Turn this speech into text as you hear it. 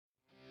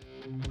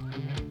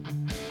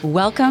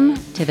Welcome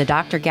to the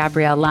Dr.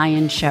 Gabrielle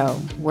Lyon Show,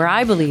 where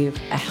I believe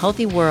a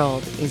healthy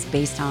world is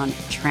based on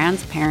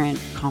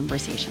transparent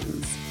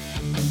conversations.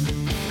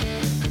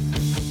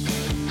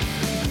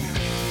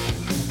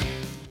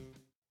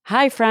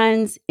 Hi,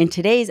 friends. In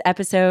today's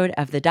episode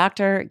of the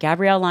Dr.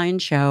 Gabrielle Lyon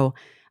Show,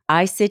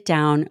 I sit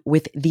down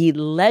with the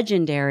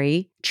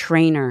legendary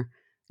trainer,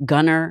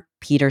 Gunnar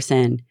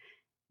Peterson.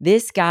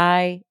 This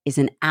guy is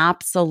an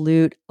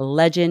absolute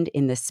legend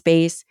in the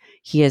space.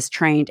 He has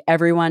trained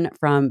everyone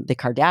from the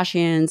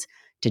Kardashians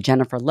to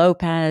Jennifer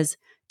Lopez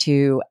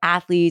to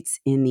athletes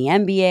in the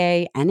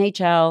NBA,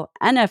 NHL,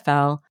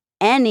 NFL,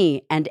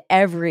 any and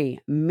every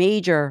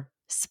major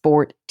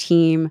sport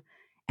team.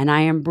 And I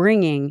am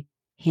bringing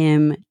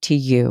him to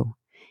you.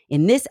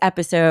 In this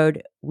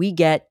episode, we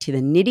get to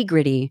the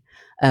nitty-gritty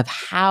of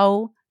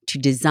how to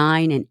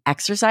design an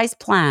exercise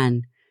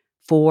plan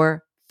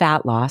for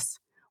fat loss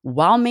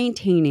while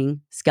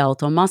maintaining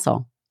skeletal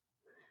muscle.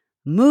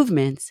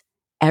 Movements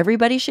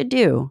everybody should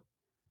do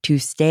to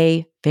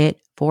stay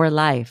fit for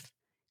life.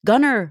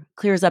 Gunnar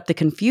clears up the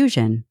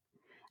confusion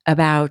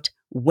about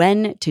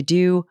when to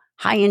do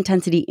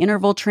high-intensity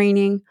interval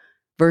training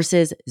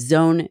versus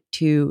zone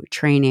 2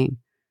 training.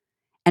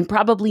 And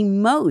probably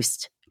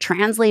most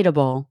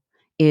translatable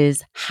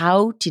is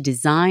how to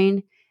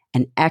design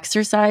an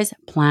exercise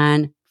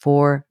plan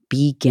for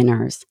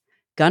beginners.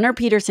 Gunnar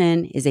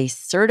Peterson is a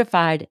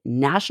certified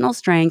national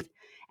strength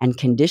and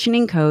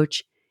conditioning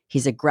coach.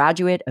 He's a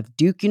graduate of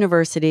Duke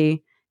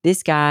University.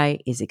 This guy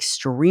is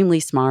extremely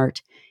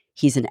smart.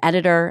 He's an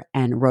editor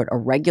and wrote a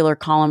regular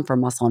column for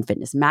Muscle and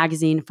Fitness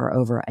magazine for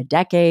over a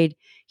decade.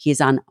 He is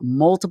on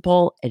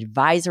multiple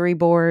advisory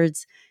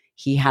boards.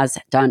 He has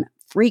done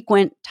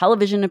frequent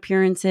television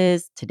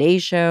appearances,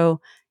 Today's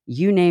Show,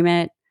 you name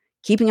it,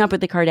 Keeping Up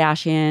with the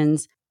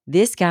Kardashians.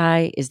 This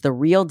guy is the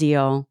real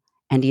deal,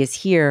 and he is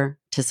here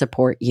to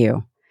support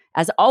you.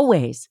 As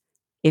always,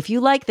 if you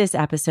like this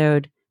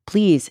episode,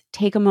 please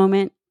take a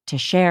moment to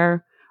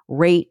share,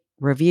 rate,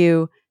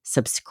 review,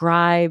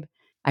 subscribe.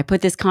 I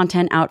put this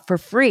content out for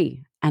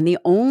free, and the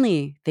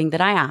only thing that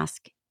I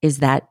ask is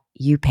that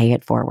you pay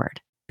it forward.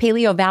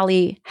 Paleo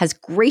Valley has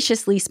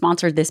graciously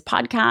sponsored this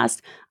podcast.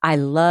 I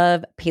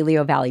love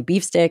Paleo Valley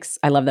beef sticks.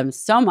 I love them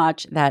so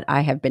much that I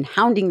have been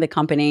hounding the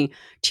company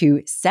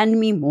to send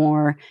me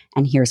more,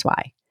 and here's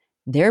why.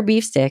 Their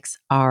beef sticks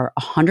are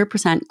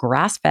 100%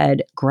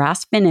 grass-fed,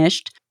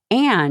 grass-finished,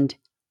 and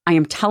I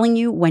am telling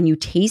you, when you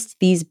taste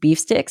these beef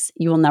sticks,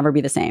 you will never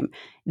be the same.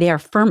 They are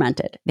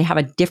fermented. They have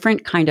a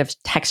different kind of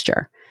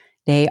texture.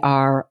 They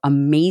are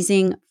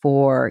amazing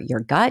for your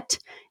gut.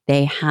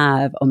 They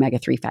have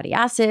omega-3 fatty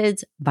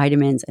acids,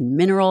 vitamins and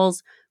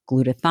minerals,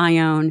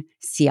 glutathione,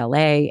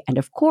 CLA, and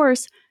of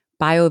course,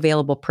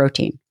 bioavailable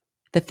protein.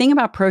 The thing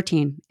about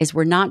protein is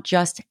we're not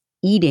just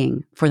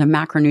eating for the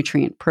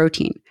macronutrient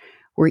protein.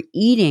 We're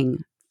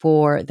eating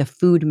for the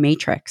food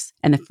matrix,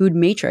 and the food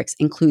matrix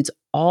includes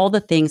all the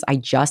things I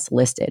just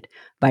listed: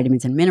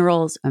 vitamins and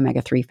minerals,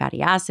 omega-3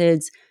 fatty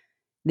acids.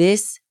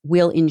 This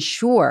will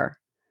ensure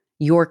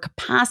your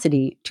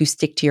capacity to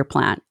stick to your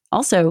plan.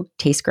 Also,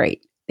 tastes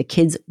great. The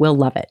kids will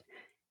love it.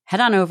 Head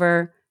on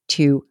over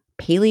to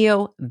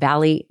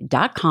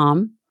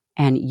paleovalley.com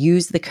and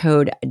use the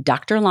code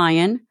Dr.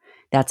 Lyon.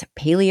 That's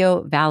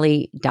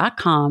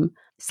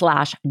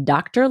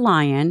paleovalley.com/Dr.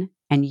 Lyon,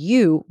 and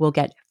you will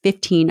get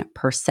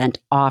 15%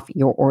 off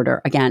your order.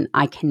 Again,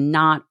 I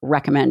cannot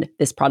recommend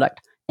this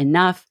product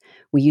enough.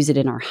 We use it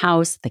in our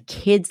house. The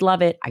kids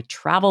love it. I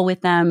travel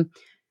with them.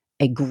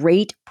 A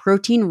great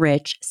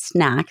protein-rich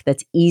snack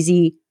that's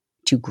easy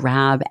to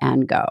grab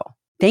and go.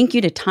 Thank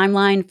you to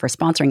Timeline for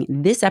sponsoring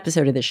this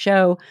episode of the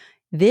show.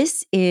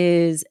 This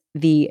is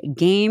the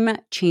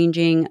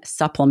game-changing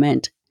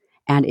supplement,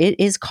 and it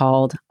is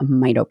called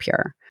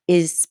MitoPure.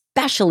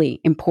 Especially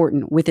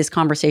important with this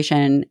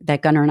conversation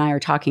that Gunnar and I are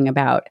talking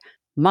about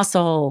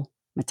muscle,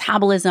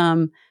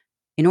 metabolism.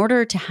 In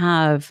order to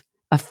have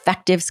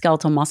effective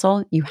skeletal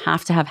muscle, you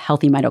have to have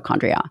healthy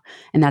mitochondria.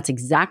 And that's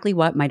exactly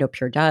what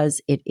MitoPure does.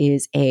 It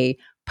is a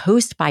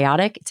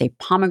postbiotic. It's a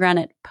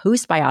pomegranate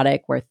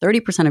postbiotic where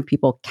 30% of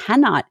people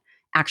cannot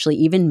actually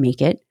even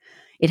make it.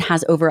 It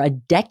has over a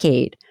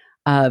decade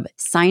of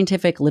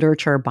scientific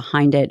literature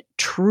behind it,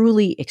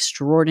 truly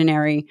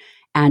extraordinary.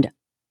 And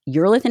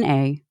urolithin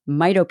A,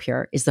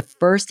 MitoPure, is the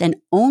first and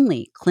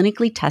only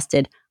clinically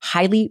tested,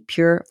 highly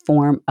pure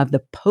form of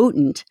the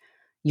potent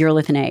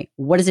urolithin A.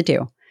 What does it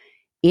do?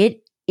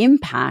 It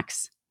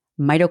impacts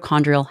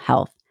mitochondrial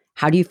health.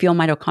 How do you feel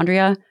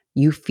mitochondria?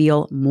 You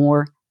feel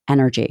more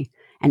energy.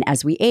 And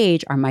as we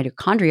age, our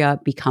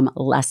mitochondria become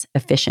less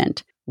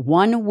efficient.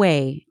 One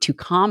way to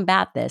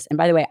combat this, and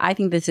by the way, I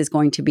think this is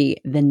going to be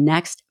the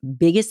next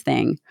biggest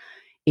thing,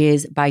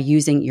 is by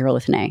using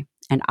urolithin A.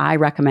 And I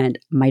recommend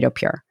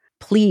MitoPure.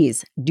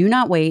 Please do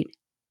not wait.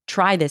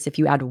 Try this. If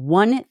you add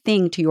one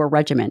thing to your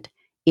regimen,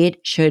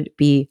 it should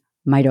be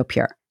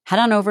MitoPure. Head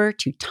on over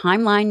to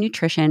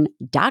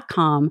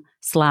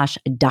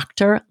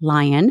timelinenutrition.com/Dr.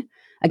 Lyon.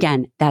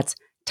 Again, that's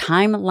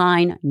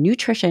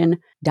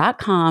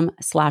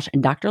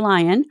timelinenutrition.com/Dr.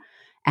 Lyon.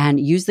 and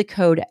use the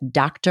code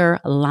Dr.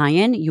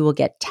 Lion. You will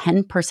get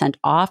 10%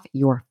 off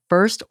your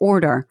first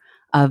order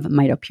of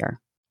MitoPure.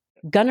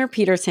 Gunnar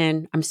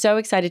Peterson, I'm so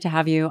excited to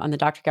have you on the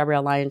Dr.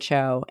 Gabrielle Lyon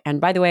show.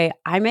 And by the way,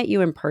 I met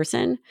you in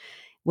person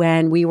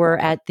when we were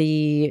at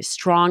the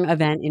Strong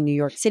event in New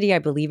York City. I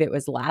believe it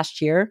was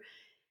last year.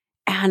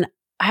 And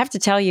I have to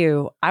tell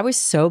you, I was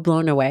so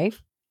blown away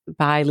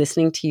by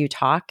listening to you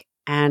talk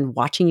and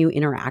watching you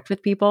interact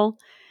with people.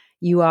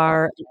 You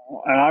are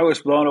And I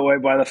was blown away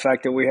by the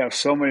fact that we have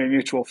so many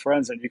mutual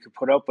friends, and you could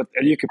put up with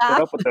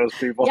those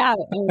people. yeah,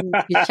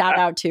 shout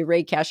out to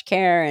Ray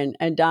Kashkar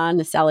and Don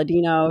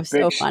Saladino.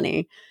 So Big,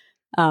 funny.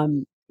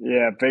 Um,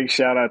 yeah, big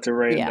shout out to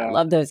Ray and yeah, Don.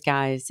 love those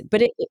guys.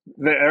 But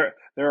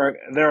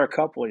They're a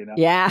couple, you know.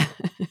 yeah.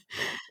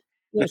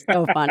 You're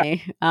so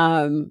funny.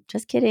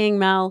 Just kidding,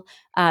 Mel.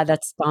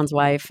 That's Don's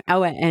wife.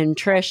 Oh, and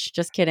Trish,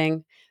 just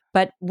kidding.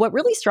 But what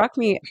really struck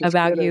me Just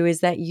about kidding. you is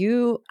that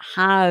you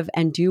have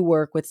and do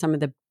work with some of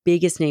the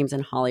biggest names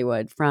in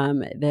Hollywood,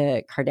 from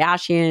the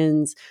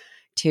Kardashians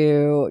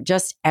to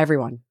just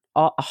everyone,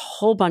 a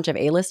whole bunch of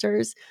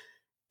A-listers.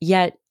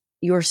 Yet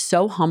you're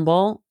so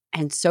humble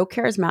and so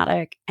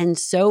charismatic and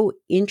so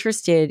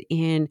interested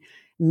in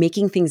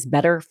making things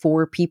better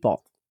for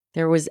people.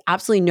 There was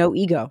absolutely no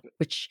ego,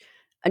 which,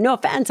 no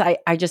offense, I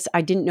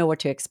didn't know what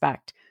to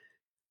expect.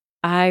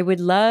 I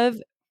would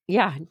love,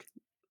 yeah,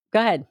 go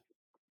ahead.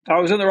 I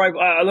was in the right.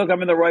 Look,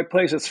 I'm in the right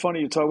place. It's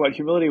funny you talk about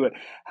humility, but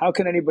how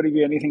can anybody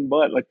be anything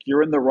but? Like,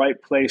 you're in the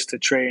right place to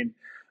train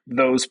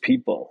those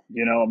people.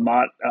 You know, I'm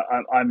not.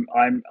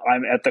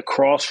 I'm at the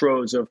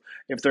crossroads of,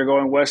 if they're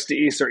going west to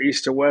east or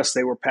east to west.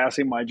 They were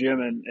passing my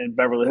gym in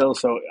Beverly Hills,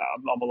 so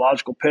I'm a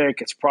logical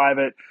pick. It's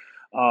private.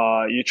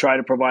 You try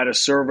to provide a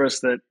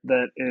service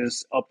that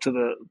is up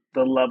to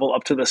the level,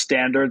 up to the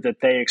standard that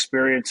they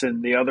experience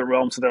in the other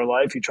realms of their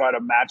life. You try to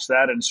match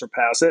that and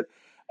surpass it.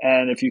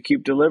 And if you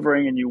keep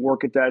delivering and you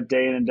work at that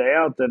day in and day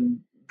out,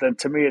 then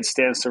to me it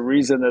stands to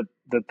reason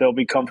that they'll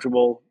be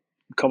comfortable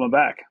coming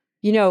back.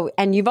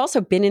 And you've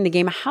also been in the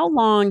game. How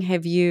long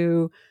have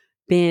you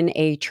been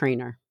a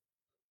trainer?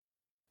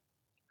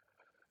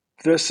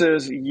 This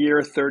is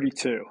year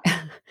 32.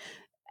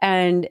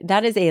 And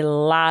that is a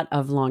lot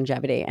of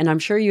longevity. And I'm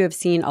sure you have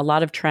seen a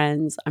lot of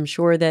trends. I'm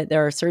sure that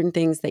there are certain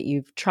things that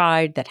you've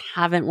tried that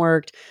haven't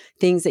worked,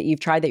 things that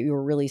you've tried that you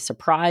were really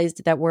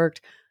surprised that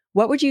worked.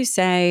 What would you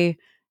say,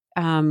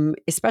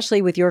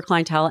 especially with your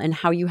clientele and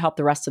how you help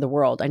the rest of the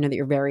world? I know that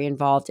you're very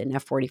involved in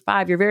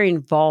F45, you're very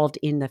involved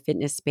in the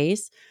fitness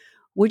space.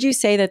 Would you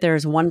say that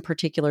there's one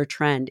particular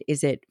trend?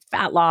 Is it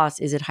fat loss?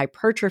 Is it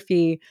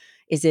hypertrophy?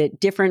 Is it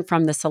different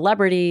from the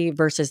celebrity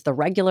versus the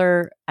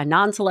regular, a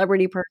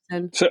non-celebrity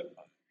person? So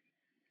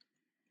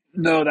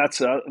no,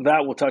 that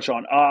we'll touch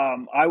on.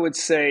 I would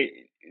say,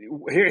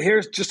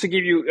 here's just to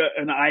give you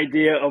an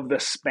idea of the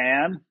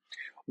span.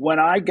 When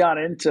I got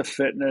into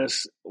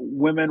fitness,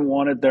 women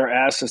wanted their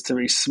asses to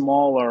be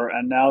smaller,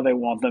 and now they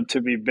want them to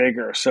be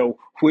bigger. So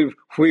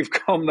we've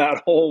come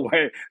that whole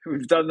way.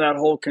 We've done that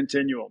whole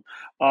continuum.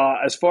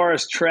 As far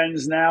as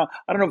trends now,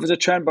 I don't know if it's a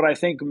trend, but I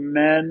think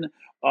men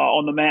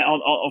on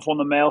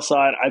the male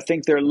side, I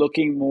think they're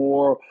looking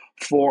more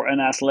for an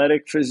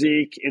athletic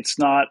physique. It's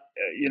not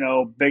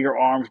bigger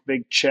arms,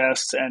 big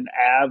chests, and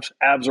abs.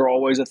 Abs are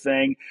always a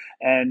thing,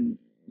 and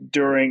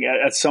during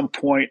at some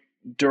point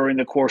during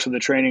the course of the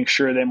training,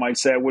 sure, they might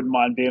say, I wouldn't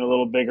mind being a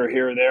little bigger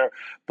here or there.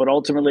 But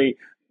ultimately,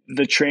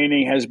 the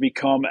training has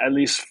become, at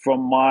least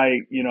from my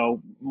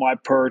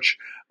perch,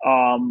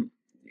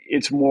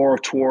 it's more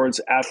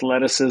towards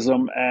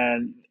athleticism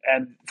and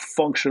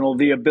functional,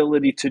 the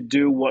ability to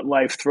do what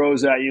life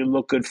throws at you,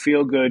 look good,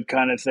 feel good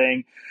kind of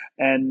thing.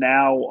 And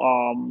now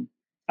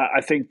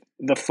I think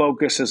the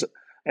focus is,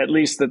 at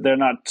least, that they're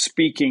not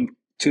speaking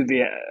to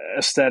the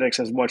aesthetics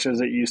as much as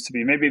it used to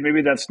be.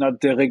 Maybe that's not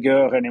de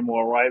rigueur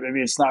anymore, right?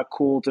 Maybe it's not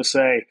cool to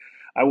say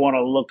I want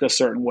to look a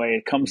certain way.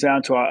 It comes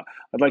down to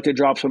I'd like to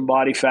drop some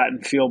body fat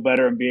and feel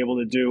better and be able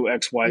to do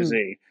X, Y, Mm.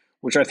 Z,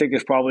 which I think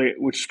is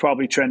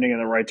probably trending in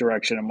the right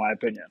direction, in my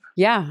opinion.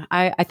 Yeah,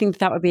 I think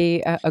that would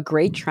be a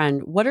great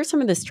trend. What are some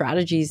of the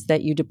strategies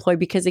that you deploy?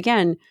 Because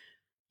again,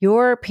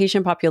 your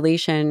patient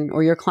population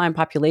or your client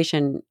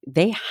population,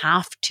 they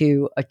have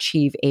to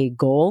achieve a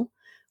goal,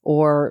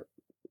 or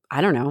I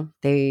don't know,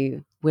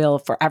 they will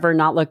forever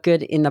not look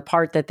good in the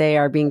part that they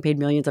are being paid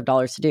millions of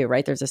dollars to do,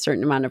 right? There's a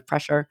certain amount of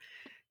pressure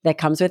that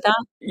comes with that.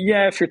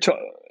 Yeah, if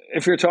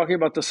you're talking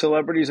about the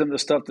celebrities and the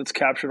stuff that's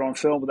captured on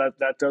film,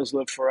 that does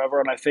live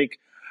forever. And I think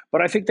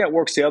that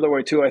works the other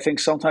way too. I think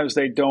sometimes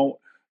they don't.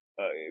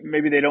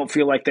 Maybe they don't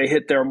feel like they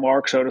hit their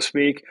mark, so to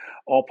speak,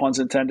 all puns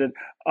intended.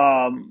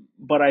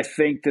 But I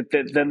think that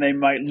then they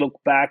might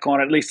look back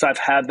on. At least I've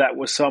had that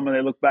with some, and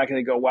they look back and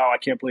they go, "Wow, I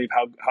can't believe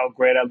how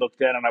great I looked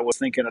then," and I was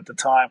thinking at the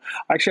time.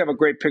 I actually have a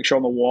great picture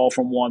on the wall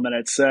from one that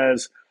it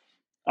says,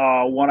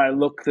 "When I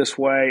look this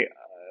way,"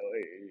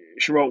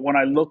 she wrote, "When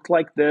I looked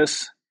like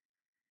this,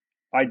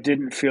 I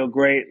didn't feel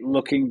great.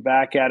 Looking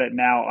back at it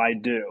now, I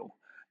do."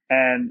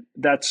 And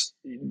that's,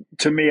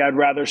 to me, I'd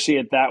rather see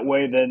it that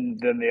way than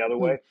the other Mm.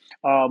 way.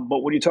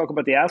 But when you talk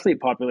about the athlete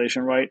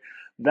population, right,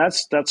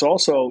 that's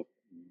also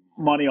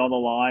money on the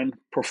line,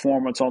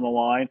 performance on the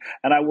line.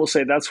 And I will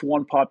say that's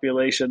one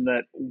population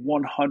that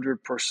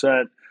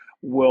 100%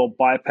 will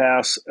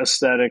bypass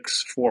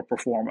aesthetics for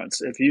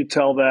performance. If you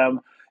tell them,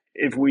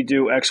 if we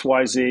do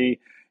XYZ,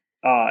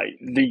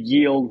 the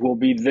yield will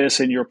be this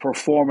in your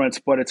performance,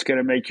 but it's going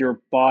to make your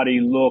body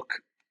look,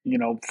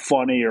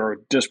 funny or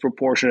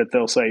disproportionate.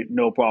 They'll say,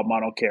 no problem, I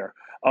don't care.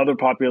 Other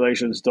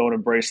populations don't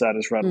embrace that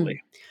as Mm.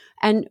 readily.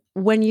 And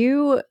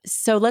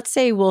so let's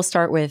say we'll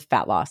start with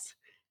fat loss,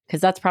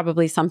 because that's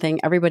probably something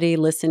everybody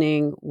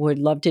listening would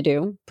love to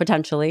do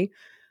potentially.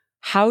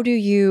 How do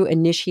you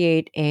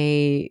initiate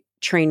a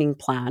training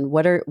plan?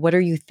 What are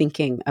you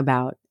thinking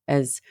about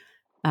as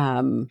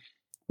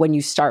when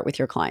you start with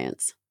your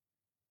clients?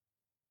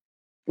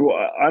 Well,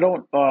 I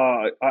don't.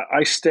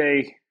 I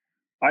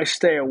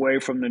stay away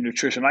from the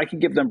nutrition. I can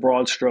give them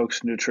broad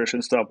strokes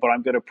nutrition stuff, but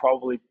I'm going to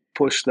probably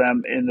push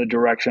them in the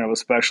direction of a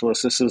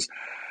specialist. This is,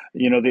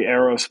 the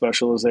era of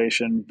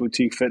specialization,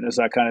 boutique fitness,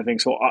 that kind of thing.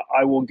 So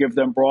I will give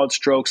them broad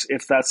strokes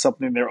if that's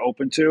something they're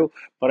open to,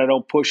 but I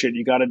don't push it.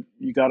 You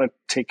gotta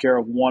take care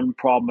of one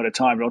problem at a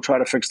time. Don't try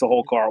to fix the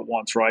whole car at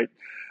once, right?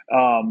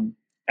 And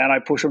I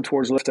push them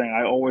towards lifting.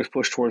 I always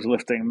push towards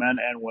lifting, men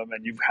and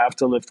women. You have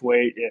to lift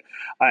weight.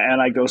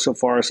 And I go so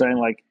far as saying,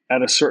 like,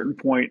 at a certain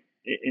point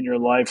in your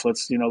life,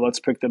 let's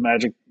pick the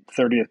magic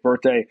 30th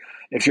birthday.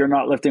 If you're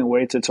not lifting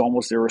weights, it's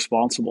almost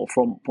irresponsible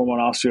from an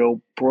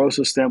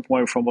osteoporosis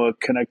standpoint, from a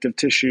connective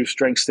tissue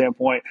strength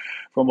standpoint,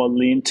 from a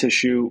lean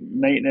tissue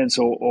maintenance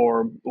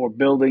or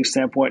building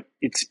standpoint.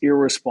 It's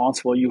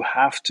irresponsible. You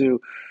have to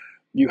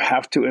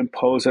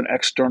impose an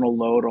external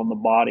load on the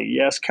body.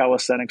 Yes,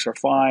 calisthenics are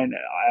fine.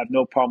 I have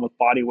no problem with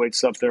body weight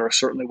stuff. There are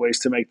certainly ways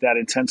to make that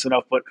intense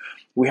enough, but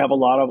we have a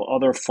lot of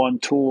other fun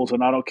tools,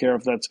 and I don't care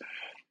if that's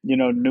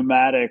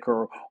pneumatic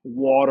or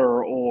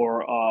water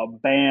or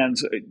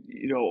bands,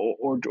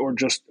 or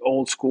just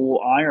old school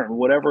iron,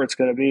 whatever it's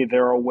going to be.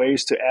 There are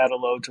ways to add a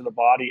load to the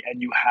body,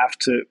 and you have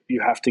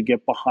to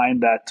get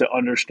behind that to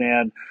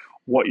understand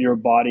what your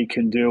body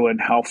can do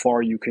and how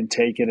far you can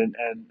take it, and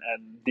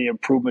the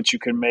improvements you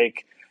can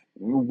make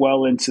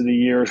well into the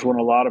years when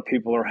a lot of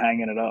people are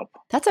hanging it up.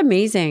 That's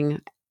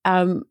amazing.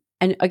 And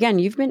again,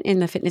 you've been in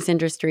the fitness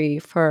industry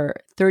for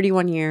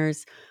 31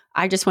 years.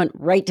 I just went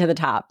right to the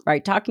top,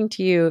 right? Talking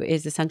to you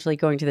is essentially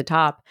going to the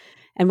top.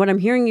 And what I'm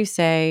hearing you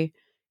say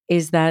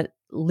is that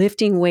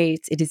lifting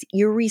weights, it is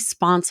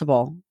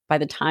irresponsible by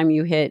the time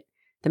you hit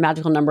the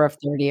magical number of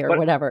 30 or But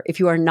whatever, if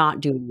you are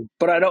not doing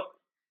but I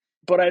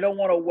don't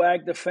want to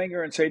wag the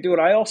finger and say, dude,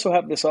 I also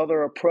have this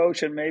other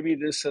approach, and maybe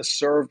this has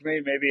served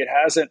me, maybe it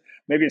hasn't,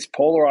 maybe it's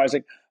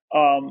polarizing.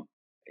 Um,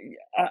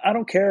 I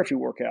don't care if you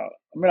work out.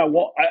 I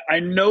mean, I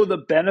know the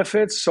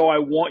benefits, so I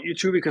want you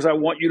to, because I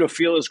want you to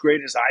feel as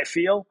great as I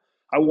feel.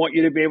 I want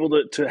you to be able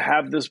to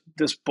have this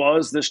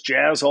buzz, this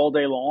jazz all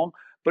day long.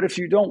 But if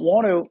you don't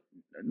want to,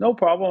 no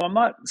problem. I'm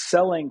not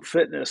selling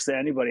fitness to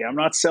anybody. I'm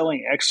not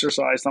selling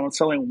exercise. I'm not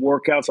selling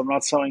workouts. I'm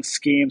not selling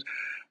schemes.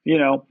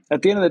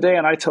 At the end of the day,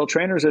 and I tell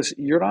trainers this,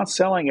 you're not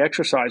selling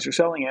exercise, you're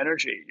selling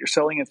energy, you're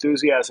selling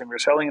enthusiasm, you're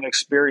selling an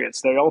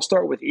experience. They all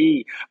start with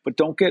E, but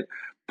don't get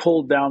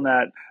pulled down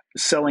that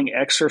selling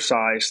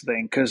exercise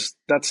thing, because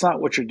that's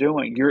not what you're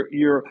doing.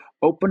 You're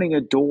opening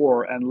a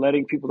door and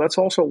letting people. That's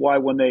also why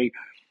when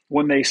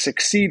they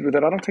succeed with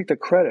it, I don't take the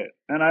credit,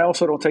 and I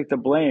also don't take the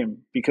blame,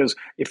 because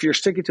if you're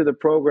sticking to the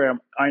program,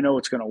 I know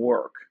it's going to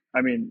work.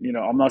 I mean,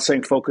 I'm not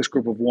saying focus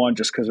group of one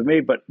just because of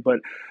me, but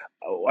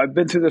I've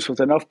been through this with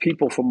enough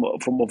people from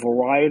a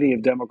variety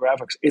of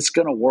demographics. It's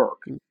going to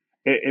work.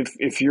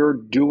 If you're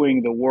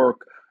doing the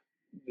work,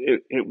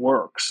 it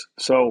works.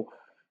 So,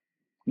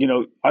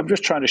 I'm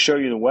just trying to show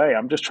you the way.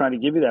 I'm just trying to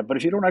give you that. But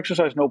if you don't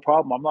exercise, no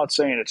problem. I'm not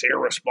saying it's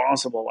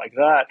irresponsible like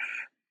that.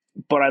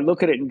 But I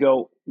look at it and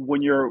go,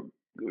 when you're,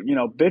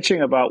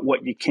 bitching about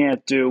what you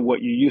can't do,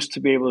 what you used to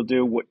be able to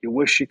do, what you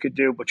wish you could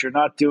do, but you're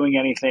not doing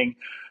anything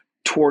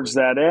towards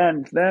that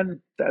end,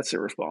 then that's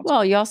well,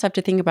 irresponsible. you also have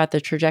to think about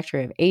the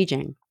trajectory of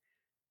aging,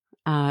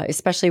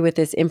 especially with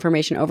this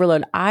information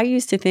overload. I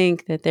used to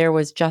think that there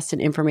was just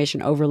an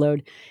information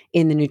overload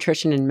in the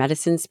nutrition and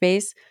medicine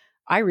space.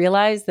 I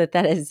realized it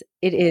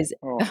is,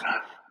 Oh,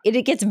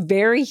 it gets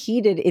very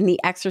heated in the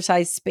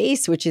exercise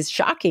space, which is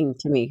shocking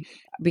to me.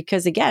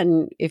 Because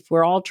again, if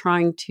we're all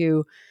trying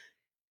to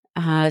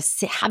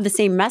have the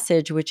same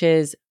message, which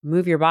is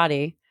move your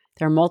body,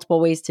 there are multiple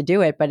ways to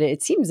do it. But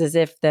it seems as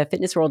if the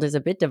fitness world is a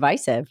bit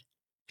divisive,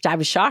 which I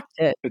was shocked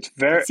it's to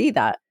very, see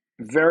that.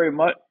 very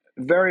much,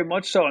 very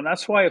much so. And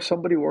that's why if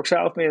somebody works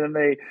out with me, then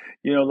they,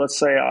 let's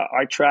say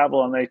I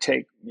travel and they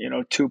take,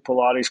 two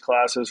Pilates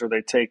classes, or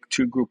they take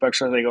two group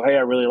exercises. They go, hey,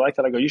 I really like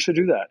that. I go, you should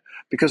do that,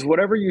 because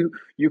whatever you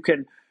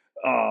can,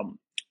 um,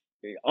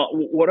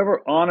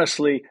 whatever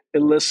honestly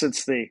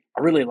elicits the,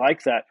 I really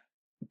like that.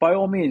 By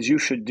all means, you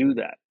should do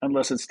that,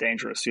 unless it's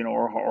dangerous,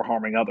 or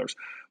harming others.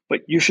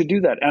 But you should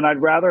do that. And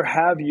I'd rather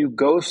have you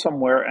go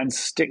somewhere and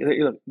stick.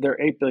 There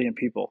are 8 billion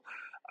people.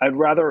 I'd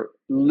rather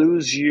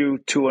lose you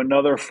to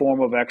another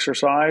form of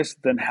exercise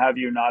than have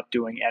you not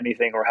doing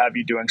anything, or have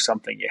you doing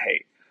something you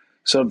hate.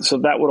 So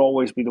that would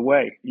always be the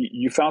way.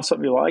 You found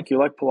something you like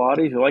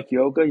Pilates, you like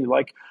yoga, you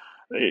like,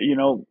 you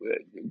know,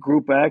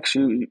 group X,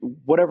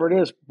 whatever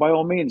it is, by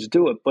all means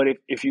do it. But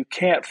if you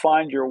can't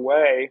find your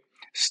way,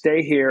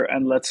 stay here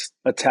and let's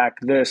attack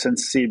this and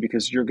see,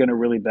 because you're going to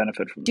really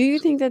benefit from Do you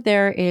this. think that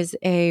there is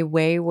a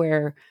way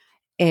where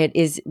it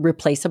is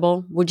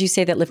replaceable? Would you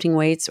say that lifting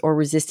weights or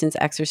resistance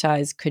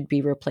exercise could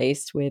be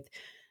replaced with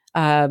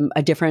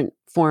a different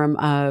form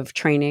of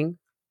training?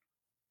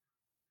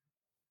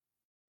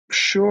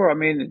 Sure. I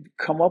mean,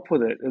 come up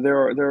with it.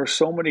 There are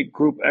so many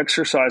group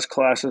exercise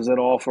classes that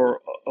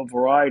offer a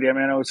variety. I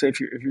mean, I would say if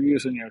you're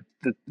using,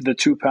 the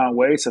 2 pound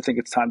weights, I think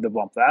it's time to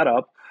bump that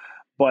up.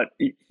 But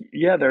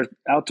yeah, there's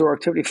outdoor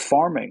activity,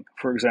 farming,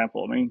 for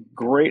example. I mean,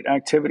 great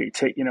activity.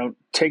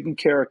 Taking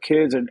care of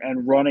kids and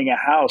running a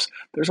house.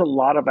 There's a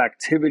lot of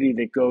activity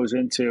that goes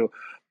into,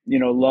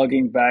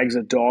 lugging bags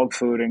of dog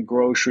food and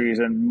groceries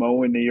and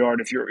mowing the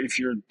yard. If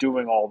you're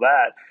doing all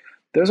that,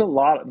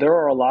 there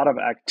are a lot of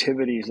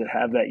activities that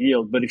have that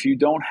yield. But if you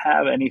don't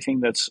have anything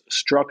that's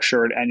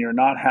structured and you're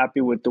not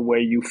happy with the way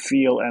you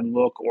feel and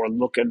look, or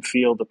look and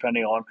feel,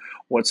 depending on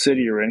what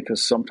city you're in,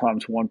 because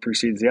sometimes one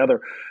precedes the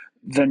other,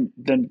 then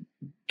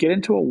get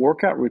into a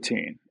workout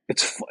routine.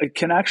 It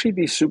can actually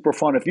be super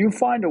fun if you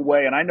find a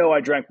way. And I know I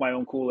drank my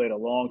own Kool-Aid a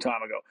long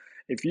time ago.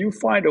 If you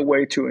find a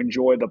way to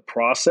enjoy the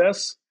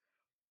process,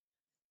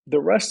 the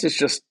rest is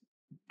just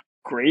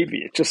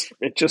gravy.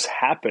 It just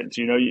happens.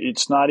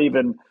 It's not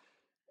even,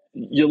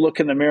 you look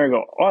in the mirror and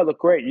go, "Oh, I look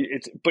great."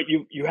 But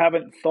you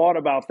haven't thought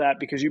about that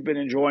because you've been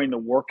enjoying the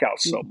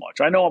workout so much.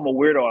 I know I'm a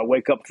weirdo. I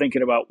wake up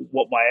thinking about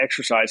what my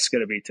exercise is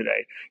going to be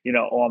today.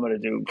 Oh, I'm going to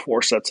do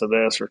 4 sets of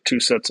this or 2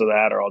 sets of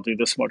that, or I'll do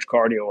this much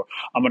cardio, or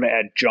I'm going to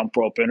add jump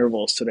rope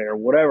intervals today, or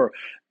whatever.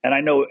 And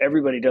I know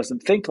everybody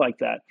doesn't think like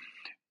that.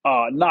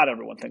 Not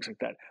everyone thinks like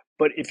that.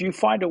 But if you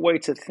find a way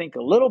to think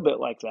a little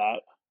bit like that,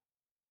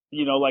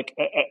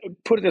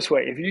 put it this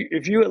way: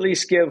 if you at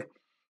least give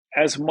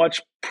as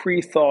much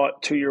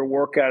pre-thought to your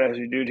workout as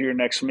you do to your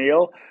next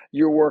meal,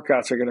 your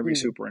workouts are going to be Mm.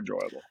 super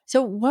enjoyable.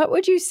 So, what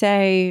would you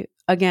say,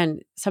 again,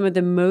 some of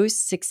the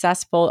most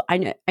successful?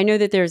 I know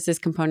that there's this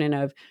component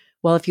of,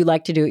 well, if you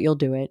like to do it, you'll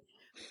do it.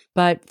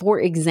 But for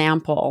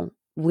example,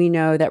 we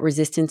know that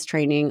resistance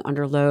training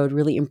under load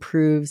really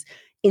improves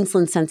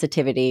insulin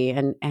sensitivity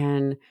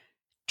and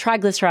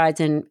triglycerides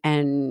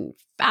and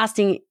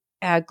fasting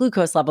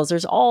glucose levels.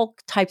 There's all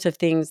types of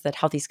things that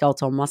healthy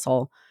skeletal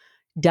muscle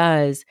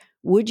does.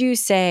 Would you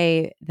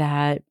say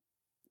that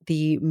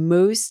the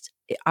most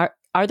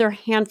are there a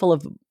handful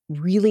of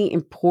really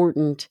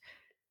important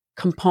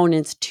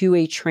components to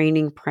a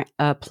training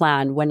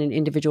plan when an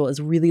individual is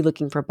really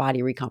looking for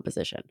body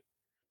recomposition?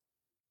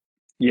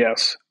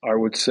 Yes, I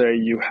would say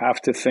you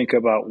have to think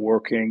about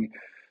working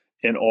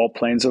in all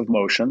planes of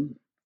motion.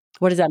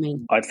 What does that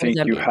mean? I What does think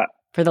that you mean have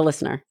for the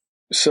listener?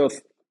 so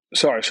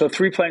sorry. So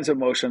 3 planes of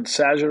motion: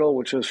 sagittal,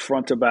 which is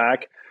front to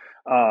back;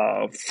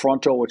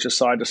 frontal, which is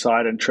side to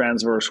side; and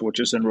transverse, which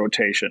is in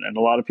rotation. And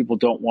a lot of people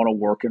don't want to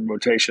work in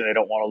rotation. They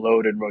don't want to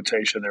load in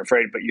rotation. They're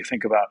afraid. But you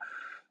think about,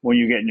 when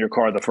you get in your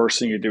car, the first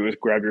thing you do is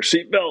grab your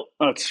seatbelt.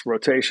 That's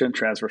rotation,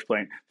 transverse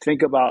plane.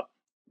 Think about,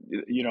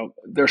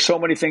 there's so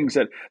many things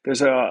that there's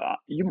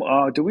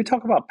do we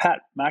talk about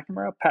Pat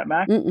McNamara? Pat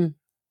Mac? Mm-mm,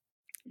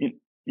 You,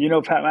 you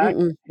know Pat Mac?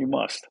 mm-mm. You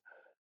must.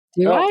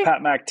 Do Oh, I?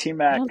 Pat Mac, T I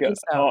Mac. don't think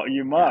so. Oh,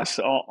 you Yeah. must,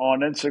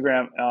 on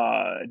Instagram.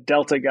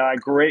 Delta guy,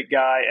 great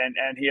guy,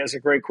 and he has a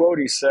great quote.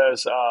 He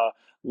says,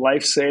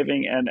 "Life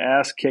saving and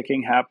ass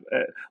kicking happen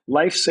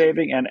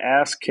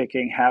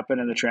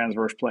in the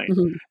transverse plane,"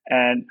 Mhm.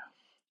 and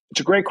it's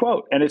a great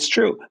quote, and it's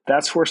true.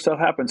 That's where stuff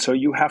happens. So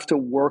you have to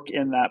work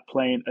in that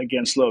plane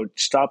against load.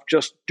 Stop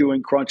just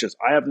doing crunches.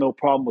 I have no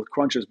problem with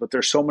crunches, but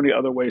there's so many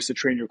other ways to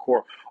train your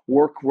core.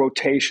 Work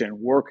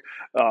rotation, work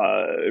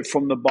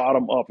from the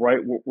bottom up, right?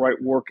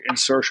 Right, work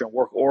insertion,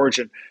 work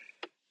origin.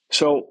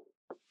 So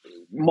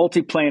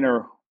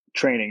multiplanar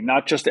training,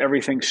 not just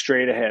everything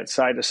straight ahead,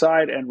 side to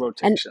side, and And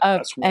rotation.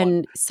 That's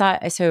one.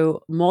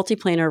 so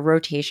multiplanar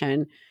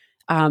rotation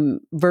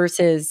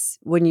versus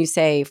when you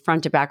say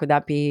front to back, would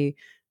that be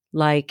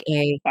like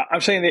a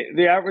I'm saying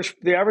the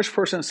average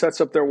person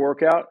sets up their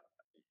workout,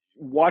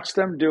 watch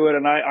them do it.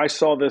 And I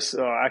saw this,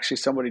 actually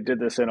somebody did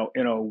this in a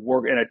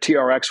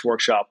TRX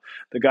workshop.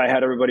 The guy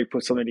had everybody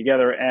put something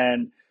together,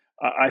 and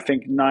I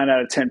think 9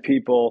 out of 10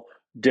 people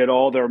did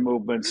all their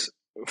movements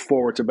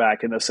forward to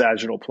back in the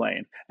sagittal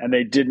plane, and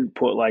they didn't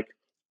put like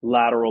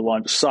lateral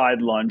lunge,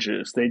 side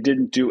lunges. They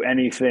didn't do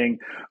anything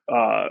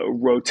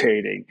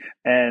rotating,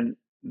 and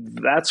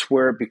that's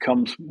where it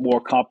becomes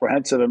more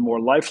comprehensive and more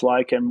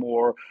lifelike, and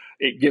more,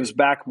 it gives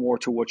back more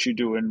to what you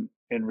do in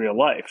real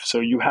life. So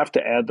you have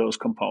to add those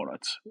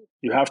components.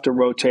 You have to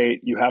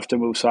rotate, you have to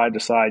move side to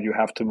side, you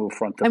have to move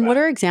front to and what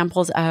back. are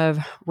examples of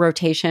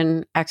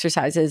rotation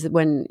exercises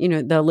when,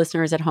 the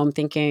listener is at home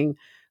thinking,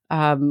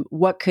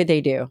 what could they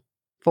do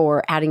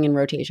for adding in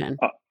rotation?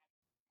 Uh,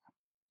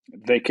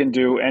 they can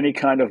do any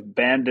kind of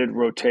banded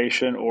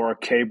rotation or a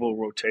cable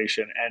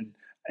rotation. And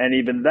And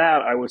even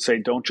that, I would say,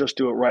 don't just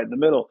do it right in the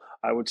middle.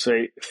 I would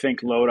say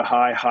think low to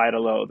high, high to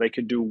low. They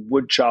can do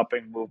wood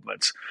chopping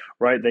movements,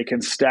 right? They can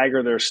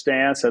stagger their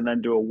stance and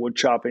then do a wood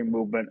chopping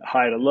movement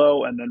high to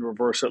low and then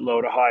reverse it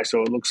low to high.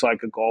 So it looks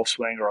like a golf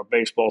swing or a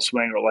baseball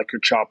swing or like you're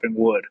chopping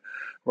wood,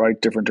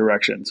 right? Different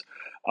directions.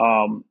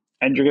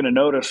 And you're going to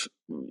notice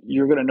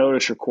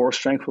your core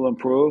strength will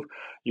improve.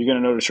 You're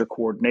going to notice your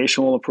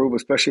coordination will improve,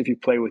 especially if you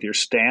play with your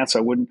stance.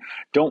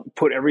 Don't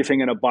put everything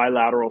in a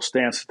bilateral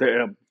stance.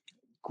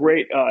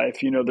 Great.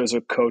 If you know, there's a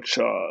coach,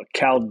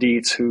 Cal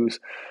Dietz,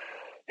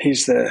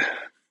 he's the,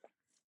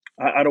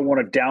 I don't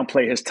want to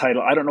downplay his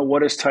title. I don't know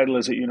what his title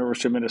is at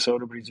University of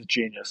Minnesota, but he's a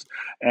genius.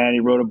 And he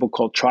wrote a book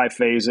called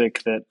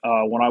Triphasic that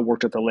when I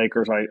worked at the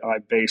Lakers, I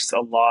based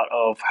a lot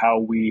of how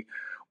we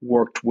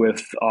worked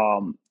with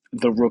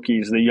the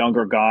rookies, the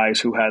younger guys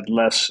who had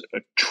less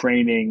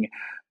training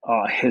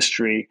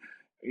history.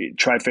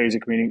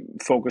 Triphasic meaning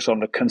focus on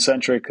the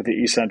concentric,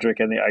 the eccentric,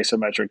 and the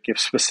isometric. Give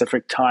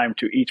specific time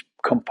to each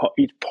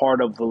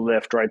part of the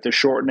lift, right? The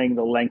shortening,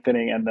 the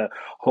lengthening, and the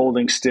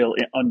holding still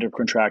under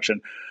contraction.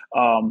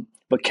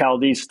 But Cal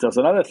Dietz does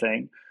another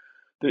thing.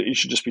 You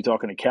should just be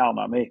talking to Cal,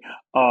 not me.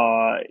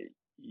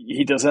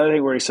 He does another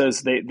thing where he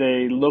says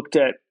they looked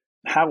at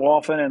how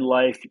often in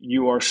life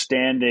you are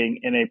standing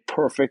in a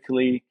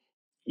perfectly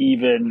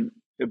even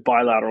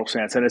bilateral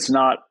stance, and it's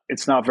not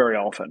very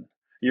often.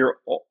 You're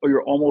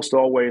almost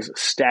always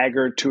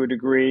staggered to a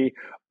degree,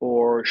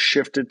 or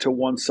shifted to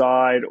one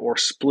side, or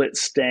split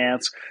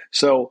stance.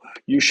 So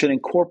you should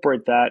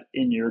incorporate that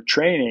in your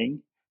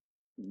training.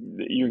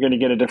 You're going to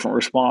get a different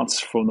response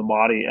from the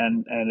body,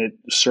 and it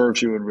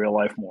serves you in real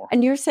life more.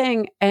 And you're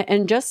saying,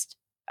 and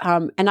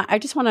I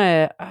just want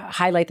to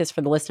highlight this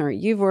for the listener.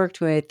 You've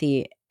worked with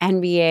the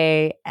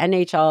NBA,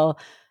 NHL,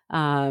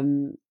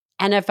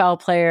 NFL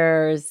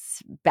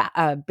players,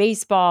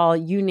 baseball,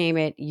 you name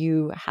it.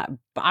 You have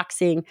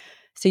boxing.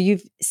 So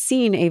you've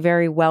seen a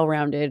very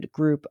well-rounded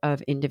group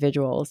of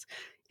individuals.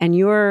 And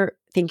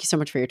thank you so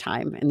much for your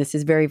time. And this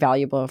is very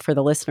valuable for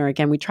the listener.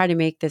 Again, we try to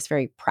make this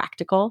very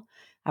practical.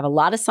 I have a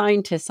lot of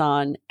scientists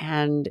on,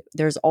 and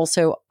there's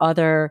also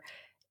other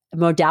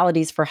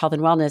modalities for health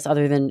and wellness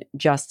other than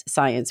just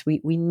science.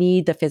 We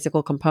need the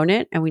physical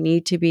component, and we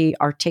need to be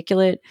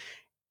articulate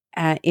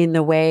in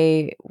the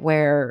way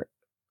where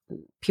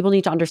people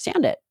need to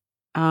understand it.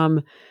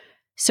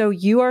 So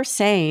you are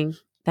saying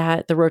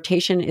that the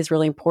rotation is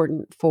really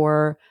important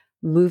for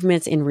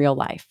movements in real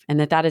life, and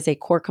that is a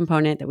core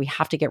component that we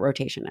have to get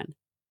rotation in.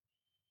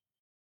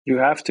 You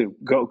have to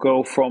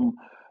go from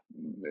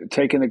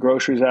taking the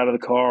groceries out of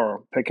the car,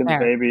 or picking the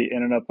baby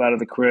in and up out of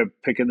the crib,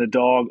 picking the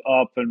dog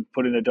up and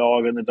putting the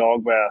dog in the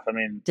dog bath. I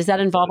mean, does that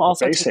involve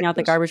also taking out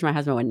the basic. garbage? My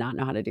husband would not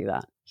know how to do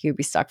that. He would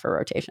be stuck for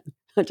rotation.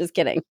 Just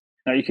kidding.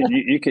 No, you can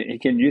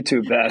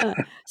YouTube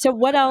that. So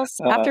what else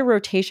after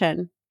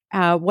rotation?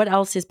 What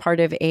else is part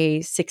of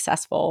a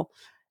successful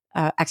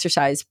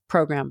exercise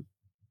program?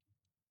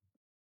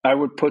 I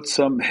would put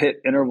some HIIT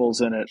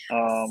intervals in it.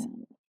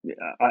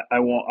 I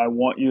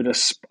want you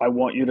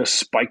to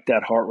spike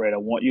that heart rate. I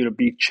want you to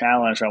be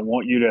challenged. I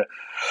want you to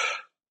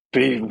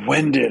be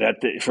winded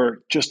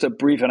for just a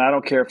brief, and I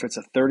don't care if it's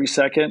a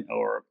 30-second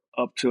or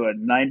up to a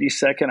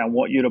 90-second. I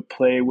want you to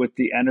play with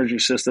the energy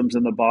systems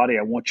in the body.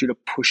 I want you to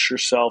push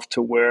yourself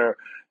to where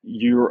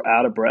you're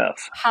out of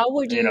breath. How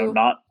would you?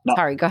 Not.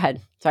 Sorry, go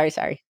ahead. Sorry.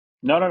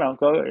 No.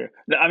 Go ahead.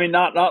 I mean,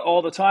 not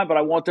all the time, but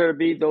I want there to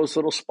be those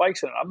little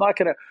spikes in it. I'm not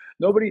going to.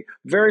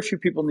 Very few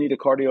people need a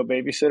cardio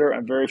babysitter,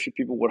 and very few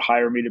people would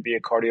hire me to be a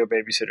cardio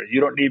babysitter. You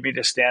don't need me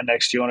to stand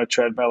next to you on a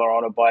treadmill or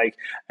on a bike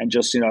and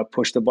just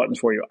push the buttons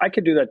for you. I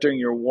could do that during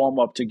your warm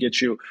up to get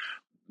you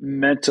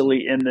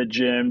mentally in the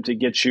gym, to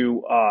get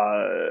you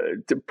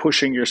to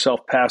pushing yourself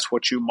past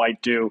what you might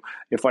do.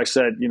 If I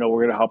said, we're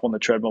going to hop on the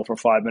treadmill for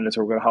 5 minutes,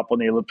 or we're going to hop on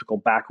the elliptical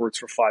backwards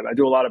for 5. I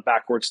do a lot of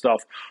backward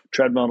stuff,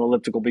 treadmill and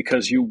elliptical,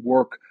 because you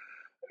work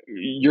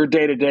your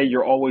day to day.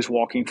 You're always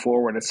walking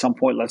forward. At some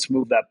point, let's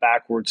move that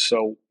backwards,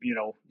 so you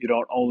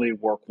don't only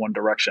work one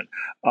direction.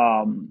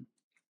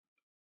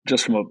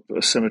 Just from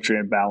a symmetry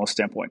and balance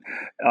standpoint,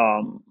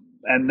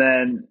 and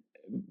then.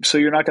 So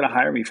you're not going to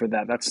hire me for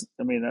that.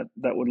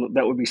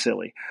 That would be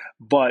silly.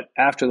 But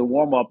after the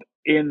warm up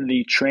in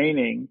the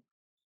training,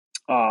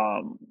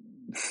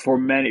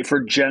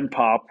 for Gen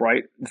Pop,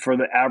 right? For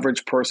the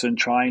average person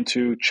trying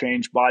to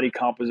change body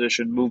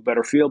composition, move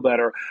better, feel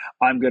better,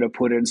 I'm going to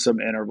put in some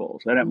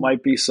intervals. And it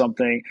might be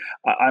something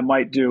I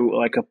might do,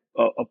 like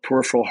a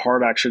peripheral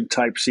heart action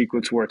type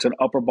sequence, where it's an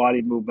upper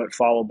body movement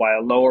followed by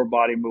a lower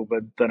body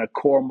movement, then a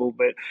core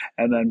movement,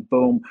 and then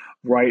boom,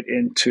 right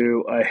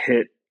into a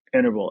HIIT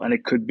interval. And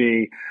it could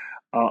be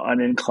an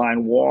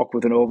incline walk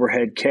with an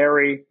overhead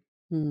carry.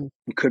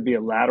 It could be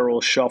a lateral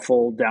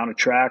shuffle down a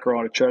track or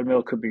on a treadmill.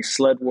 It could be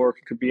sled work.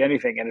 It could be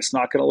anything. And it's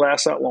not going to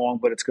last that long,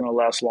 but it's going to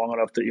last long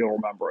enough that you'll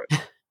remember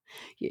it.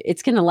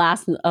 It's going to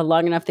last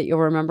long enough that you'll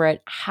remember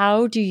it.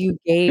 How do you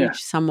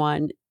gauge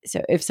someone?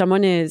 So if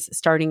someone is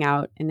starting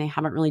out and they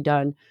haven't really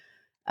done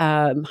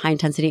high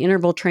intensity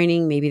interval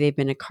training, maybe they've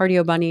been a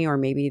cardio bunny, or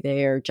maybe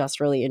they're just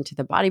really into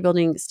the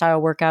bodybuilding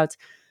style workouts.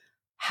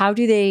 how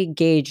do they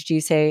gauge? Do you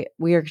say,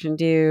 we are going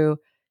to do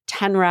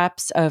 10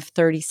 reps of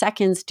 30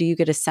 seconds? Do you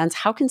get a sense?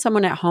 How can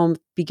someone at home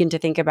begin to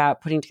think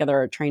about putting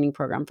together a training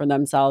program for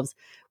themselves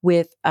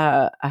with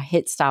a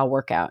HIIT style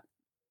workout?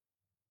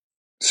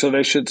 So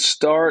they should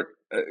start.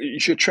 You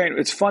should train.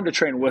 It's fun to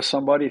train with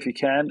somebody if you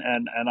can.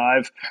 And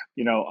I've,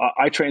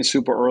 I train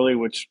super early,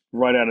 which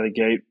right out of the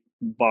gate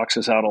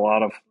boxes out a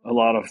lot of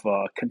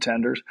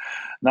contenders.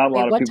 Not a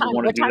Wait, lot of people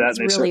want to what do time that, is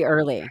and they say really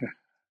early?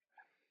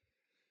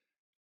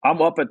 I'm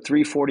up at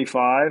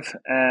 3:45,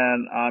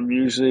 and I'm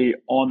usually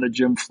on the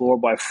gym floor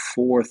by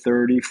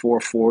 4:30,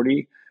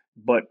 4:40.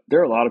 But there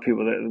are a lot of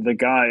people. The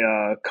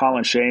guy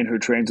Colin Shane, who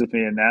trains with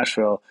me in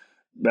Nashville,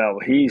 well,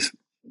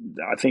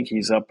 I think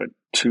he's up at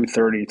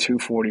 2:30, What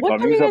 2:45. time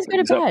do you guys go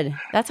to He's up. bed?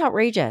 That's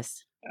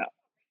outrageous.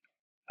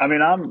 I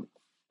mean,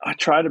 I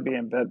try to be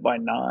in bed by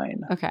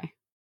 9. Okay.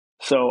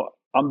 So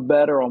I'm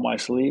better on my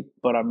sleep,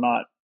 but I'm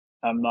not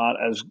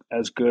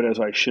as good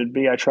as I should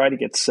be. I try to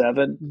get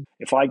 7. Mm.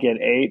 If I get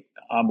 8,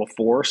 I'm a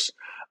force.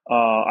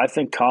 I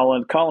think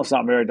Colin's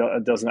not married,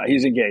 doesn't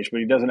he's engaged, but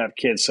he doesn't have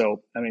kids.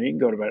 So I mean, he can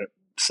go to bed at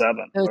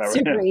 7, So it's whatever,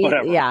 super easy.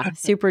 whatever. Yeah,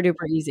 super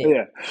duper easy.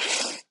 Yeah,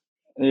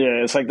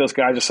 yeah. It's like those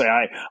guys just say,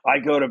 I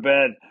go to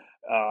bed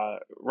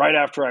right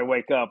after I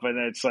wake up, and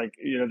it's like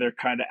they're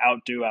kind of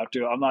outdo.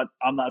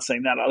 I'm not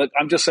saying that.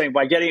 I'm just saying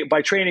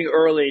by training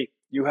early,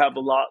 you have a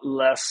lot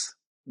less.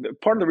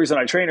 Part of the reason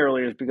I train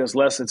early is because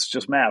less. It's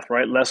just math,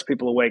 right? Less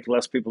people awake,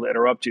 less people to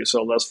interrupt you,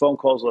 so less phone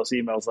calls, less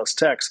emails, less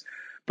texts.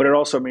 But it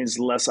also means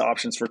less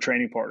options for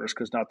training partners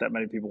because not that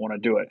many people want to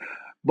do it.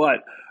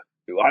 But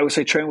I would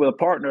say train with a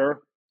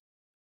partner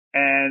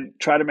and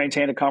try to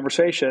maintain a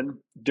conversation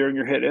during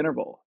your HIIT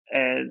interval.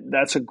 And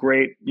that's a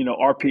great,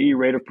 RPE,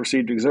 rate of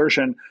perceived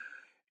exertion.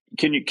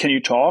 Can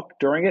you talk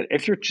during it?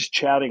 If you're just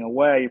chatting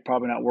away, you're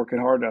probably not working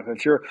hard enough.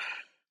 If you're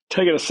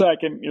taking a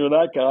second,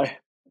 that guy,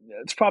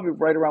 it's probably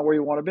right around where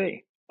you want to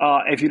be.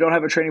 If you don't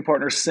have a training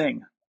partner,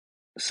 sing,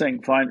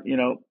 find,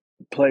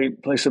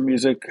 play some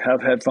music,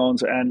 have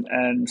headphones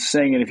and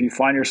sing. And if you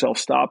find yourself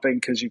stopping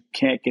because you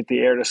can't get the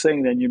air to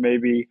sing, then you may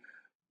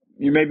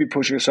be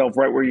pushing yourself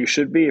right where you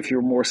should be if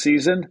you're more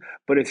seasoned.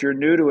 But if you're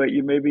new to it,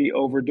 you may be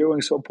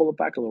overdoing. So pull it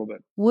back a little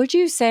bit. Would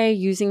you say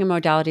using a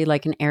modality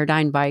like an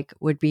Airdyne bike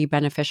would be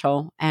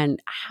beneficial?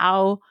 And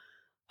how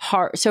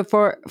hard? So,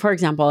 for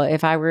example,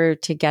 if I were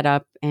to get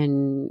up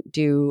and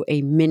do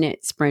a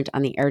minute sprint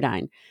on the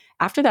Airdyne,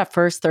 after that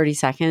first 30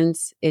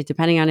 seconds,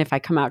 depending on if I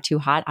come out too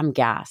hot, I'm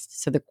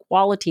gassed. So the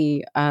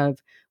quality of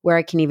where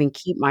I can even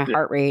keep my Yeah.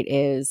 heart rate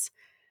is,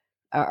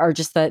 or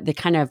just the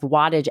kind of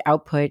wattage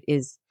output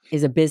is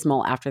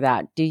abysmal after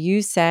that. Do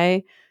you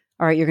say,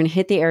 all right, you're going to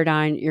hit the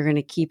Airdyne, you're going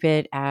to keep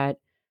it at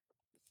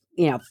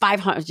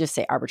 500, just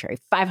say arbitrary,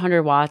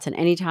 500 watts. And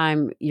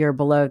anytime you're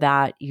below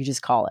that, you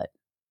just call it.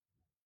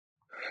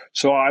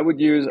 So I would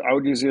use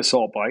the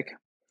assault bike,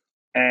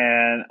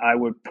 and I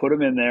would put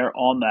them in there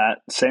on that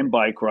same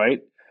bike, right?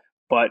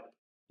 But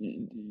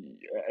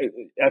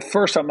at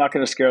first, I'm not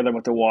going to scare them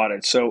with the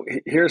wattage. So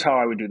here's how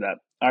I would do that.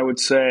 I would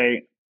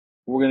say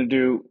we're going to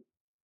do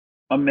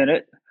a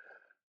minute,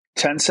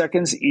 10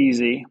 seconds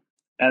easy,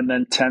 and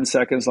then 10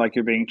 seconds like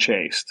you're being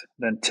chased.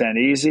 Then 10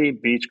 easy,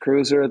 beach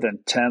cruiser, then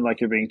 10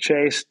 like you're being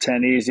chased,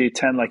 10 easy,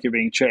 10 like you're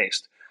being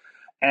chased.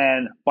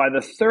 And by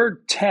the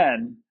third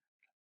 10,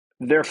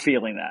 they're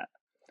feeling that.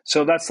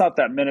 So that's not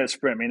that minute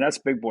sprint. I mean, that's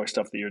big boy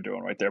stuff that you're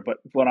doing right there. But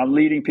when I'm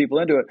leading people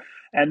into it,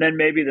 and then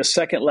maybe the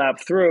second lap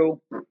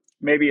through,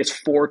 maybe it's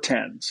 4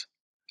 10s,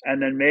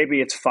 and then maybe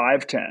it's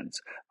 5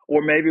 10s,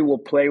 or maybe we'll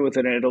play with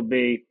it and it'll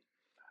be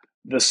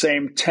the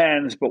same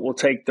 10s, but we'll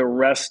take the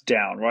rest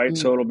down, right? Mm.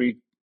 So it'll be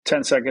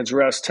 10 seconds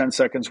rest, 10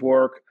 seconds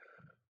work,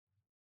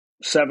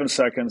 7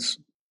 seconds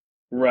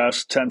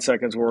rest, 10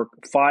 seconds work,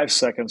 5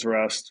 seconds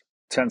rest,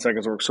 10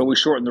 seconds work. So we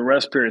shorten the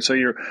rest period. So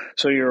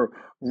your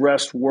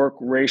rest work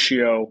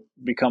ratio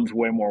becomes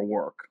way more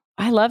work.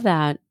 I love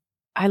that.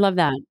 I love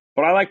that.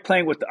 But I like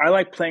playing with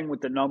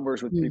the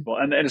numbers with Mm. people.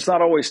 And it's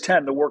not always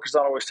 10. The work is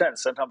not always 10.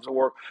 Sometimes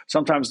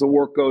the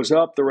work goes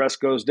up, the rest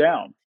goes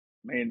down.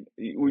 I mean,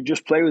 we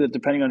just play with it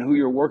depending on who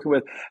you're working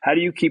with. How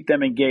do you keep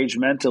them engaged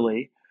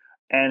mentally?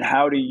 And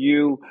how do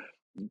you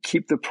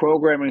keep the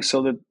programming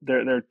so that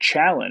they're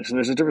challenged? And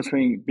there's a difference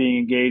between being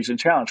engaged and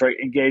challenged, right?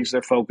 Engaged,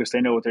 they're focused, they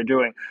know what they're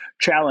doing.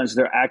 Challenged,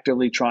 they're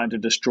actively trying to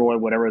destroy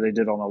whatever they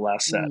did on the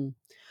last set. Mm.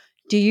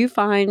 Do you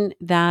find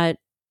that,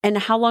 and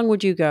how long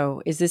would you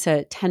go? Is this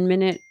a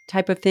 10-minute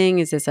type of thing?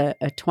 Is this a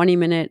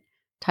 20-minute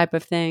type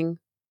of thing?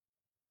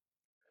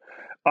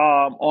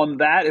 On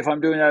that, if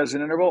I'm doing that as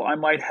an interval, I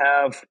might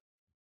have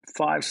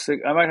 5,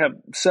 6, I might have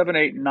 7,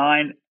 8,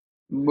 9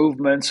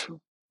 movements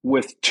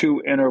with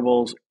 2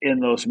 intervals in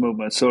those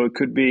movements. So it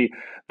could be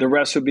the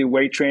rest would be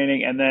weight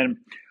training, and then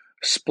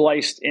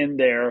spliced in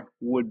there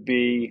would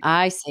be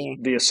I see.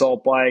 the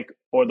assault bike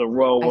or the I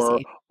rower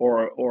see.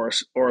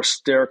 or a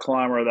stair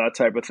climber, that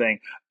type of thing.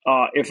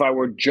 If I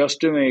were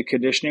just doing a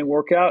conditioning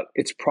workout,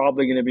 it's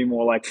probably going to be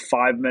more like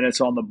 5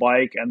 minutes on the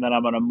bike, and then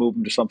I'm going to move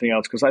them to something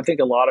else because I think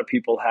a lot of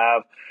people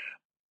have.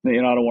 I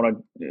don't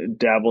want to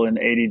dabble in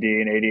ADD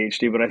and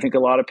ADHD, but I think a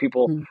lot of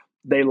people Mm.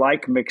 they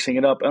like mixing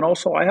it up. And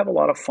also, I have a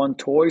lot of fun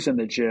toys in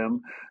the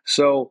gym,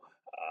 so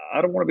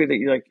I don't want to be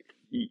the like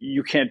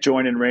you can't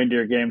join in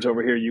reindeer games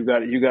over here. You Yeah.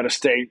 got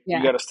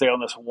to stay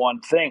on this one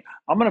thing.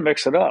 I'm going to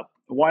mix it up.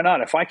 Why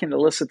not? If I can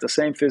elicit the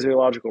same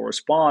physiological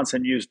response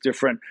and use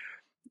different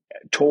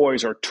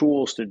toys or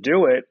tools to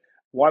do it,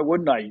 why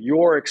wouldn't I?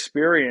 Your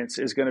experience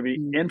is going to be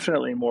Mm.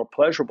 infinitely more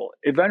pleasurable.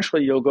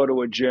 Eventually, you'll go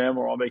to a gym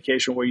or on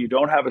vacation where you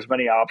don't have as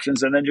many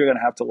options, and then you're going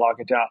to have to lock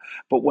it down.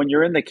 But when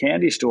you're in the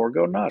candy store,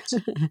 go nuts.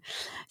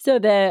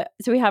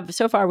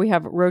 We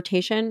have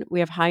rotation, we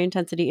have high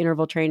intensity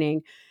interval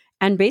training.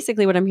 And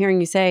basically what I'm hearing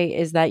you say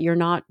is that you're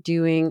not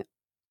doing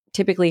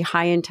typically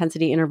high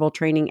intensity interval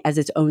training as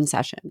its own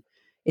session,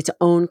 its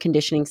own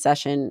conditioning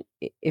session.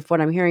 If what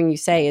I'm hearing you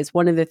say is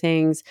one of the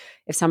things,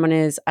 if someone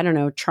is, I don't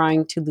know,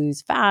 trying to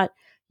lose fat,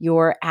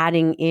 you're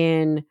adding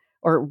in,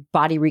 or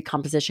body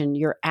recomposition,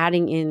 you're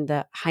adding in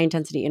the high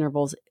intensity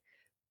intervals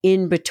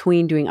in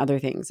between doing other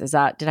things.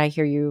 Did I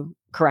hear you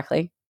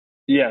correctly?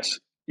 Yes,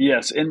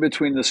 yes. In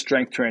between the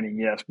strength training,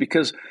 yes.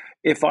 Because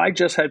if I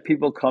just had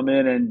people come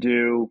in and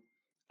do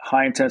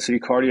high intensity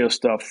cardio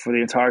stuff for the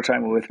entire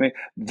time with me,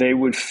 they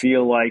would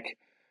feel like,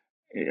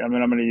 I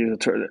mean, I'm going to use a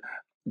term.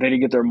 They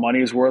didn't get their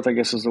money's worth, I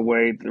guess is the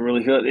way to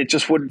really feel it. It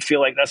just wouldn't feel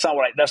like that's not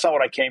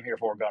what I came here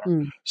for,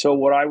 Gunnar. Mm, So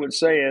what I would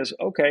say is,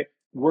 okay,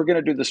 we're going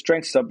to do the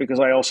strength stuff because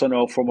I also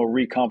know from a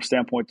recomp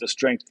standpoint, the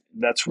strength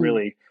that's mm,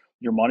 really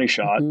your money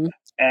shot. mhm. Wait,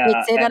 say that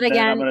And then I'm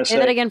again. going to Say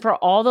that say, again for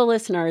all the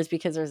listeners,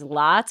 because there's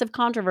lots of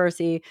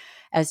controversy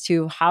as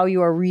to how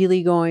you are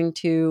really going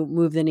to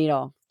move the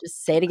needle.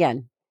 Just say it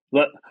again.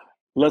 let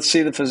let's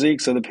see the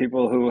physiques of the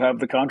people who have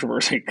the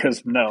controversy.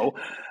 Because no,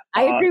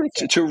 I agree with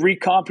you. to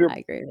recomp your I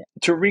agree with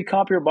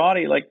you.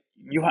 body, like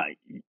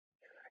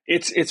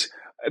it's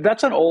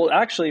that's an old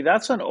actually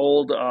that's an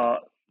old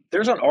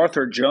there's an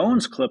Arthur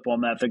Jones clip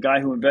on that, the guy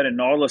who invented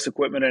Nautilus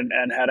equipment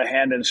and had a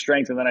hand in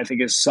strength, and then I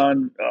think his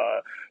son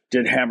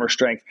did hammer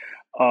strength.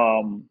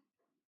 Um,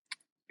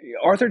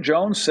 Arthur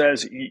Jones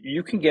says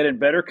you can get in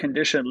better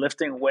condition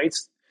lifting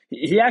weights.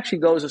 He actually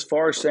goes as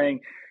far as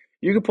saying,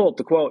 you can pull up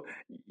the quote,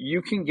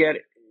 you can get,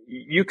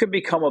 you can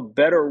become a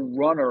better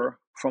runner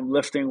from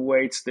lifting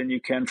weights than you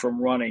can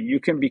from running. You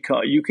can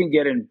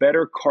get in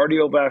better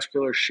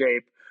cardiovascular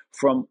shape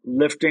from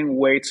lifting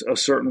weights a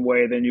certain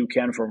way than you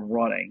can from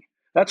running.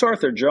 That's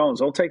Arthur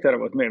Jones. I'll take that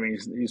up with me. I mean,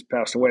 he's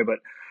passed away, but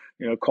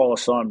call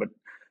us on. But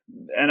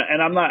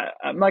and I'm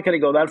not going to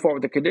go that far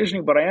with the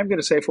conditioning, but I am going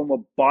to say from a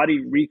body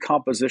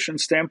recomposition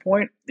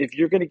standpoint, if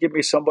you're going to give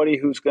me somebody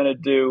who's going to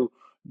do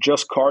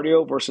just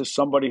cardio versus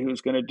somebody who's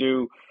going to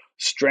do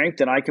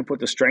strength, and I can put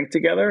the strength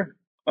together,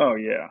 oh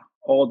yeah,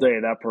 all day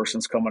that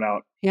person's coming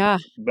out Yeah.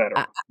 better,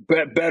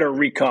 I, better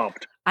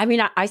recomped. I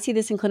mean, I see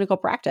this in clinical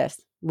practice.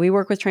 We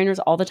work with trainers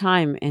all the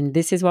time, and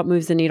this is what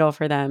moves the needle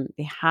for them.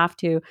 They have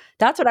to.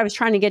 That's what I was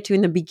trying to get to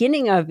in the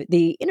beginning of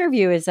the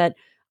interview, is that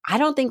I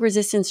don't think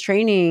resistance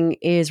training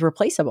is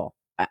replaceable.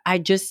 I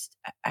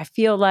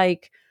feel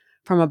like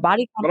from a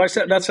body But I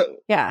said composition,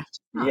 yeah.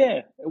 Huh.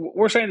 yeah,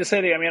 we're saying the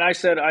same thing. I mean, I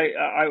said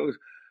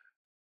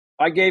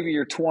I gave you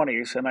your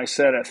 20s, and I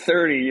said at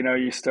 30,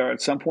 you start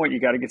at some point,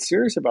 you got to get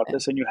serious about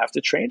this, and you have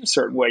to train a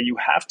certain way. You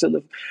have to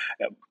live,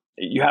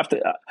 you have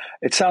to,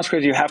 it sounds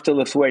crazy. You have to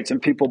lift weights,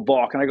 and people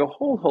balk. And I go,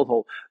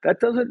 hold. That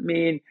doesn't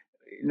mean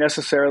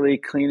necessarily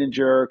clean and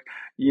jerk,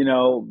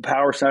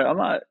 power center.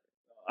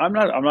 I'm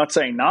not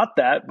saying not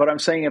that, but I'm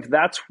saying if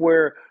that's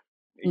where,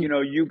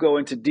 Mm. you go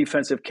into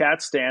defensive cat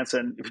stance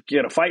and if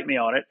you're going to fight me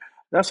on it,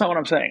 that's not what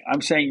I'm saying.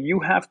 I'm saying you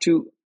have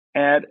to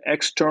add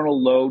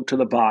external load to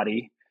the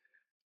body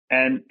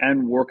and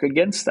work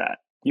against that.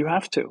 You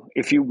have to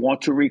if you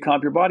want to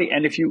recomp your body,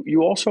 and if you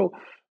also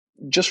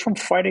just from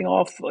fighting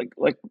off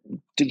like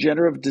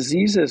degenerative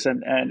diseases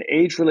and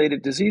age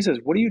related diseases.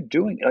 What are you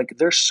doing? Like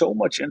there's so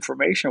much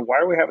information. Why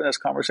are we having this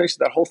conversation?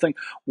 That whole thing.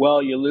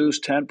 Well, you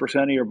lose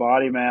 10% of your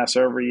body mass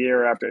every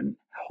year after.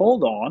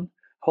 Hold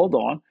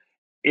on.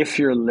 If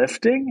you're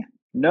lifting,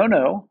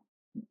 no,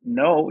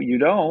 you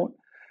don't.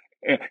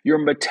 Your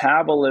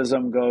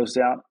metabolism goes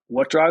down.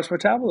 What drives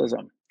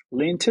metabolism?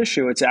 Lean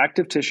tissue. It's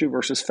active tissue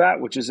versus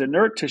fat, which is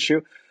inert tissue.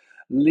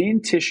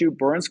 Lean tissue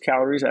burns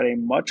calories at a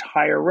much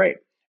higher rate.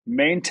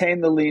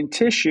 Maintain the lean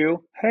tissue.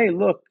 Hey,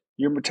 look,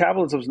 your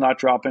metabolism's not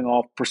dropping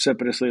off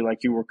precipitously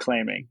like you were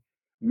claiming.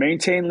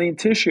 Maintain lean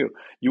tissue.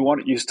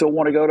 You still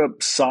want to go to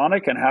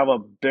Sonic and have a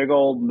big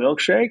old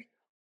milkshake?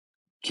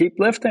 Keep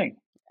lifting.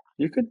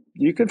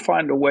 You could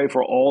find a way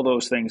for all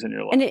those things in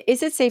your life. And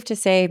is it safe to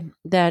say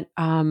that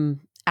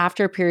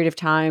after a period of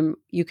time,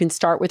 you can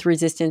start with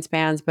resistance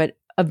bands, but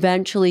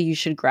eventually you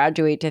should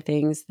graduate to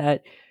things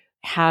that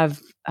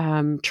have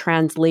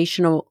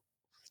translational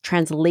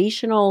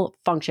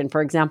function?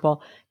 For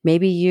example,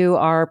 maybe you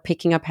are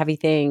picking up heavy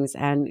things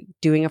and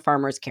doing a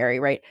farmer's carry,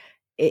 right?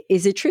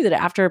 Is it true that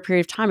after a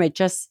period of time, it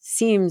just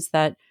seems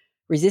that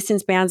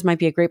resistance bands might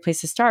be a great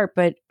place to start,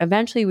 but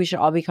eventually we should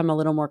all become a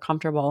little more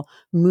comfortable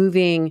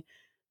moving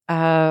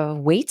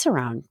weights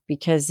around,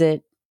 because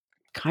it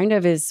kind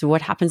of is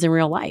what happens in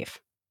real life.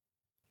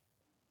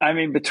 I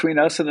mean, between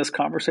us in this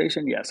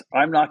conversation, yes,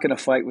 I'm not going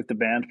to fight with the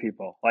band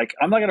people. Like,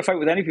 I'm not going to fight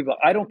with any people.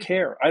 I don't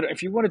care.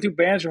 If you want to do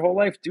bands your whole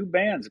life, do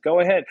bands. Go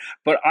ahead.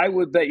 But I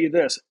would bet you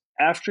this: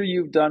 after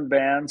you've done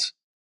bands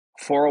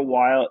for a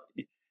while,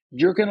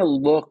 you're going to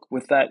look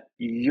with that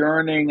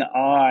yearning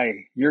eye.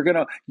 You're going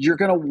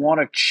to want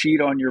to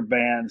cheat on your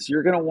bands.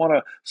 You're going to want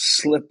to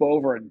slip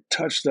over and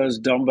touch those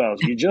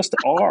dumbbells. You just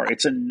are.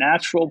 It's a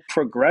natural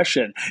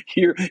progression.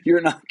 You're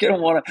not going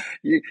to want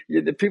to.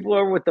 The people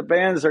over with the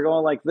bands are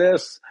going like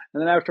this,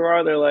 and then after a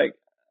while they're like,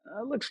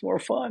 "That looks more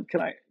fun.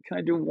 Can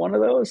I do one of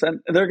those?"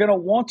 And they're going to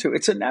want to.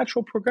 It's a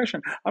natural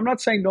progression. I'm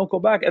not saying don't go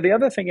back. And the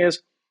other thing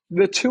is,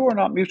 the two are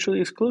not mutually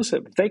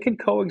exclusive. They can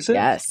coexist.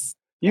 Yes.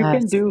 You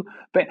can Yes. do,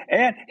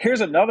 and here's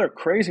another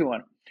crazy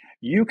one.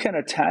 You can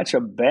attach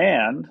a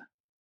band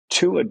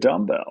to a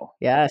dumbbell.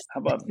 Yes. How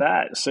about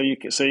that? So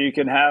you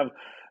can have,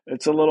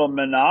 it's a little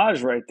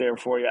menage right there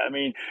for you. I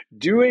mean,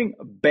 doing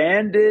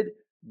banded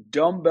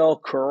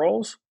dumbbell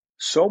curls,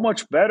 so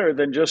much better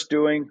than just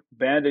doing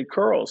banded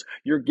curls.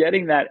 You're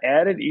getting that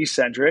added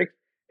eccentric.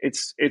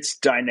 It's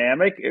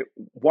dynamic.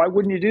 Why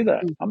wouldn't you do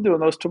that? Mm. I'm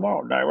doing those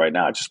tomorrow. Right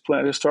now, I just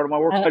started my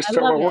work. I I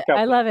started my love it. workout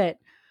I plan. love it.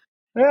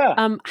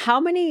 Yeah. How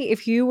many,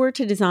 if you were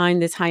to design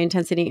this high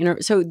intensity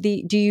interval, so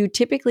do you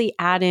typically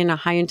add in a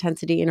high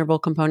intensity interval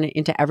component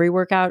into every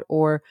workout,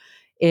 or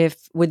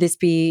would this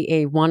be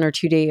a 1 or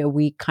 2 day a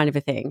week kind of a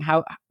thing?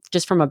 How,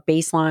 just from a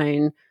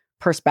baseline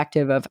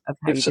perspective of how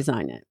you If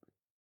design it?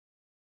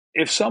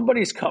 if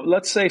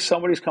let's say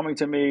somebody's coming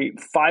to me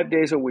 5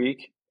 days a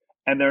week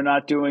and they're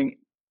not doing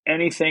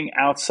anything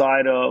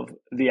outside of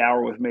the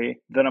hour with me,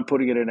 then I'm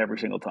putting it in every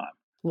single time.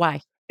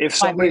 Why? If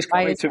Why? Wait, somebody's why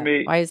coming is to that?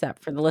 me Why is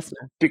that for the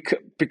listener?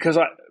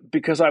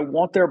 because I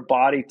want their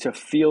body to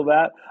feel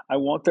that. I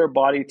want their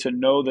body to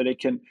know that it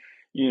can,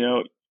 you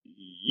know,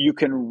 you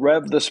can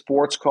rev the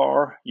sports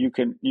car, you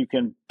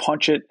can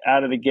punch it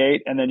out of the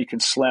gate, and then you can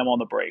slam on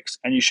the brakes,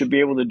 and you should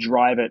be able to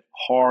drive it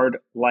hard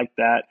like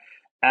that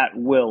at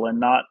will, and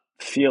not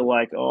feel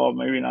like, oh,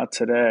 maybe not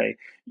today.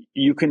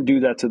 You can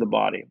do that to the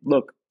body.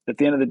 Look, at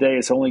the end of the day,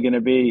 it's only going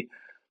to be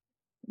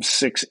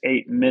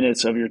 6-8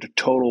 minutes of your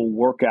total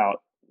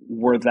workout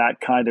were that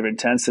kind of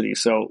intensity.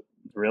 So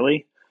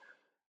really,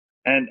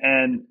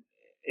 and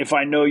if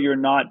I know you're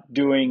not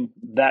doing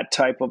that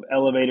type of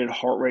elevated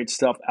heart rate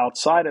stuff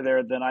outside of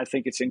there, then I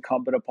think it's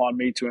incumbent upon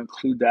me to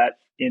include that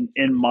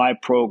in my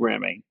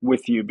programming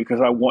with you,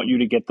 because I want you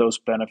to get those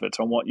benefits.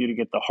 I want you to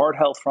get the heart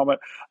health from it.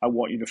 I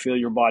want you to feel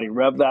your body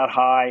rev that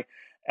high,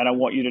 and I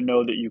want you to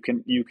know that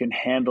you can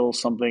handle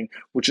something,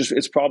 which is,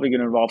 it's probably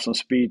going to involve some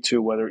speed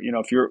too. Whether,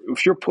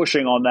 if you're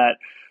pushing on that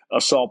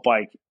assault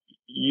bike,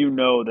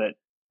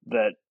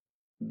 that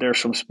there's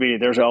some speed.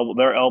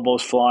 Their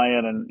elbows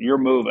flying, and you're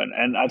moving.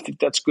 And I think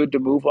that's good to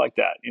move like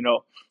that.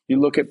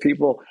 You look at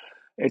people.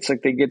 It's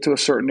like they get to a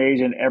certain age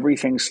and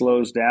everything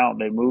slows down.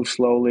 They move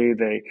slowly.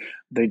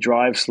 They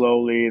drive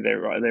slowly. They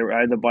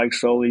ride the bike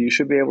slowly. You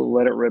should be able to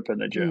let it rip in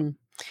the gym.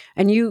 Mm.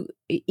 And you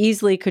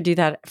easily could do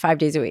that 5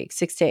 days a week,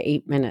 6 to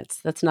 8 minutes.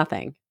 That's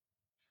nothing,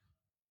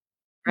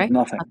 right?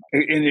 Nothing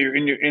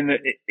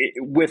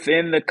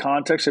within the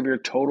context of your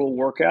total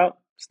workout.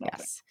 It's nothing.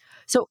 Yes.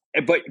 So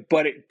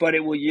But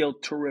it will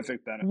yield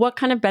terrific benefit. what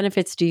kind of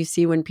benefits do you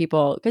see when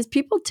because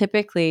people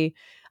typically,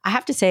 I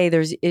have to say,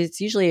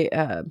 it's usually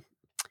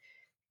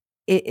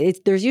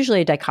there's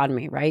usually a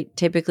dichotomy, right?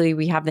 Typically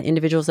we have the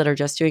individuals that are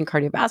just doing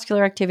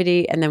cardiovascular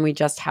activity, and then we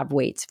just have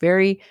weights.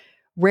 Very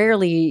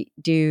rarely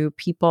do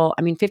people,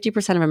 I mean,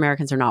 50% of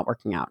Americans are not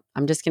working out.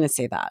 I'm just going to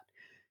say that.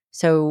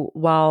 So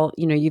while,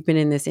 you've been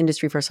in this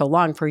industry for so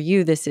long, for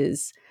you, this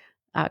is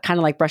kind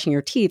of like brushing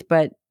your teeth.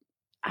 But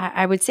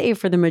I would say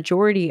for the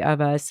majority of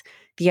us,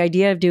 the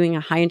idea of doing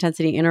a high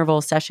intensity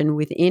interval session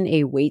within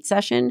a weight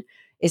session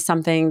is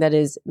something that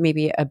is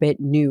maybe a bit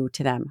new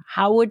to them.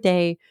 How would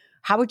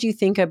you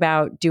think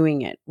about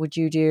doing it? Would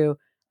you do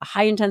a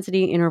high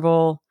intensity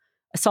interval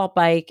assault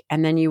bike,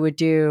 and then you would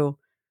do,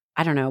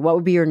 I don't know, what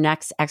would be your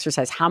next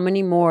exercise? How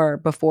many more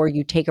before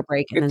you take a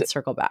break and then It,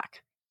 circle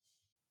back?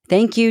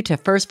 Thank you to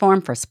First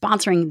Form for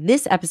sponsoring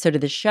this episode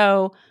of the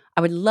show.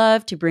 I would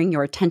love to bring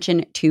your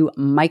attention to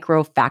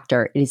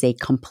Microfactor. It is a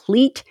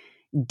complete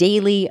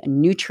daily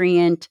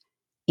nutrient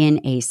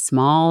in a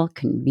small,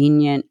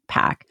 convenient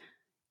pack.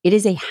 It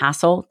is a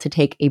hassle to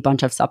take a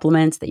bunch of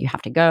supplements that you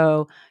have to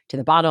go to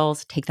the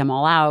bottles, take them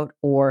all out,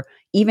 or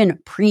even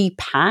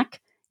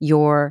pre-pack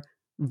your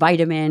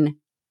vitamin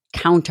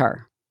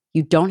counter.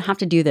 You don't have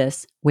to do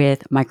this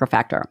with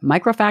Microfactor.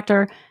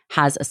 Microfactor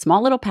has a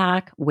small little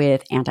pack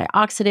with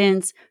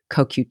antioxidants,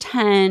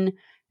 CoQ10,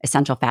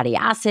 essential fatty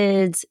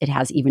acids. It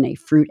has even a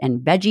fruit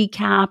and veggie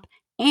cap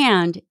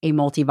and a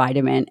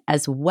multivitamin,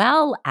 as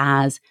well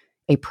as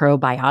a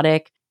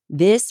probiotic.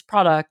 This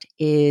product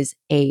is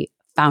a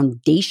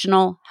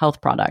foundational health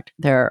product.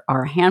 There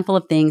are a handful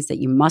of things that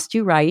you must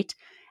do right.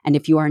 And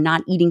if you are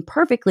not eating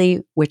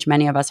perfectly, which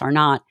many of us are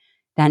not,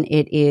 then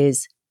it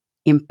is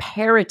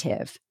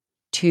imperative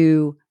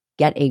to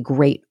get a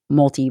great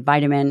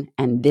multivitamin.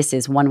 And this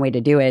is one way to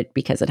do it,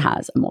 because it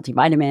has a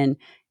multivitamin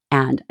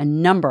and a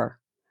number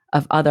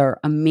of other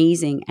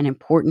amazing and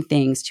important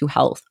things to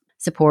help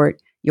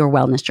support your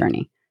wellness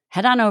journey.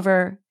 Head on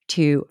over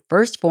to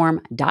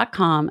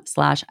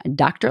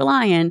firstform.com/Dr.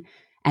 Lion.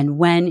 And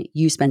when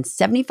you spend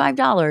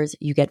 $75,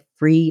 you get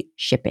free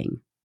shipping.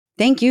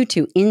 Thank you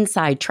to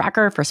Inside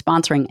Tracker for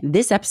sponsoring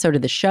this episode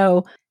of the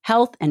show.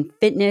 Health and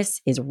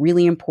fitness is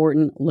really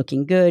important.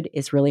 Looking good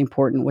is really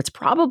important. What's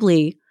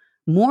probably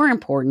more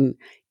important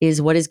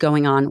is what is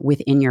going on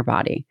within your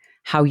body.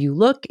 How you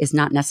look is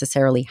not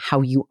necessarily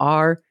how you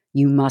are.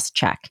 You must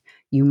check.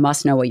 You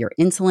must know what your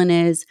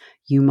insulin is.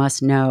 You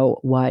must know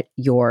what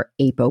your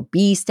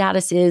ApoB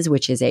status is,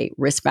 which is a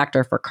risk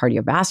factor for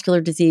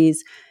cardiovascular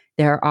disease.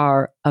 There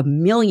are a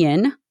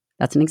million,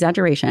 that's an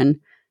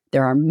exaggeration,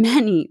 there are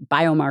many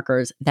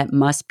biomarkers that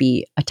must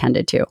be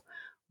attended to.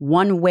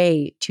 One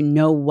way to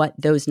know what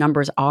those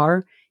numbers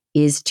are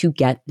is to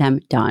get them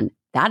done.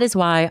 That is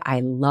why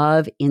I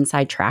love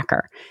Inside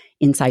Tracker.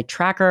 Inside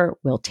Tracker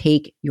will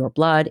take your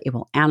blood, it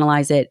will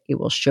analyze it, it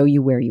will show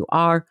you where you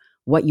are,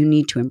 what you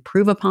need to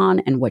improve upon,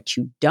 and what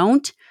you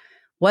don't.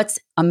 What's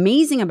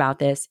amazing about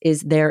this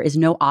is there is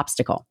no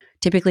obstacle.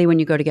 Typically, when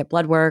you go to get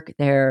blood work,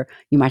 you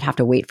might have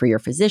to wait for your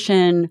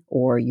physician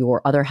or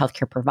your other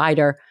healthcare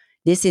provider.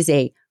 This is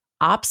a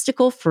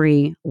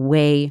obstacle-free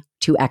way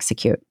to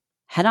execute.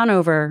 Head on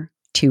over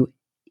to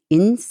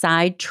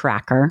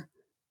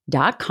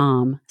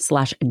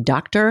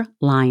insidetracker.com/Dr.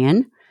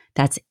 Lion.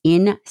 That's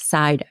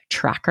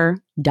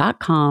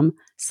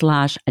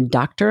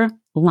insidetracker.com/Dr.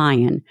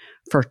 Lion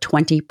for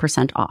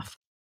 20% off.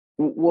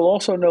 We'll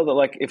also know that,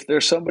 like, if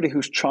there's somebody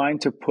who's trying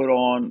to put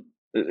on,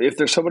 if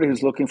there's somebody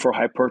who's looking for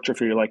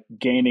hypertrophy, like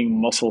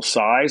gaining muscle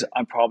size,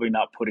 I'm probably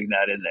not putting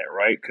that in there,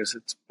 right? Because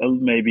it's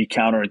maybe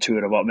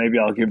counterintuitive. Maybe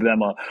I'll give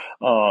them a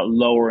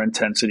lower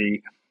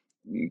intensity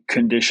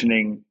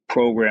conditioning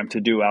program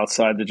to do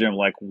outside the gym,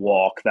 like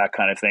walk, that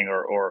kind of thing,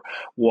 or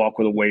walk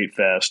with a weight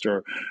vest,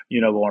 or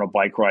go on a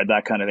bike ride,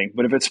 that kind of thing.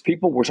 But if it's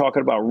people we're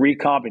talking about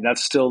recomping,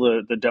 that's still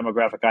the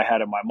demographic I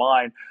had in my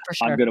mind. For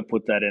sure. I'm going to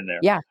put that in there.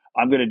 Yeah.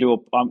 I'm going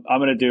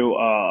to do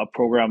a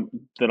program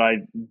that I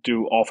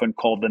do often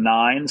called the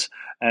Nines,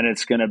 and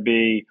it's going to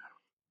be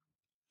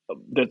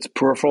that's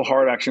peripheral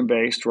heart action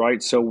based,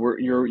 right? So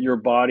your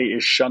body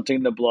is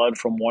shunting the blood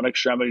from one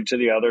extremity to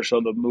the other, so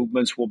the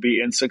movements will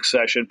be in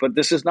succession. But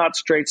this is not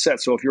straight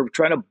set. So if you're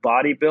trying to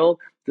body build,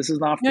 this is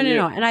not for you.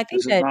 No. And I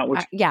think this is not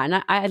what.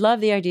 And I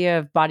love the idea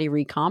of body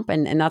recomp,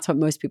 and that's what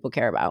most people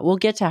care about. We'll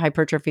get to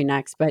hypertrophy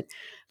next, but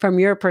from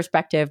your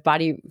perspective,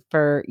 body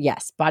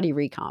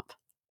recomp.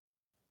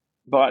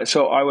 But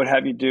so I would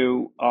have you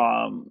do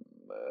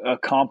a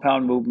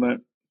compound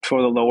movement for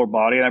the lower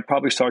body. And I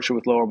probably start you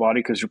with lower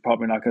body because you're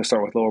probably not going to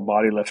start with lower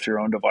body, lift your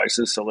own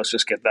devices. So let's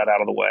just get that out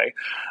of the way.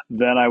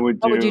 Then I would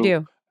do. What would you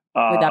do?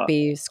 Would that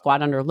be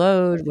squat under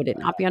load? Would it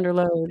not be under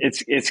load?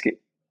 It's going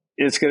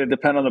to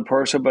depend on the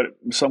person, but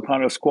some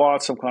kind of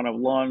squat, some kind of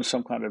lunge,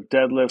 some kind of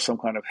deadlift, some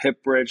kind of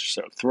hip bridge,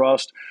 so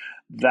thrust,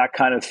 that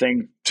kind of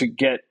thing to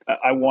get.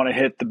 I want to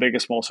hit the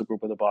biggest muscle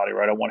group of the body,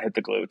 right? I want to hit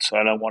the glutes,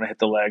 and I want to hit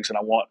the legs, and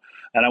I want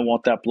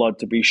that blood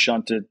to be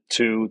shunted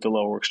to the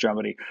lower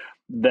extremity.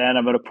 Then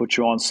I'm going to put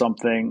you on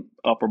something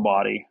upper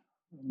body,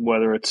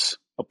 whether it's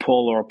a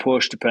pull or a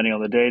push, depending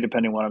on the day,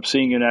 depending on when I'm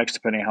seeing you next,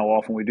 depending on how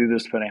often we do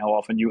this, depending on how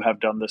often you have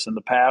done this in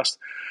the past.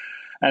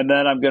 And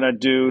then I'm going to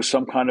do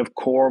some kind of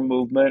core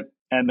movement,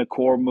 and the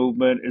core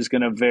movement is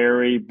going to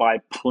vary by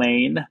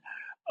plane,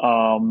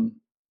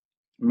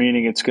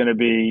 meaning it's going to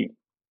be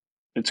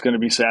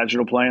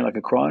sagittal plane like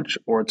a crunch,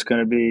 or it's going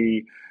to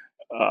be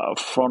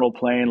frontal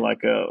plane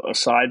like a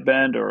side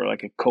bend, or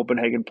like a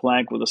Copenhagen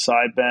plank with a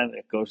side bend.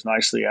 It goes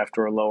nicely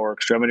after a lower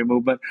extremity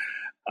movement.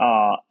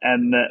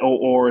 And then,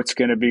 or it's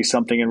going to be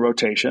something in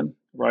rotation,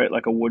 right?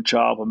 Like a wood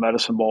chop, a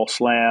medicine ball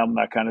slam,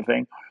 that kind of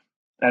thing.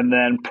 And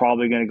then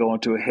probably going to go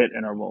into a hit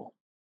interval.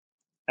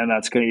 And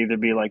that's going to either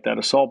be like that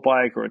assault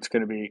bike, or it's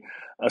going to be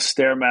a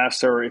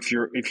Stairmaster. If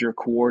you're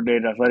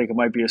coordinated athletic, it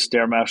might be a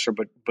Stairmaster,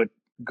 but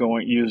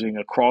going using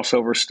a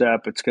crossover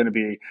step. It's going to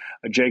be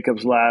a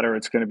Jacob's ladder.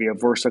 It's going to be a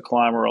Versa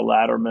climber, a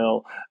ladder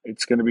mill.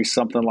 It's going to be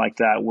something like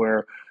that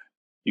where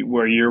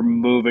you're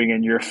moving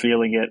and you're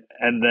feeling it.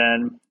 And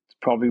then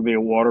probably be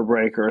a water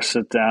break or a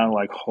sit down,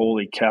 like,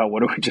 holy cow, what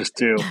did we just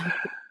do?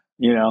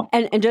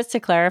 And just to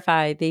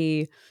clarify,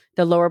 the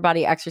lower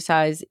body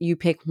exercise, you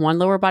pick one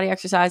lower body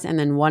exercise and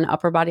then one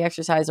upper body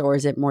exercise, or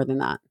is it more than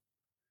that?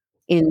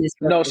 In this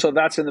No, so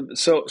that's in the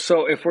so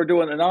if we're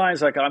doing the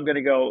Nines, like, I'm going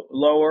to go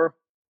lower,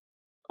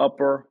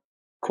 upper,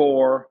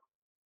 core,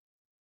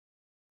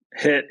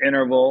 hit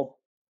interval,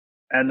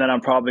 and then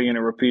I'm probably going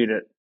to repeat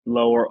it: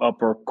 lower,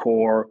 upper,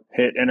 core,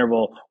 hit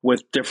interval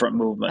with different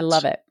movements. I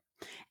love it.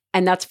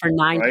 And that's for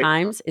 9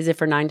 times? Is it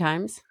for 9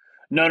 times?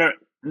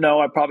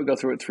 No, I probably go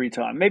through it 3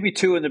 times, maybe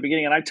 2 in the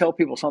beginning. And I tell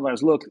people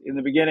sometimes, look, in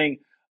the beginning,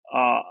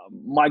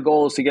 my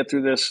goal is to get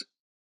through this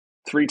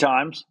 3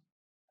 times.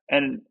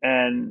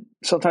 And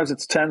sometimes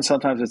it's 10,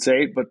 sometimes it's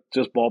 8, but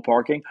just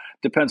ballparking.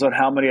 Depends on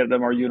how many of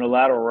them are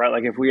unilateral, right?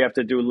 Like if we have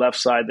to do left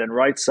side then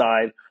right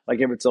side,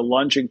 like if it's a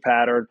lunging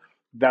pattern,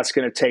 that's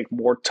going to take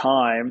more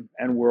time,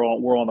 and we're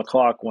on the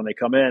clock when they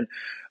come in.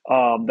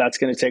 That's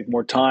going to take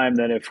more time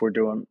than if we're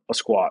doing a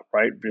squat,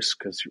 right? Just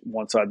because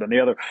one side than the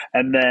other.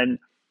 And then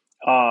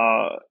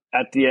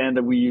at the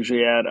end, we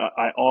usually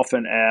I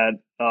often add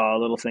a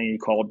little thing you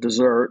call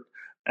dessert.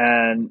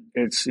 And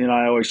it's,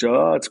 I always go,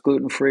 oh, it's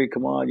gluten free.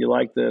 Come on, you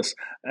like this.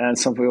 And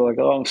some people are like,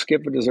 oh, I'm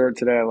skipping dessert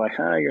today. I'm like,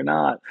 you're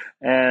not.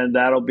 And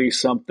that'll be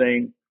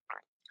something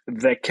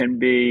that can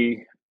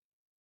be,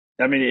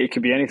 I mean, it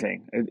could be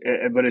anything,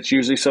 but it's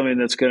usually something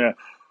that's going to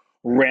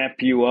ramp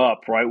you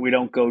up, right? We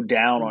don't go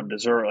down on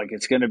dessert. Like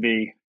it's going to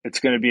be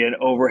an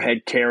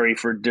overhead carry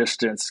for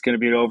distance. It's going to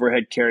be an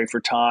overhead carry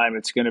for time.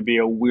 It's going to be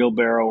a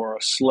wheelbarrow or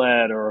a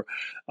sled or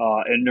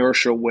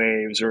inertia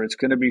waves, or it's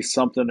going to be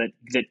something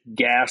that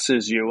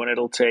gasses you, and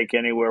it'll take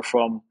anywhere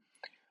from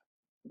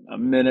a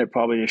minute,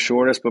 probably the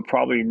shortest, but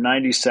probably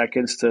 90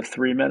 seconds to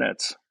 3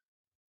 minutes.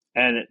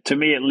 And to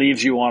me, it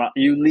leaves you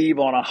leave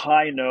on a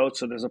high note.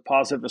 So there's a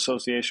positive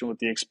association with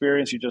the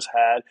experience you just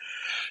had.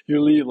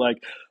 You leave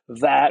like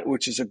that,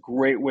 which is a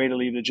great way to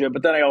leave the gym.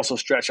 But then I also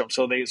stretch them,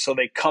 so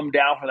they come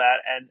down for that.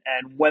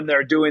 And when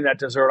they're doing that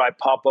dessert, I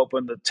pop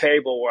open the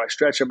table where I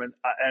stretch them, and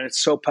it's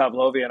so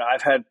Pavlovian.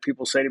 I've had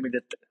people say to me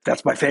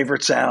that's my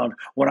favorite sound.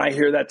 When I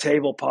hear that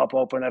table pop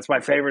open, that's my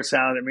favorite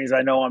sound. It means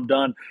I know I'm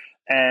done.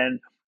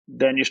 And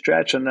then you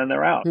stretch, and then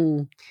they're out.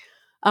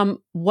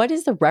 What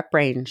is the rep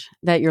range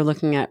that you're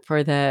looking at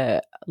for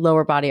the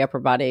lower body, upper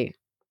body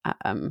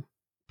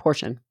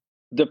portion?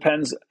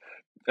 Depends.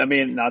 I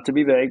mean, not to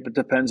be vague, but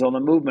depends on the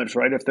movements,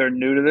 right? If they're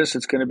new to this,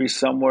 it's going to be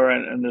somewhere,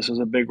 and this is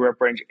a big rep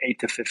range, 8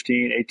 to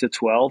 15, 8 to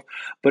 12.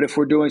 But if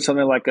we're doing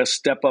something like a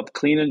step up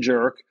clean and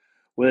jerk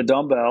with a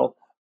dumbbell,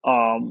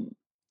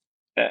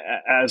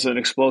 as an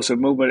explosive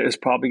movement, is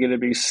probably going to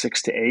be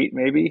 6 to 8,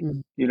 maybe.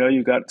 Mm.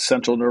 You've got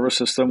central nervous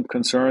system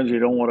concerns. You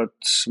don't want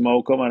to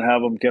smoke them and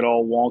have them get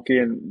all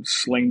wonky and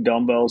sling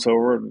dumbbells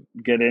over and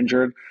get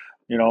injured.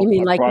 You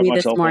mean I like pride me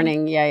this myself on.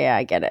 morning? Yeah,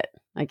 I get it.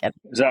 I get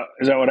Is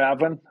that what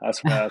happened? That's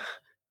it. bad.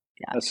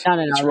 Yeah. That's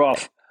it's No.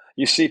 rough.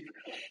 You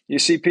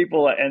see,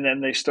 people, and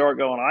then they start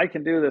going, "I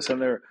can do this,"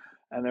 and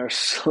they're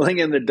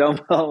slinging the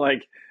dumbbell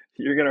like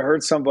you're going to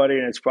hurt somebody,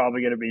 and it's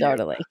probably going to be you.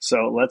 Totally.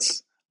 So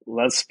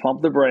let's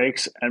pump the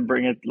brakes and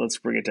bring it. Let's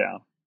bring it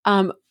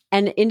down.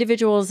 And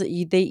individuals,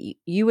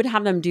 you would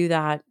have them do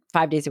that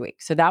 5 days a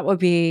week. So that would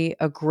be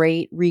a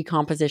great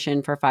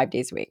recomposition for 5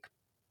 days a week.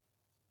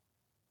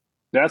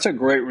 That's a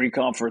great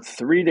recon for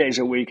 3 days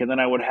a week, and then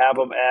I would have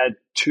them add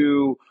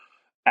 2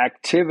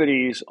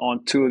 activities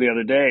on 2 of the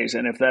other days.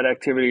 And if that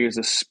activity is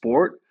a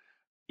sport,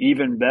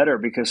 even better,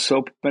 because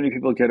so many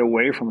people get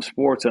away from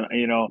sports. And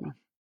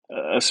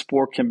a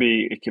sport can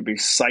be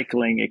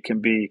cycling, it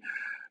can be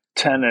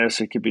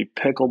tennis, it could be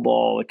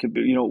pickleball, it could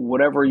be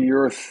whatever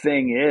your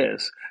thing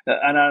is.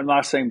 And I'm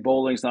not saying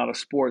bowling's not a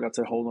sport, that's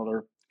a whole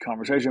other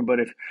conversation. But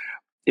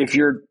if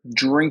you're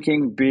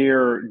drinking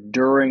beer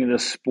during the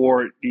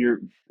sport,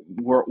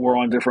 we're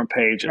on different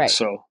pages. Right.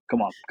 So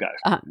come on,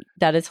 guys.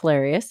 That is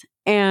hilarious.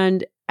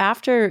 And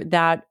after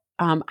that,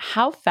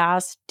 how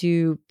fast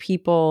do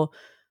people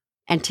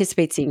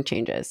anticipate seeing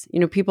changes?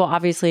 People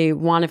obviously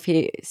want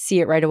to see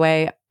it right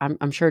away.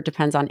 I'm sure it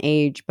depends on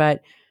age,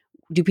 but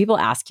do people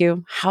ask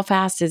you, how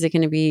fast is it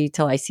going to be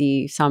till I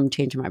see some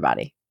change in my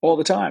body? All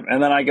the time.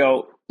 And then I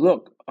go,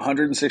 look,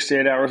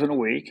 168 hours in a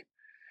week.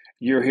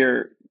 You're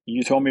here.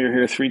 You told me you're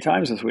here 3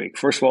 times this week.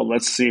 First of all,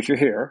 let's see if you're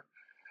here.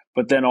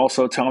 But then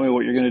also tell me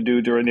what you're going to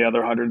do during the other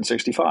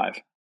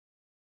 165.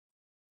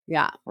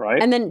 Yeah.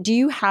 Right. And then do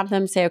you have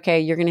them say, okay,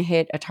 you're going to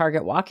hit a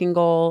target walking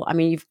goal? I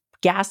mean, you've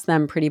gassed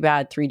them pretty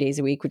bad 3 days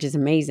a week, which is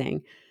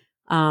amazing.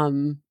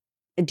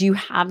 Do you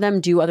have them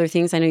do other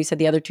things? I know you said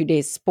the other 2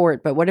 days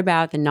sport, but what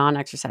about the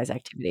non-exercise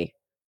activity?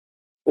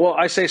 Well,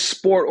 I say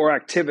sport or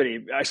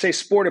activity. I say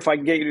sport if I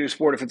can get you to do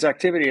sport. If it's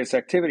activity, it's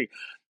activity.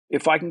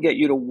 If I can get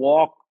you to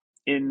walk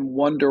in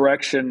one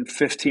direction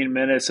 15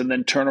 minutes and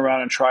then turn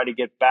around and try to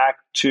get back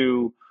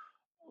to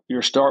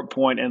your start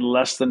point in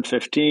less than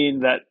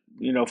 15, that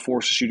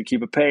forces you to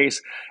keep a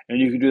pace,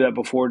 and you can do that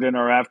before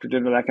dinner or after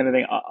dinner, that kind of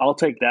thing. I'll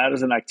take that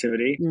as an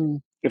activity.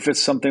 If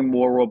it's something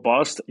more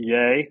robust,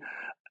 yay.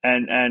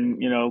 And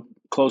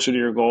closer to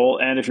your goal.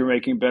 And if you're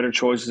making better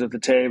choices at the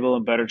table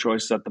and better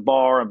choices at the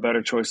bar and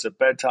better choices at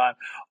bedtime,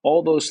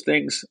 all those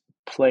things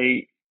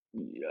play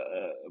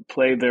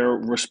their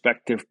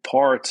respective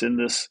parts in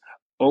this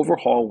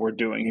overhaul we're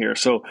doing here.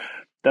 So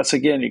that's,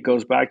 again, it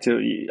goes back to,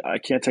 I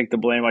can't take the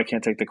blame, I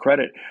can't take the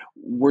credit.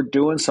 We're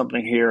doing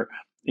something here.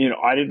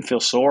 I didn't feel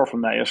sore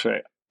from that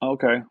yesterday.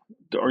 Okay.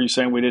 Are you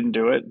saying we didn't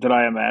do it? Did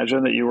I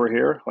imagine that you were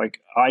here? Like,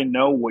 I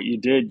know what you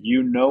did.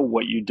 You know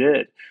what you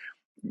did.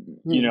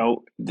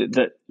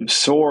 That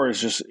SOAR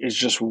is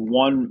just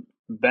one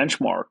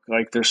benchmark.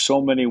 Like, there's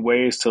so many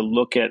ways to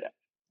look at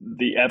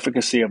the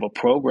efficacy of a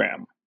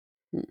program.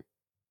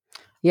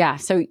 Yeah.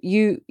 So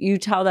you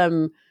tell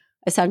them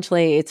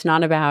essentially it's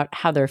not about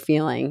how they're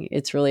feeling.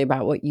 It's really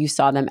about what you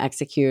saw them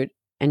execute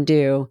and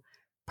do.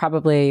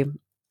 Probably,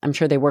 I'm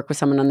sure they work with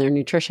someone on their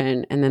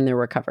nutrition and then their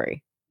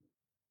recovery.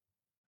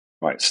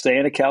 Right. Stay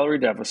in a calorie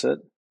deficit,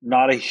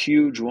 not a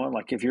huge one.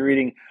 Like, if you're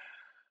eating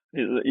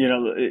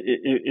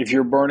If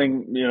you're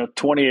burning,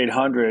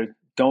 2,800,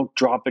 don't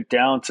drop it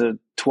down to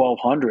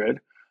 1,200.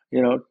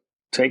 You know,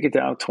 take it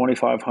down to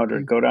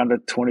 2,500, Mm. go down to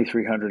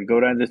 2,300, go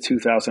down to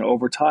 2,000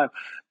 over time.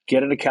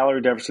 Get in a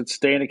calorie deficit,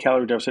 stay in a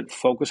calorie deficit,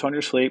 focus on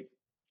your sleep.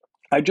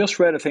 I just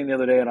read a thing the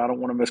other day, and I don't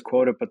want to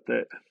misquote it, but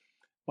the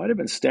might have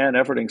been Stan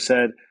Efferding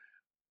said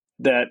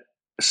that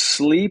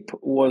sleep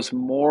was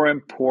more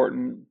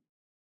important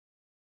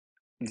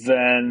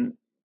than,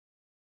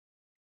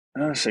 I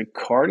don't say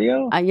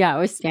cardio, Yeah, it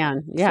was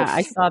Stan. for Yeah,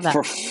 I saw that.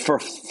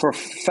 for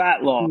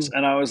fat loss. Mm.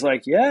 And I was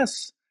like,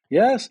 yes,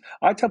 yes.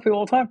 I tell people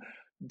all the time,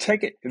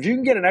 take it if you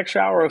can get an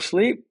extra hour of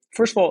sleep.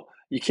 First of all,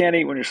 you can't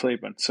eat when you're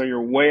sleeping, so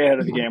you're way ahead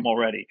of the game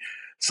already.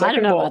 I don't Second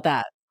of know about all,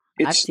 that.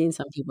 I've it's seen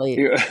some people eat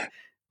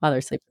while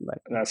they're sleeping, but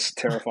that's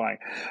terrifying.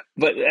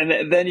 But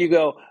and then you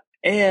go,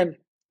 and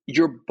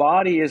your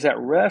body is at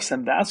rest,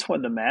 and that's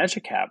when the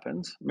magic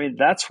happens. I mean,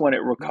 that's when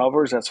it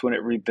recovers, that's when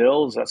it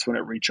rebuilds, that's when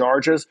it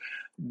recharges,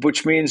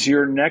 which means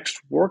your next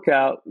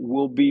workout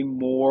will be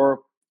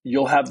more,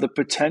 you'll have the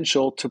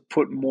potential to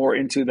put more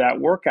into that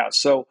workout.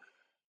 So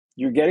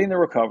you're getting the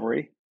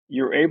recovery,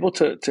 you're able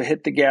to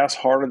hit the gas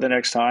harder the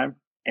next time,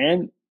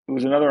 and it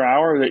was another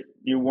hour that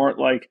you weren't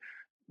like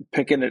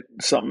picking at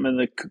something in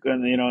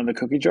the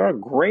cookie jar.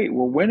 Great,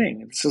 we're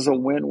winning. This is a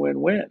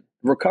win-win-win.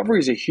 Recovery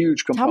is a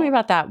huge tell me component.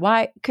 about that.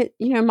 Why?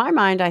 In my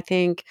mind, I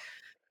think,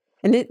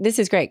 and this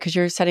is great because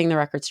you're setting the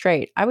record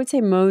straight. I would say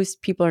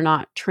most people are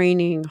not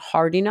training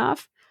hard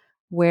enough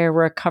where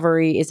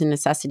recovery is a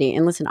necessity.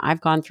 And listen, I've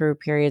gone through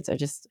periods.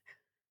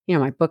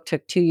 My book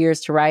took 2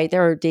 years to write.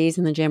 There were days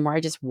in the gym where I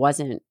just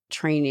wasn't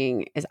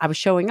training. As I was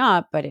showing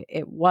up, but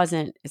it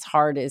wasn't as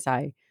hard as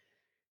I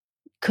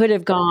could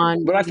have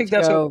gone, But I needed think to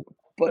that's okay. go.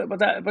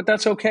 But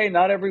that's okay.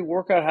 Not every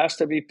workout has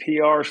to be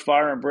PRs,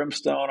 fire and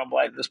brimstone. I'm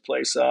lighting this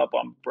place up.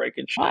 I'm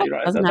breaking shit. Oh, It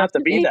doesn't doesn't have have to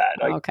to be be. that.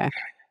 Oh, Like, okay.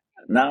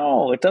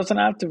 no, it doesn't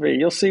have to be.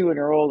 You'll see when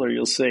you're older.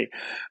 You'll see.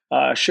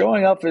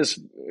 Showing up is,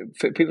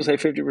 people say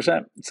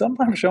 50%.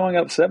 Sometimes showing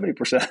up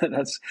 70%.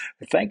 That's,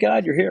 thank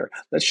God you're here.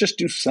 Let's just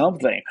do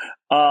something.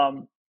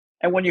 And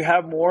when you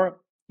have more,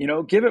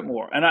 give it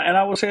more. And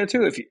I will say it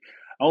too. If you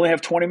only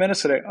have 20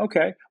 minutes today,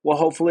 okay. Well,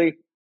 hopefully,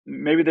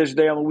 maybe there's a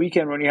day on the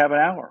weekend when you have an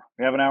hour.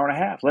 You have an hour and a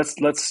half.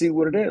 Let's see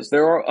what it is.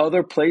 There are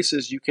other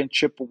places you can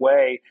chip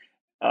away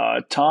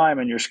time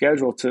in your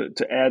schedule to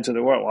add to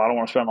the work. Well, I don't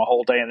want to spend my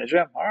whole day in the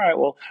gym. All right.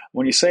 Well,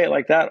 when you say it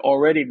like that,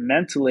 already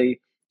mentally,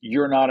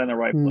 you're not in the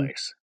right Mm,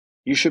 place.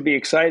 You should be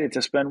excited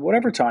to spend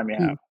whatever time you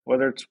mm. have,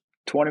 whether it's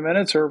 20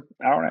 minutes or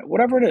hour and a half,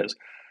 whatever it is,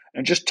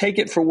 and just take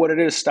it for what it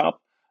is.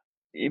 Stop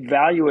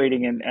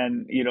evaluating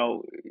and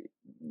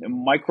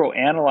micro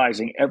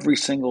analyzing every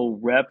single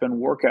rep and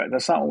workout.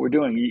 That's not what we're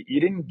doing. You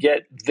didn't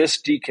get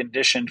this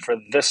deconditioned for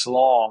this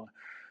long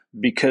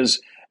because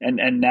and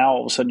now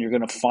all of a sudden you're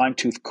going to fine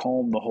tooth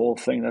comb the whole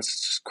thing. That's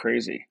just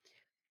crazy,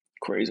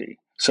 crazy.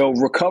 So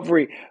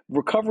recovery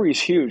is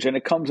huge, and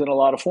it comes in a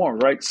lot of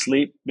forms, right?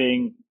 Sleep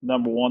being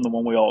number one, the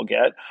one we all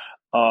get.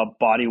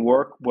 Body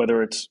work,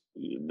 whether it's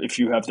if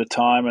you have the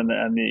time and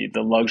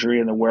the luxury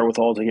and the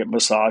wherewithal to get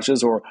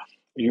massages, or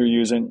you're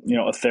using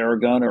a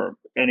Theragun or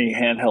any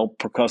handheld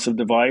percussive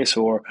device,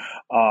 or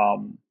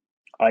um,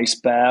 ice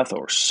bath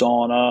or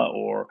sauna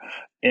or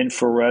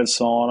infrared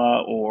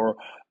sauna or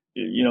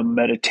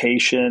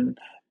meditation.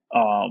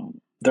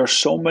 There's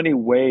so many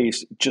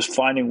ways, just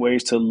finding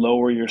ways to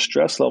lower your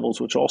stress levels,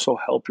 which also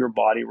help your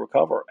body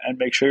recover, and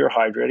make sure you're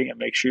hydrating and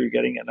make sure you're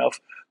getting enough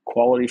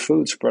quality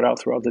food spread out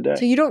throughout the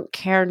So day. you don't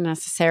care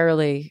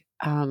necessarily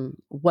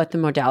what the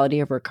modality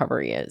of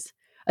recovery is,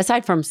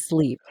 aside from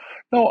sleep.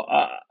 No,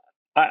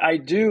 I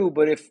do,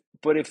 but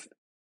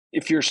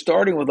if you're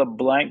starting with a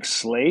blank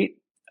slate,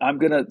 I'm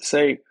gonna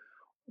say,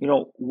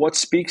 what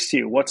speaks to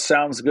you, what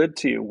sounds good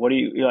to you, what do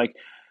you like.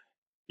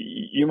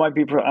 You might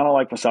be, I don't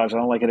like massage. I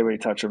don't like anybody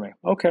touching me.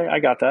 Okay, I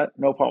got that.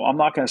 No problem. I'm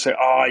not going to say,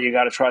 oh, you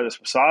got to try this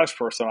massage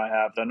person I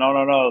have. Then no,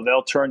 no, no.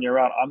 They'll turn you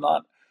around.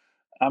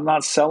 I'm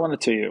not selling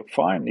it to you.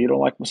 Fine. You don't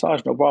like massage.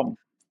 No problem.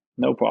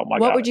 No problem. I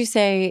What got would it. you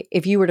say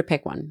if you were to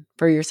pick one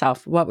for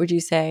yourself? What would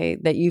you say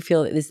that you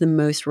feel is the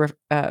most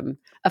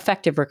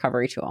effective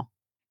recovery tool?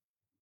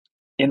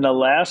 In the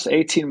last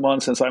 18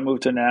 months since I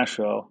moved to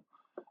Nashville,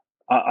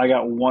 I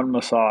got one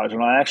massage,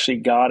 and I actually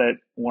got it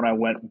when I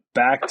went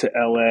back to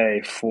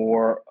LA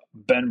for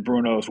Ben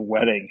Bruno's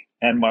wedding.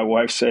 And my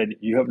wife said,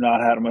 "You have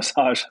not had a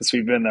massage since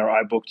we've been there.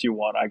 I booked you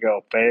one." I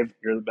go, "Babe,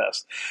 you're the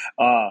best."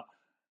 Uh,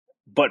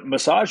 but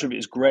massage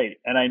is great,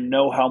 and I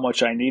know how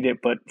much I need it.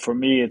 But for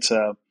me,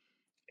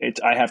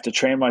 I have to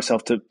train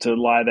myself to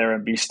lie there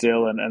and be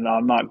still, and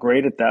I'm not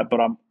great at that, but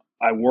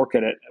I work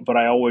at it. But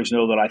I always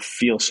know that I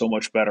feel so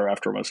much better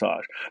after a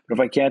massage. But if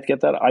I can't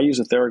get that, I use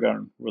a Theragun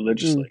Mm,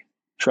 religiously.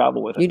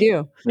 Travel with it. you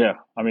do. Yeah,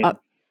 I Uh, mean,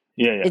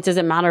 yeah, yeah. it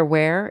doesn't matter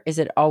where. Is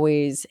it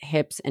always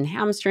hips and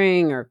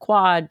hamstring or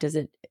quad? Does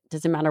it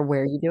matter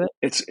where you do it?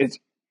 It's it's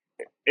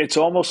it's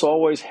almost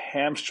always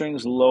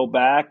hamstrings, low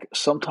back.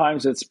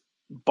 Sometimes it's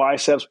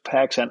biceps,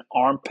 pecs, and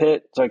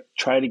armpit. It's like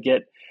try to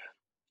get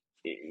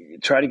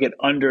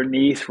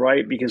underneath,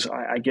 right? Because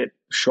I get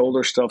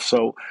shoulder stuff.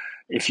 So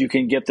if you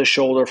can get the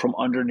shoulder from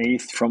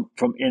underneath, from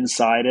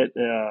inside it,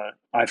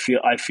 I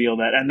feel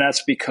that, and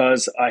that's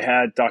because I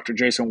had Dr.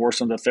 Jason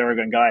Worson, the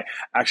Theragun guy,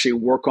 actually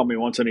work on me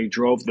once, and he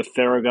drove the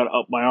Theragun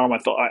up my arm.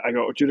 I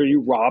go, dude, are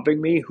you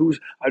robbing me?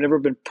 I've never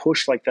been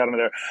pushed like that under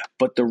there,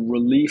 but the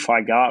relief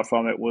I got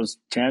from it was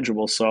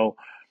tangible. So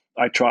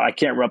I try. I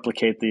can't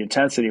replicate the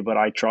intensity, but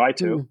I try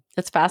to.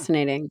 That's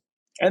fascinating.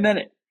 And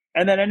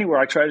then anywhere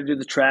I try to do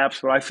the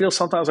traps, but I feel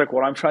sometimes like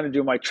when I'm trying to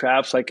do my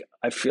traps, like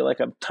I feel like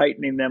I'm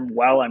tightening them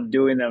while I'm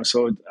doing them.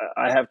 So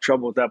I have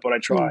trouble with that, but I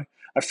try. Mm.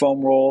 I foam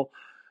roll.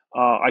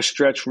 I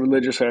stretch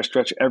religiously. I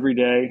stretch every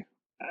day,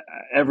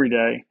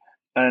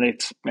 and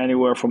it's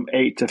anywhere from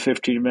 8 to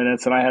 15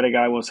 minutes. And I had a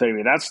guy once say to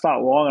me, "That's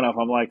not long enough."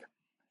 I'm like,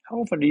 "How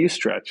often do you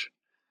stretch?"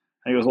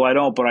 And he goes, "Well, I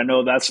don't, but I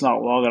know that's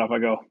not long enough." I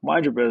go,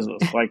 "Mind your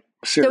business." Like,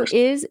 So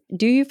seriously.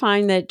 do you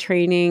find that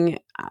training,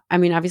 I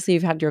mean, obviously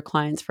you've had your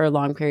clients for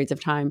long periods of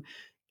time.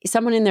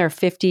 Someone in their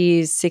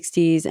 50s,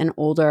 60s and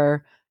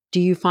older, do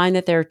you find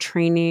that their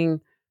training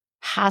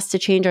has to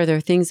change? Are there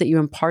things that you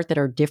impart that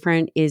are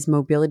different? Is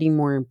mobility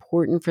more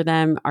important for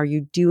them? Are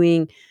you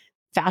doing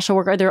fascia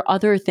work? Are there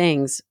other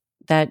things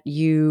that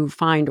you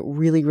find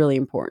really, really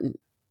important?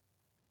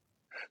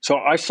 So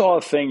I saw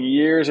a thing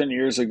years and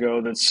years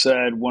ago that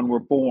said when we're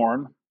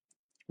born,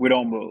 we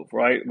don't move,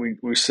 right?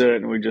 We sit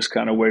and we just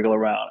kind of wiggle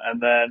around.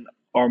 And then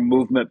our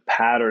movement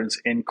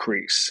patterns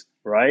increase,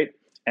 right?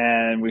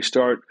 And we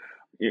start,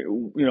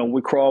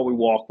 we crawl, we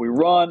walk, we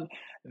run.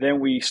 Then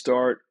we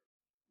start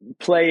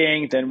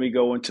playing, then we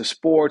go into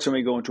sports, and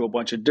we go into a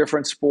bunch of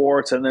different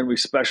sports, and then we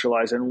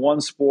specialize in one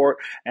sport.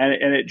 And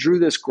it drew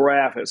this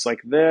graph. It's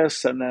like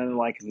this and then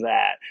like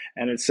that.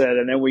 And it said,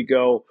 and then we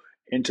go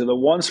into the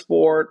one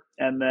sport,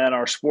 and then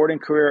our sporting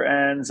career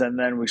ends, and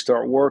then we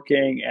start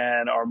working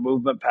and our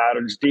movement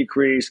patterns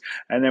decrease,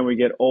 and then we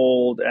get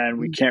old and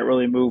we Mm. can't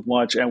really move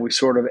much, and we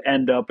sort of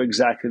end up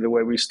exactly the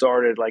way we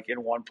started, like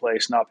in one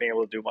place, not being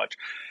able to do much.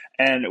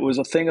 And it was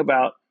a thing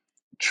about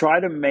try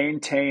to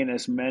maintain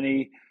as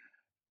many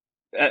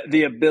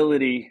the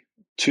ability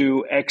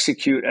to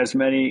execute as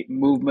many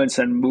movements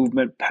and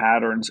movement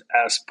patterns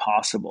as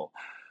possible.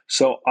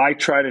 So I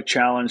try to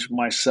challenge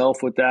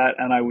myself with that,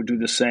 and I would do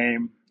the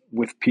same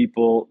with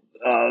people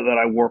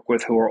that I work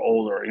with who are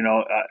older.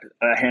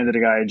 I handed a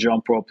guy a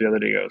jump rope the other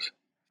day. He goes,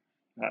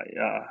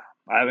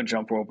 I haven't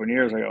jumped rope in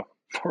years. I go,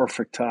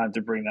 perfect time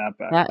to bring that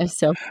back. That is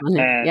so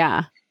funny. And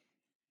Yeah.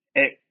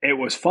 it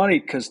was funny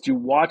because you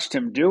watched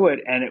him do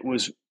it, and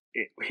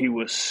he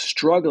was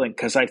struggling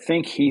because I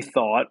think he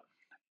thought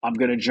I'm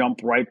going to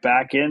jump right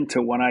back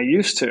into when I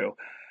used to.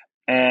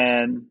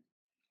 And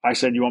I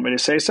said, "You want me to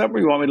say something, or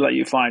you want me to let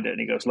you find it?" And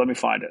he goes, "Let me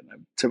find it."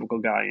 Typical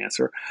guy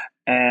answer.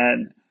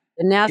 And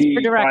Didn't ask for he,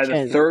 by the directions.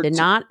 Did third,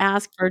 not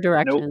ask for nope,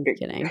 directions.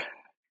 Kidding.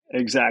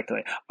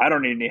 exactly. I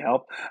don't need any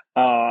help.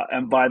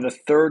 And by the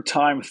third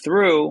time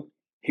through,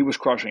 he was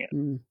crushing it.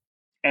 Mm.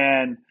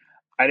 And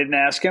I didn't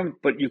ask him,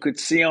 but you could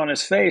see on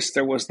his face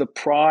there was the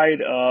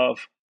pride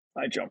of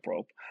I jump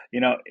rope. You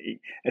know,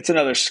 it's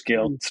another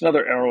skill. Mm. It's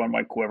another arrow in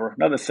my quiver.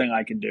 Another thing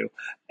I can do.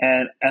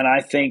 And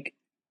I think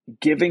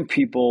giving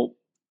people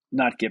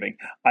not giving.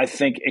 I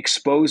think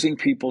exposing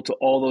people to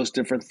all those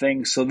different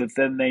things so that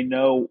then they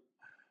know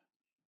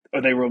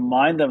or they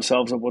remind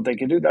themselves of what they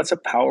can do. That's a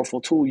powerful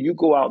tool. You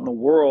go out in the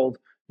world,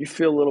 you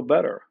feel a little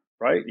better,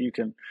 right? You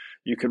can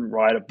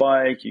ride a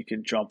bike, you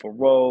can jump a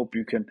rope,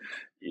 you can.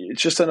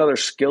 It's just another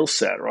skill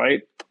set,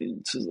 right?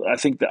 I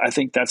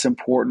think that's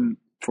important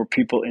for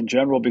people in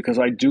general because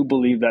I do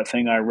believe that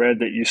thing I read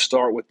that you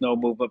start with no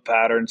movement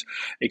patterns,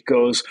 it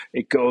goes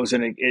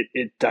and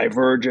it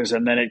diverges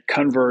and then it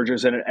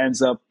converges and it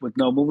ends up with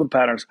no movement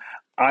patterns.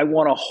 I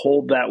want to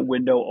hold that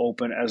window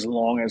open as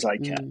long as I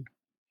can Mm.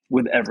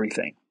 with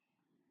everything.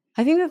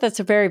 I think that that's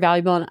a very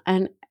valuable.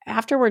 And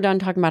after we're done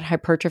talking about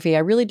hypertrophy, I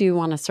really do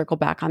want to circle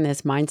back on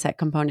this mindset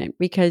component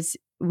because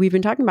we've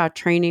been talking about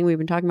training, we've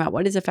been talking about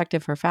what is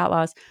effective for fat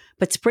loss,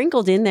 but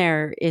sprinkled in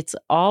there, it's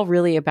all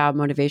really about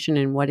motivation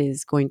and what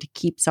is going to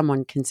keep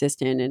someone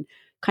consistent and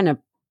kind of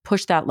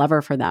push that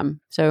lever for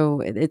them. So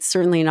it's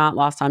certainly not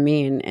lost on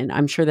me. And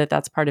I'm sure that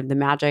that's part of the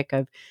magic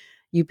of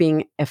you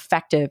being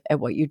effective at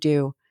what you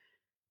do.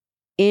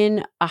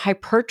 In a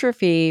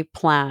hypertrophy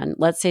plan,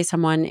 let's say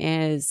someone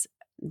is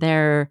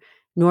their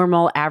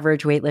normal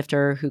average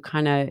weightlifter who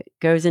kind of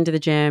goes into the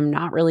gym,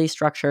 not really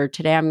structured.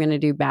 Today I'm going to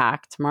do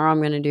back. Tomorrow I'm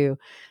going to do,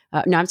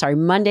 no, I'm sorry,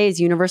 Monday is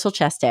Universal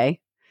Chest Day.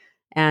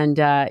 And,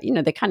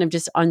 they kind of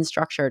just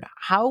unstructured.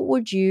 How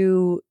would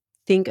you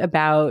think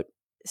about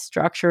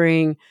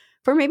structuring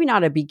for maybe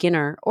not a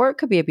beginner, or it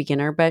could be a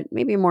beginner, but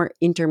maybe a more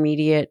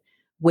intermediate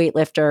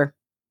weightlifter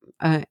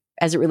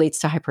as it relates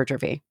to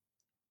hypertrophy?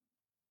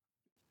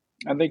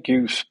 I think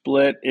you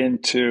split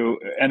into,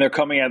 and they're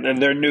coming out,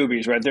 they're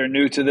newbies, right? They're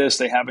new to this.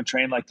 They haven't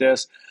trained like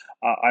this.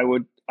 I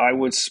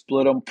would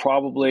split them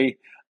probably.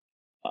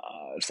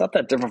 It's not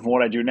that different from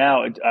what I do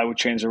now. I would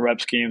change the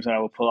rep schemes and I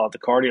would pull out the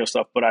cardio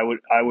stuff, but I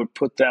would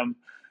put them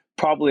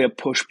probably a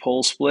push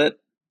pull split,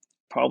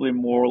 probably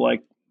more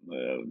like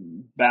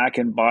back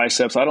and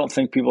biceps. I don't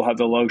think people have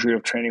the luxury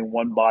of training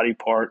one body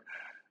part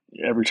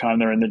every time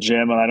they're in the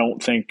gym. And I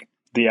don't think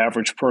the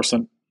average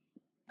person,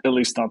 at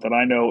least not that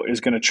I know,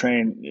 is going to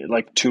train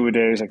like 2 a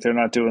days. Like they're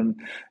not doing,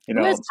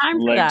 Who has time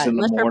for legs that? in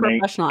the Unless you're a morning.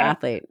 professional And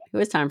athlete. Who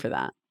has time for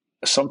that?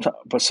 sometimes,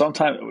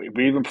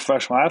 but even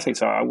professional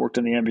athletes, I worked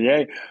in the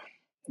NBA,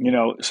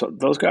 so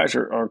those guys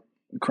are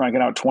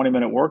cranking out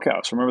 20-minute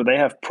workouts. Remember, they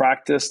have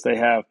practice, they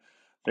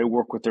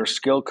work with their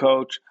skill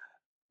coach,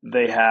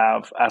 they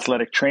have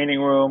athletic training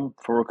room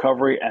for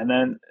recovery, and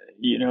then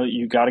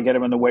you got to get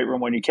them in the weight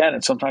room when you can.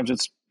 And sometimes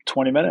it's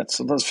 20 minutes,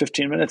 sometimes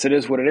 15 minutes. It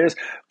is what it is,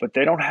 but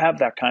they don't have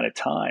that kind of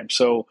time.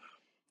 So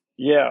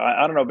yeah,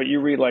 I don't know, but you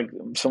read like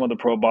some of the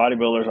pro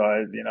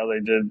bodybuilders, they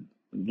did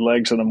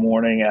legs in the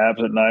morning,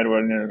 abs at night, or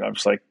I'm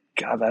just like,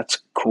 God,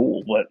 that's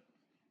cool, but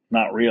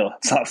not real.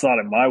 It's not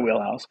in my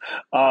wheelhouse.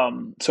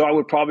 So I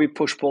would probably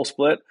push pull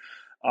split.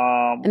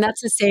 And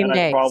that's the And same I'd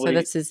day. So probably,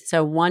 that's just,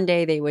 so one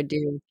day they would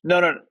do.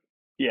 no, no, no.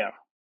 Yeah.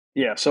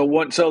 Yeah. So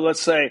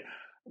let's say,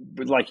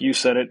 like you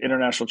said, it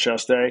International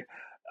Chest Day.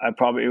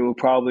 It would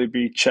probably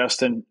be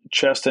chest and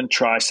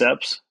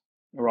triceps,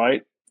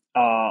 right?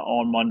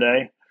 On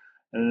Monday.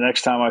 And the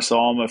next time I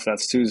saw them, if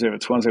that's Tuesday, if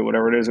it's Wednesday,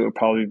 whatever it is, it would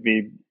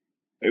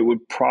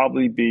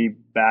probably be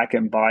back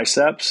and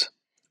biceps,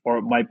 or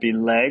it might be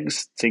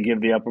legs to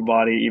give the upper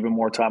body even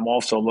more time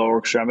off, so lower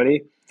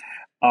extremity.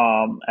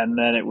 And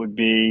then it would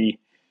be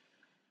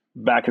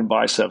back and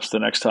biceps the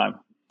next time,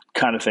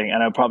 kind of thing.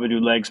 And I'd probably do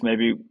legs,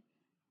 maybe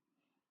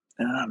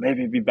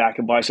be back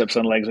and biceps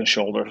and legs and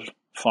shoulders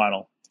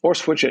final, or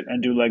switch it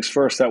and do legs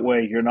first. That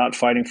way, you're not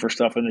fighting for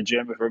stuff in the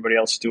gym if everybody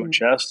else is doing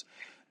chest,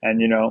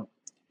 and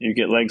you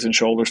get legs and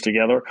shoulders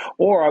together.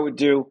 Or I would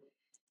do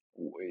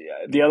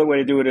the other way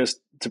to do it is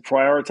to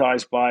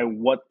prioritize by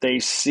what they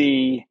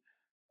see,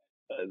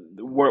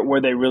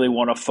 where they really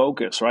want to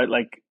focus, right?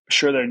 Like,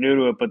 sure, they're new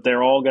to it, but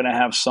they're all going to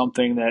have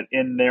something that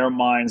in their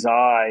mind's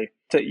eye,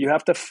 you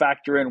have to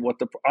factor in what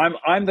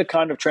I'm the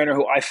kind of trainer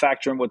who I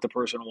factor in what the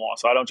person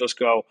wants. I don't just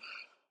go,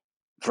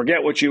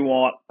 forget what you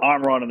want,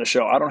 I'm running the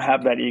show. I don't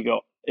have that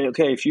ego.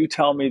 Okay, if you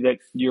tell me that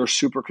you're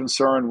super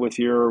concerned with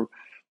your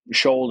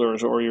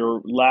shoulders or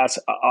your lats,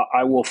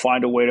 I will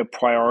find a way to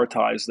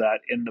prioritize that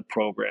in the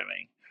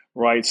programming,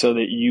 right? So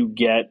that you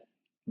get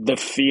the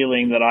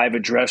feeling that I've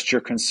addressed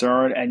your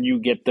concern, and you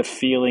get the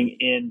feeling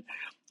in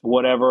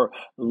whatever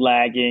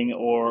lagging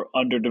or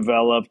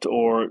underdeveloped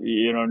or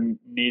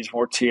needs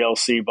more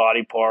TLC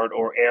body part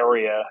or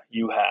area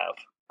you have,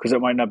 because it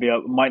might not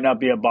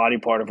be a body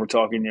part. If we're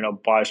talking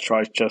biceps,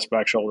 triceps, chest,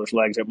 back, shoulders,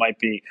 legs, it might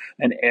be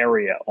an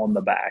area on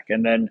the back,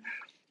 and then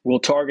we'll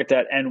target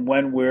that. And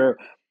when we're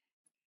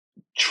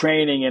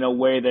training in a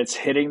way that's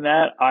hitting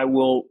that, I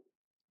will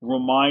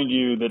remind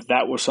you that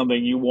that was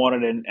something you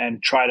wanted,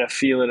 and try to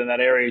feel it in that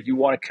area. You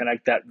want to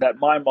connect that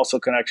mind muscle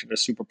connection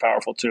is super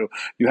powerful too.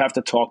 You have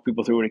to talk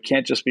people through it. It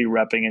can't just be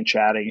repping and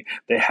chatting.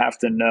 They have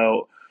to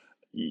know,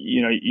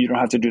 you don't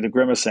have to do the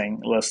grimacing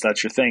unless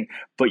that's your thing,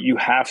 but you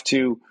have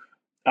to,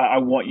 I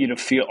want you to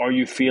feel, are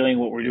you feeling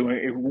what we're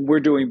doing? If we're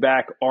doing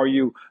back, are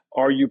you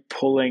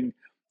pulling,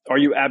 are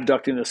you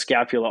abducting the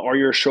scapula? Are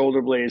your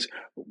shoulder blades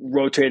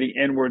rotating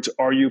inwards?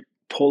 Are you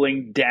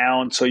pulling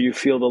down so you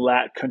feel the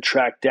lat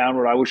contract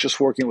downward? I was just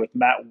working with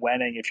Matt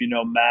Wenning, if you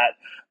know Matt,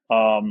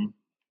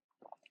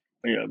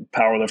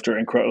 power lifter,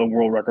 incredible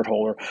world record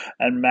holder.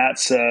 And Matt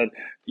said,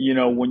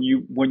 when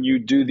you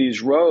do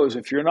these rows,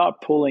 if you're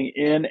not pulling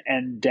in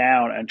and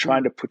down and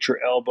trying to put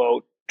your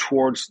elbow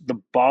towards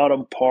the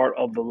bottom part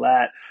of the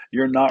lat,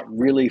 you're not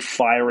really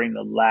firing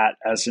the lat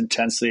as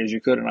intensely as you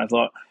could. And I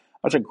thought,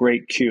 that's a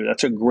great cue.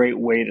 That's a great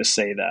way to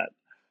say that,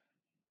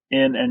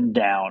 in and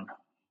down.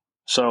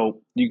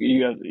 So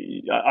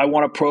I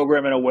want to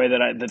program in a way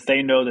that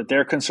they know that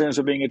their concerns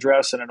are being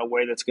addressed, and in a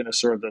way that's going to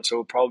serve them. So it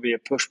would probably be a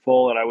push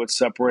pull, and I would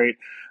separate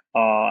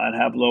and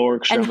have lower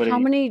And how extremity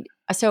many,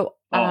 so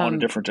on a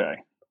different day.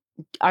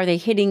 are they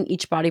hitting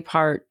each body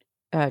part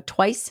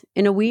twice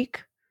in a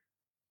week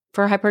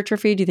for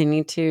hypertrophy? Do they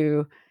need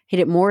to hit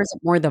it more? Is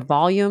it more the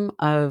volume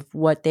of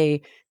what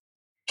they,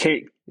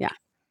 Case, yeah.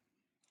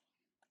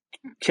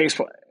 case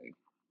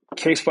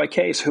case by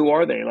case. Who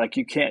are they? Like,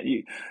 you can't,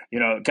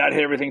 got to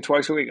hit everything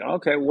twice a week.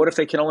 Okay, what if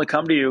they can only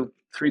come to you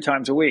 3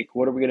 times a week?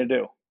 What are we going to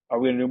do? Are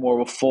we going to do more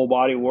of a full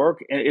body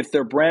work? And if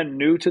they're brand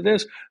new to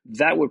this,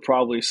 that would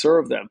probably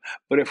serve them.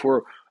 But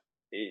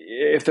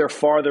if they're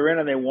farther in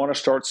and they want to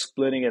start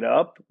splitting it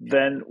up,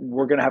 then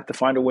we're going to have to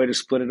find a way to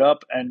split it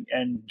up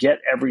and get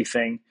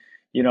everything.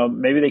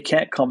 Maybe they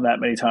can't come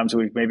that many times a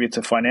week. Maybe it's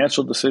a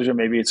financial decision.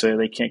 Maybe it's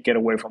they can't get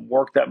away from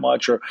work that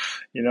much, or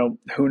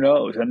who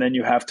knows. And then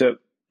you have to,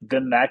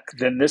 then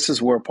this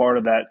is where part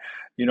of that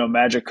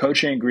magic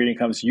coaching ingredient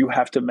comes. You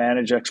have to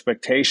manage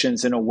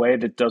expectations in a way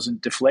that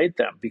doesn't deflate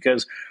them,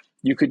 because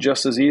you could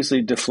just as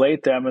easily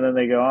deflate them, and then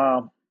they go,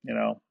 oh,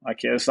 I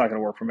can't, it's not going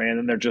to work for me, and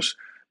then they're just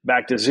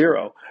back to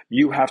zero.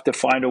 You have to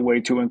find a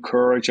way to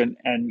encourage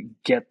and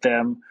get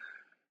them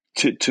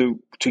to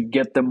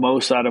get the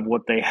most out of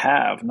what they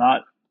have.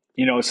 Not,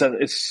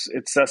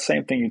 it's that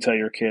same thing you tell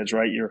your kids,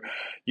 right?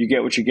 You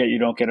get what you get. You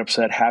don't get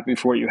upset. Happy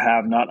for what you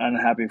have, not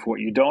unhappy for what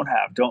you don't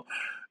have.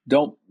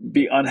 don't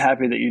be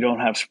unhappy that you don't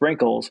have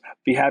sprinkles.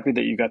 Be happy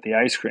that you got the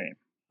ice cream,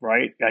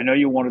 right? I know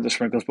you wanted the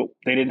sprinkles, but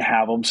they didn't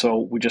have them, so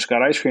we just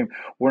got ice cream.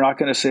 We're not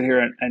going to sit here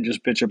and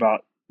just bitch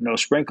about no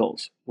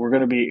sprinkles. We're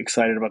going to be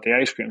excited about the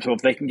ice cream. So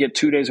if they can get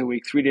 2 days a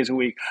week, 3 days a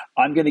week,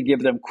 I'm going to give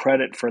them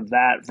credit for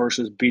that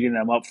versus beating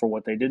them up for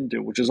what they didn't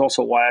do, which is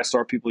also why I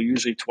start people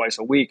usually twice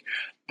a week,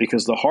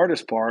 because the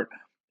hardest part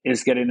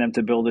is getting them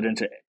to build it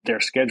into their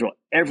schedule.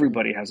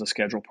 Everybody has a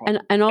schedule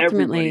problem. And Everybody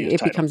ultimately, is it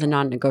tight on becomes a time.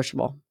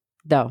 non-negotiable,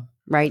 though,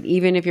 right?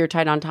 Even if you're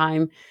tight on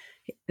time,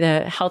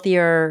 the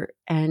healthier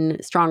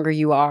and stronger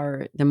you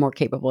are, the more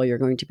capable you're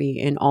going to be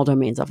in all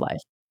domains of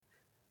life.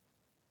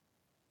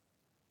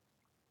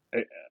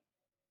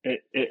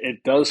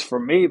 It does for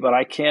me, but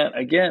I can't,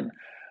 again,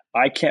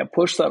 I can't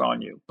push that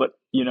on you. But,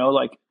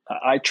 like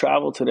I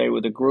traveled today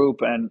with a group,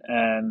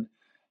 and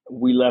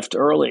we left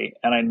early,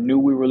 and I knew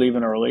we were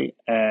leaving early,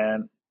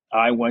 and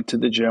I went to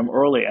the gym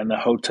early, and the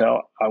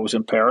hotel, I was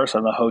in Paris,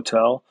 and the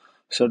hotel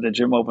said the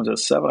gym opens at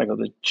 7. I go,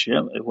 the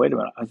gym, wait a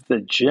minute, I said,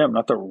 the gym,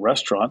 not the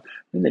restaurant.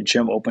 I mean, the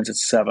gym opens at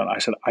 7. I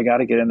said, I got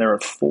to get in there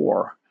at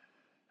 4.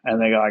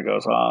 And the guy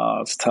goes, oh,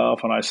 it's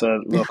tough. And I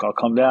said, look, I'll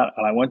come down.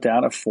 And I went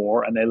down at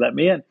 4, and they let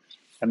me in.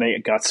 And they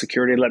got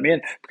security to let me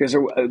in, because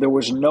there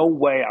was no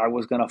way I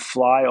was going to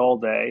fly all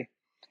day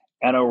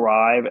and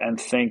arrive and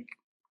think,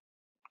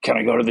 can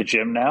I go to the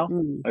gym now?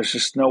 Mm. There's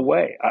just no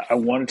way. I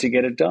wanted to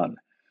get it done.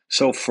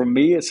 So for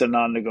me, it's a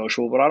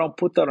non-negotiable, but I don't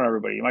put that on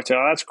everybody. You might say,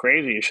 oh, that's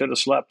crazy. You should have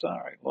slept. All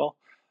right. Well,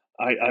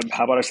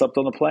 how about I slept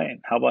on the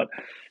plane? How about,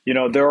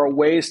 there are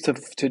ways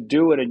to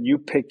do it, and you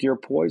pick your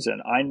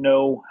poison. I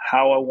know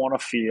how I want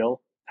to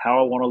feel, how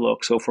I want to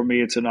look. So for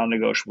me, it's a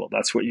non-negotiable.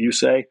 That's what you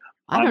say.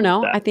 I don't I'm with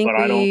know. that, but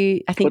I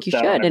don't I think put you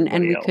that on should, and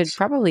everybody we could else.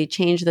 probably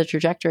change the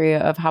trajectory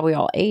of how we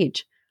all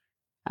age.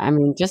 I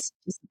mean, just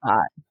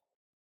that.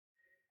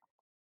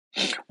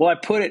 Well, I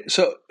put it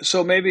so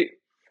maybe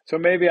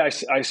I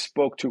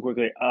spoke too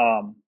quickly.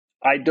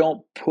 I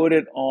don't put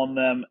it on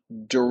them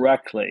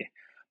directly,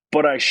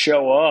 but I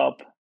show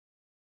up,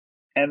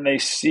 and they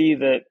see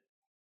that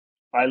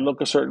I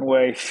look a certain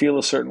way, feel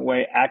a certain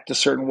way, act a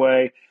certain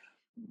way.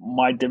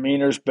 My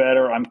demeanor's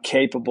better. I'm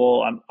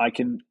capable. I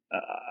can.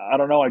 I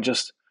don't know.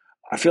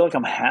 I feel like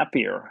I'm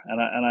happier, and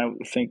I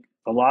think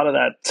a lot of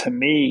that, to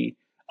me,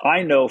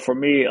 I know for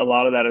me, a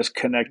lot of that is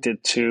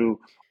connected to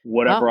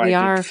Well, whatever I we did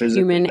are physically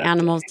human that day.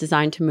 animals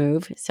designed to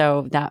move,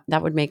 so that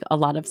would make a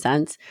lot of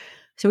sense.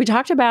 So we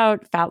talked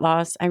about fat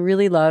loss. I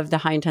really love the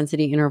high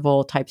intensity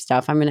interval type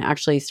stuff. I'm going to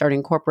actually start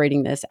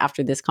incorporating this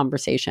after this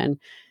conversation.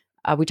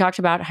 We talked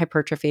about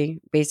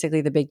hypertrophy.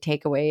 Basically, the big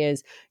takeaway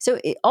is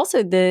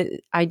also the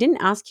I didn't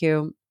ask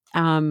you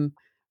um,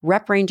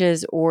 rep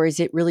ranges, or is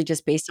it really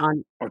just based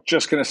on? I was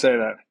just going to say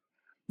that.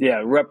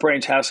 Yeah, rep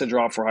range has to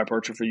drop for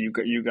hypertrophy.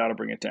 You got to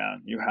bring it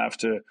down. You have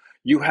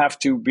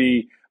to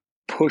be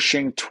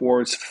pushing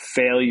towards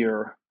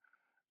failure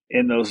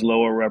in those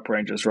lower rep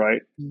ranges,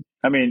 right?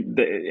 I mean,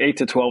 the 8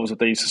 to 12 is what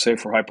they used to say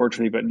for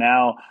hypertrophy, but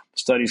now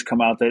studies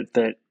come out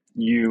that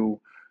you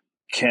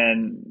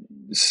can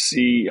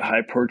see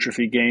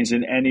hypertrophy gains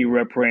in any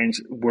rep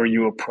range where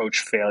you approach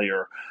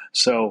failure.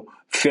 So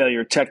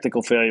failure,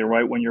 technical failure,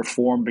 right? When your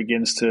form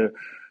begins to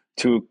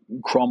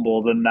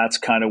crumble, then that's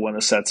kind of when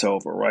the set's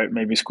over, right?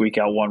 Maybe squeak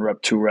out 1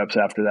 rep, 2 reps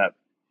after that.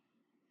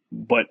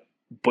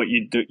 But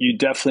you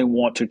definitely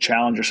want to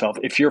challenge yourself.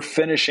 If you're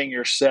finishing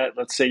your set,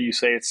 let's say you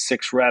say it's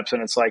 6 reps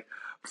and it's like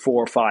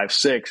 4, 5,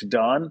 6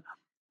 done,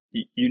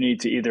 you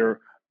need to either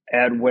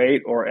add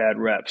weight or add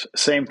reps.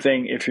 Same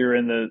thing if you're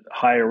in the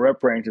higher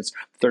rep range, it's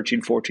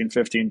 13, 14,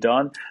 15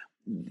 done.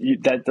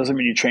 That doesn't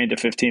mean you trained to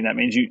 15. That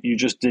means you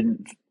just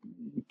didn't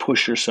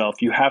push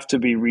yourself. You have to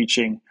be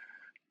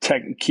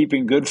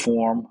keeping good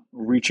form,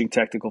 reaching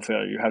technical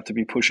failure. You have to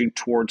be pushing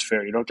towards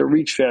failure. You don't have to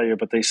reach failure,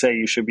 but they say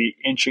you should be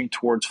inching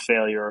towards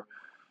failure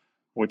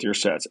with your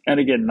sets. And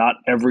again, not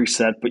every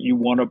set, but you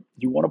want to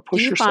Do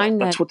push you yourself.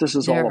 find That's that what this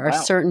is all there are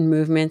about. certain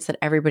movements that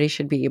everybody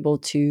should be able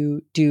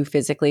to do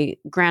physically?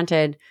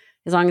 Granted,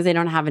 as long as they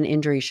don't have an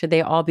injury, should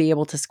they all be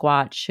able to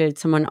squat? Should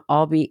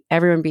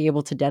everyone be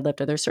able to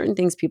deadlift? Are there certain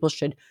things people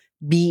should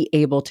be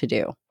able to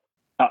do?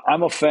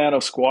 I'm a fan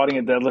of squatting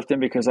and deadlifting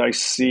because I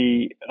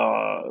see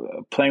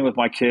playing with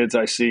my kids.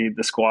 I see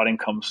the squatting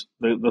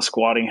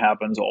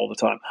happens all the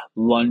time.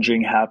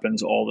 Lunging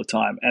happens all the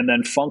time, and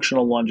then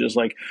functional lunges.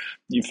 Like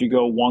if you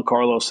go Juan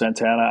Carlos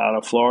Santana out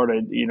of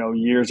Florida,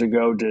 years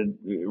ago did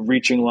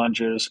reaching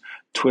lunges,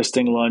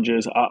 twisting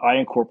lunges. I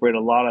incorporate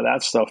a lot of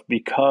that stuff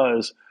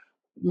because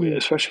Mm,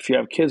 especially if you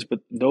have kids, but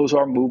those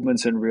are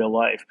movements in real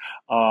life.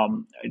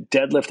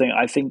 Deadlifting,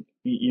 I think,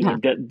 yeah.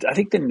 I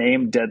think the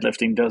name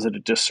deadlifting does it a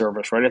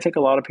disservice, right? I think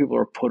a lot of people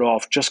are put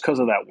off just because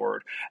of that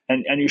word,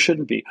 and you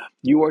shouldn't be.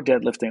 You are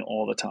deadlifting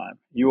all the time.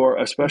 You are,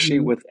 especially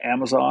Mhm. with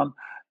Amazon,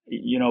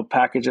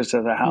 packages to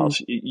the Mm.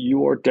 house.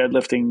 You are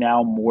deadlifting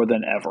now more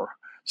than ever.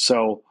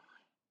 So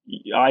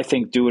I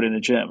think do it in the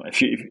gym.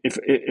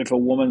 If a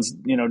woman's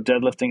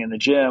deadlifting in the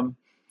gym,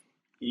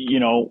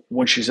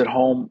 when she's at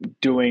home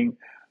doing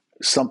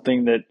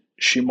something that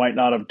she might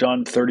not have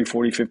done 30,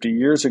 40, 50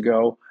 years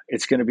ago,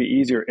 it's going to be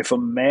easier. If a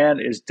man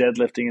is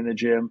deadlifting in the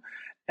gym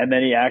and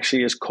then he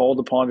actually is called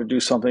upon to do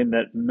something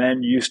that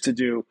men used to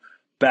do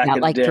back Not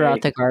in the like throw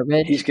out day,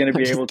 the he's garbage. going to I'm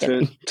be just able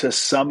to kidding.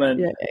 summon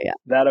Yeah, yeah, yeah.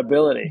 that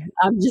ability.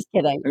 I'm just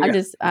kidding. Yeah,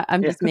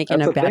 I'm yeah, just making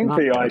that's a a bad thing for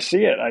mom you. I joke.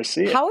 see it. I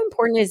see it. How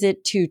important is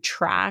it to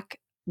track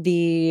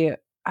the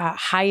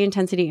high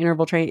intensity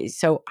interval training?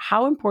 So,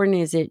 how important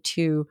is it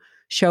to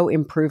show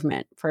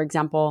improvement? For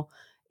example,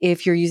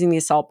 if you're using the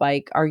assault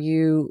bike, are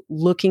you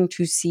looking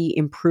to see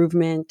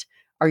improvement?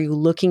 Are you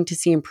looking to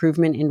see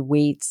improvement in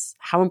weights?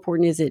 How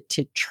important is it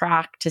to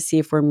track to see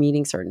if we're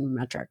meeting certain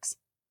metrics?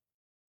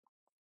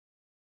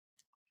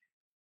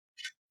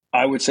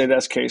 I would say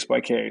that's case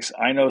by case.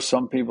 I know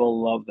some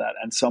people love that,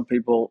 and some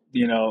people,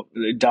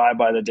 they die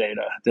by the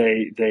data.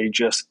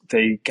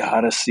 They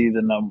gotta see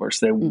the numbers.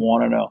 They Mm.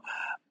 want to know.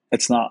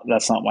 That's not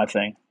my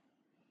thing.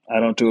 I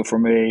don't do it for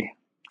me.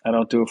 I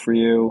don't do it for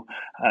you.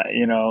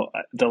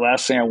 The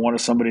last thing I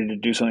wanted somebody to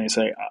do something and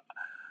say,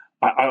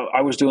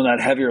 I was doing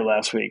that heavier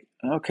last week.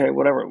 Okay,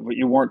 whatever, but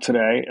you weren't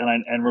today.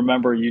 And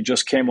remember, you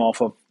just came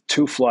off of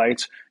 2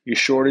 flights. You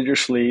shorted your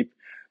sleep.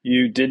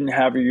 You didn't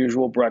have your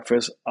usual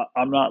breakfast.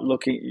 I'm not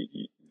looking.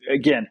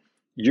 Again,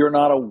 you're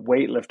not a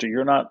weightlifter.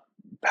 You're not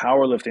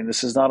powerlifting.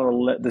 This is not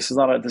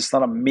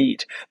a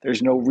meet.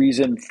 There's no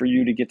reason for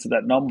you to get to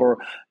that number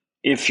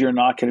if you're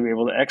not going to be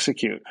able to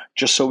execute.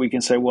 Just so we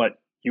can say what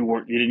you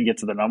didn't get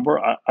to the number.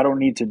 I don't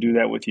need to do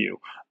that with you.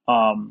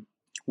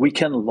 We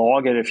can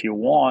log it if you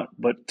want,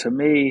 but to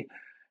me,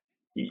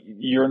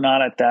 you're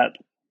not at that.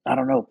 I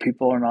don't know.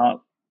 People are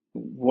not.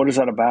 What is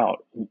that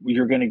about?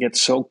 You're going to get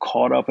so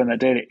caught up in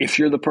that data. If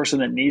you're the person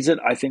that needs it,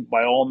 I think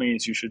by all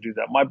means you should do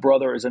that. My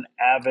brother is an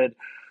avid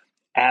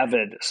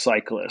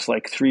cyclist,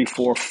 like 3,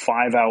 4,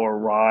 5 hour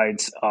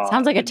rides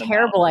Sounds like a in the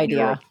terrible mountains in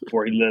idea. Europe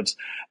where he lives,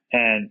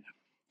 and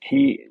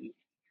he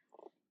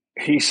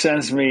he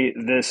sends me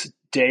this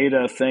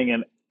data thing,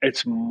 and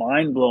it's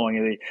mind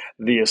blowing.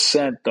 The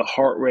ascent, the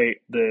heart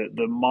rate,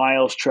 the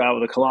miles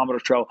travel, the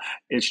kilometers travel.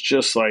 It's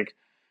just like,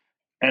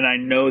 and I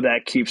know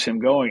that keeps him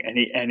going,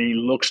 and he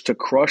looks to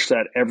crush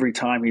that every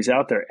time he's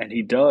out there, and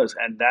he does,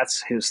 and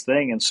that's his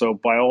thing. And so,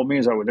 by all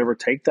means, I would never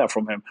take that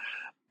from him.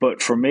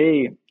 But for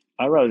me,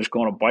 I'd rather just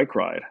go on a bike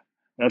ride.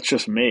 That's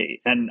just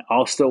me. And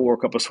I'll still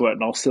work up a sweat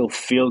and I'll still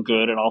feel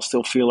good and I'll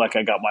still feel like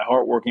I got my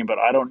heart working, but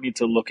I don't need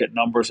to look at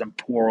numbers and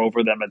pour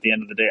over them at the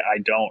end of the day. I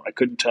don't. I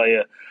couldn't tell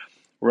you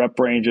rep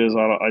ranges.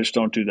 I just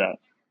don't do that.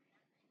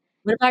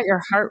 What about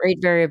your heart rate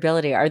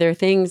variability? Are there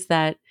things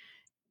that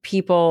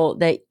people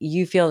that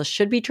you feel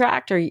should be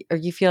tracked, or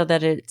you feel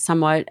that it's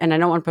somewhat, and I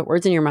don't want to put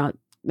words in your mouth,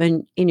 but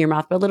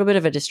a little bit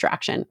of a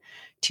distraction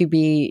to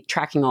be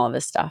tracking all of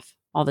this stuff,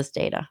 all this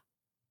data?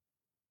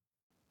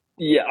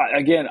 Yeah,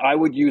 again, I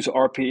would use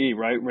RPE,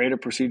 right? Rate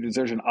of perceived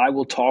exertion. I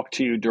will talk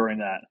to you during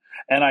that.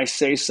 And I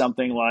say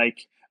something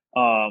like,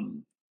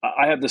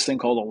 I have this thing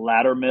called a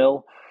ladder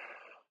mill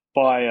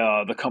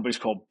by the company's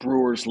called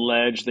Brewer's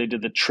Ledge. They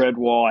did the tread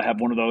wall. I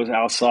have one of those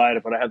outside,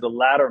 but I have the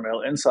ladder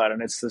mill inside,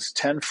 and it's this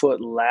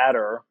 10-foot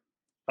ladder,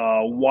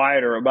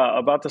 wider,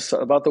 about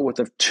the width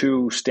of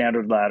two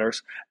standard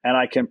ladders, and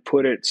I can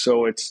put it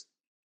so it's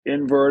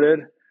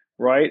inverted,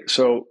 right?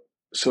 So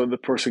the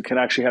person can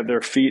actually have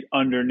their feet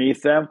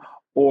underneath them,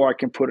 or I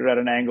can put it at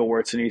an angle where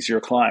it's an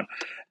easier climb.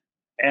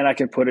 And I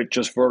can put it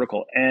just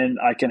vertical, and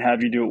I can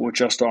have you do it with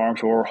just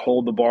arms, or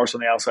hold the bars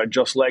on the outside,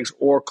 just legs,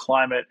 or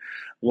climb it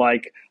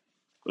like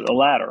a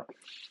ladder.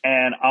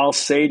 And I'll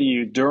say to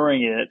you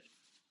during it,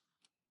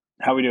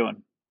 how we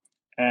doing?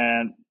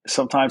 And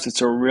sometimes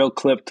it's a real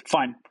clipped,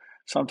 fine.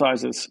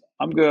 Sometimes it's,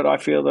 I'm good, I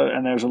feel that,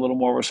 and there's a little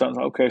more of a sense,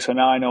 okay, so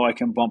now I know I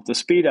can bump the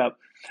speed up.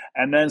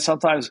 And then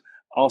sometimes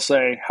I'll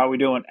say, how we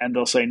doing? And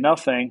they'll say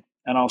nothing,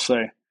 and I'll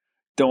say,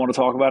 don't want to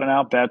talk about it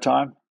now, bad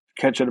time,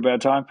 catch it at a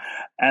bad time.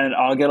 And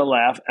I'll get a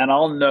laugh, and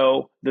I'll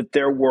know that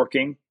they're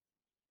working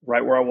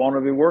right where I want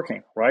to be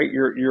working, right?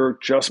 You're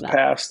just That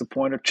past the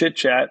point of chit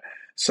chat.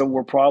 So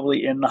we're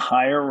probably in the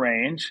higher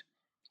range,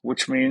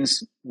 which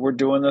means we're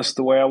doing this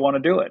the way I want to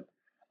do it.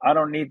 I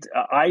don't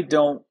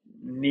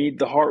need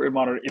the heart rate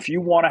monitor. If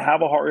you want to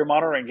have a heart rate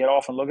monitor and get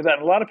off and look at that,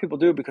 and a lot of people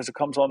do because it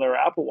comes on their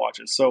Apple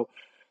Watches. So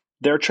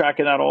they're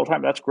tracking that all the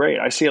time. That's great.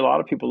 I see a lot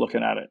of people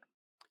looking at it.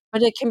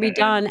 But it can be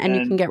done, and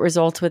you can And get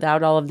results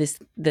without all of this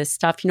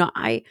stuff.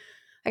 I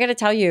got to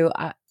tell you,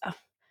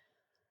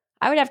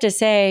 I would have to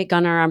say,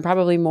 Gunnar, I'm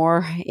probably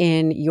more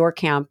in your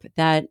camp.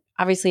 That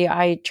obviously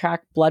I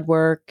track blood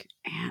work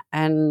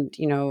and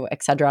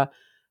et cetera.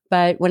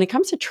 But when it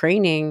comes to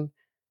training,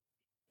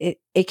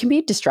 it can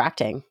be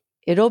distracting.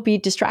 It'll be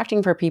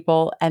distracting for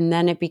people, and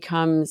then it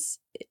becomes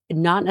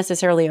not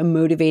necessarily a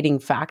motivating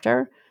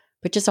factor,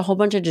 but just a whole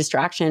bunch of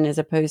distraction as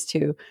opposed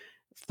to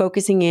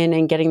focusing in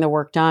and getting the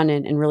work done,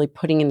 and really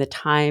putting in the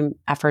time,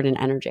 effort, and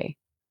energy.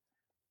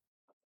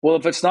 well,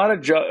 if it's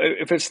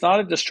not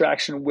a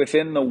distraction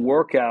within the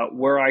workout,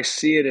 where I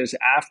see it is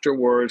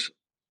afterwards,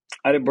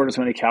 I didn't burn as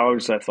many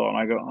calories as I thought, and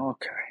I go,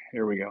 okay,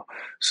 here we go.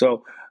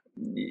 So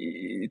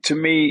to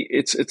me,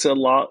 it's a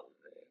lot.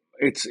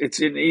 It's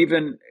an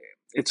even.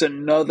 It's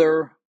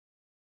another.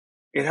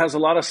 It has a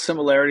lot of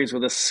similarities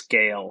with a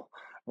scale,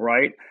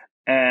 right?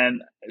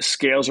 And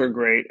scales are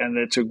great, and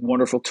it's a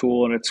wonderful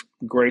tool, and it's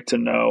great to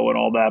know and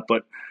all that.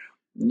 But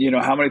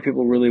how many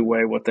people really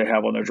weigh what they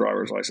have on their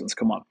driver's license?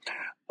 Come on.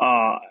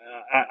 Uh,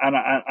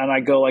 and I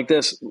go like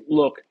this.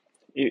 Look,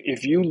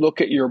 if you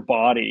look at your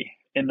body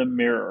in the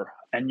mirror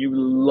and you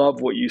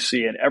love what you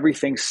see and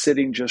everything's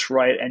sitting just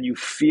right and you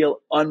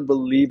feel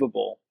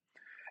unbelievable,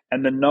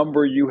 and the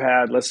number you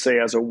had, let's say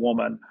as a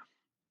woman,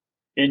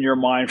 in your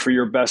mind for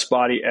your best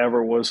body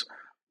ever was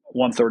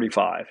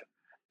 135,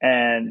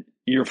 and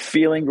you're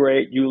feeling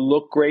great, you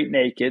look great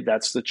naked,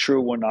 that's the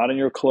true one, not in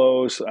your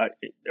clothes,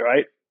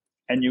 right?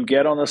 And you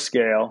get on the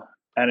scale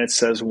and it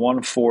says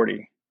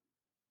 140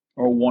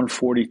 or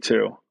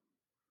 142,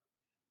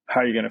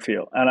 how are you going to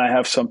feel? And I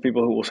have some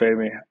people who will say to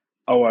me,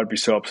 oh, I'd be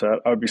so upset,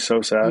 I would be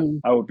so sad, Mm.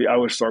 I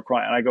would start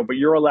crying. And I go, but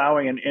you're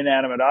allowing an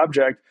inanimate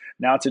object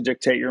now to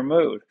dictate your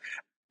mood.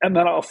 And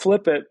then I'll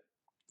flip it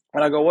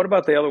and I go, what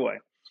about the other way?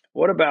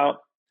 What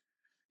about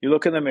you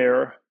look in the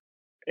mirror,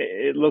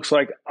 it looks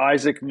like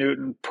Isaac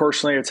Newton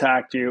personally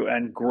attacked you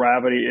and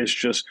gravity is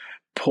just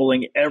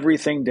pulling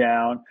everything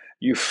down.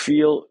 You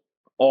feel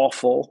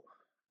awful.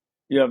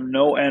 You have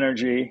no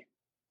energy.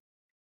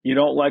 You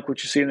don't like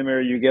what you see in the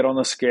mirror. You get on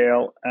the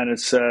scale and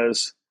it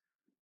says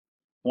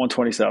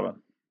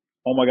 127.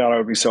 Oh my God, I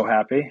would be so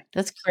happy.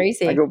 That's I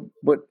crazy. go,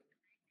 but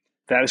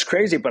that is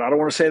crazy, but I don't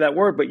want to say that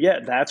word. But yeah,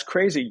 that's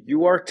crazy.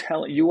 You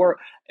are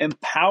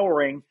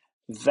empowering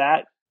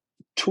that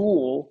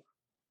tool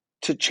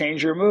to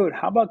change your mood.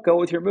 How about go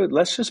with your mood?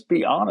 Let's just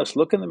be honest.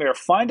 Look in the mirror.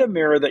 Find a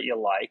mirror that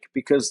you like,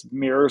 because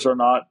mirrors are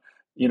not,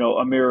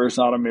 a mirror is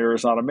not a mirror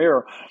is not a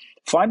mirror.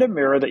 Find a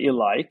mirror that you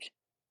like.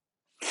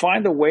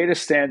 Find a way to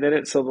stand in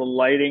it so the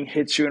lighting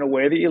hits you in a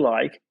way that you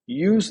like.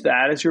 Use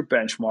that as your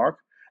benchmark.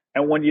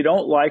 And when you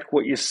don't like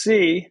what you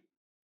see,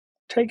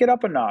 take it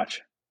up a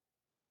notch.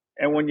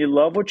 And when you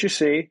love what you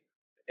see,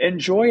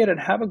 enjoy it and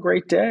have a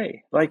great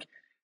day. Like,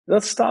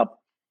 let's stop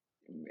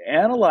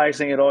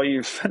analyzing it all.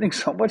 You're spending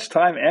so much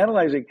time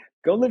analyzing.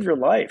 Go live your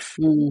life.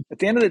 Mm. At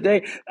the end of the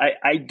day,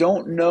 I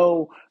don't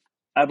know.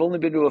 I've only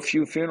been to a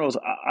few funerals.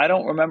 I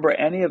don't remember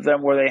any of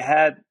them where they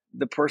had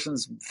the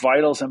person's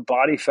vitals and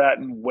body fat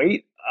and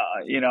weight,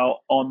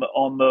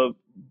 on the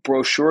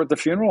brochure at the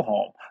funeral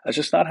home. That's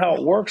just not how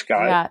it works,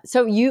 guys. Yeah.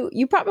 So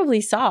you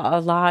probably saw a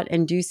lot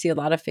and do see a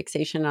lot of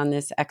fixation on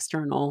this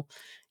external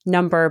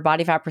number,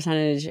 body fat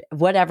percentage,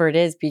 whatever it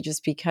is,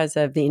 just because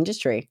of the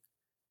industry.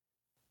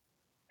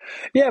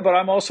 Yeah, but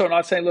I'm also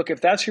not saying, look, if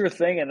that's your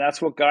thing and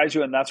that's what guides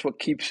you and that's what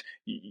keeps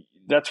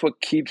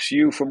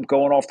you from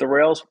going off the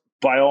rails,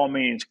 by all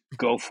means,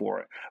 go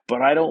for it.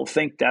 But I don't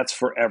think that's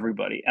for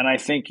everybody. And I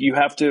think you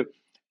have to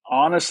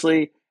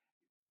honestly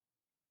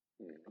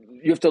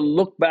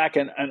look back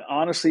and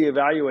honestly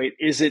evaluate,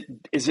 is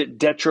it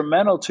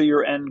detrimental to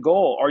your end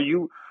goal? Are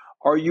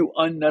you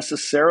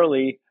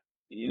unnecessarily,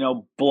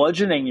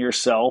 bludgeoning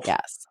yourself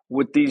Yes.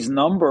 with these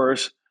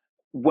numbers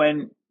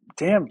when,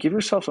 damn, give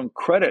yourself some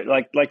credit.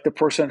 Like the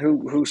person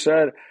who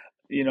said,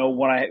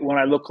 when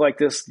I look like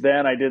this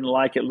then I didn't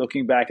like it,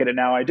 looking back at it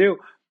now I do.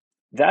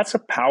 That's a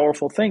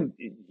powerful thing.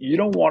 You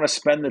don't want to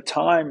spend the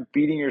time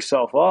beating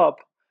yourself up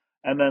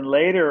and then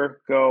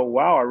later go,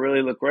 wow, I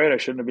really look great, I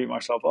shouldn't have beat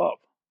myself up.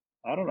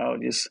 I don't know.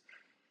 Just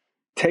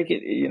take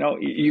it.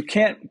 You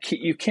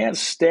can't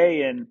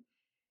stay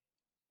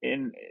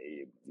in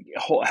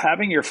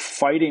having your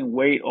fighting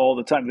weight all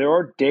the time. There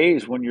are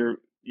days when you're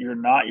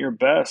not your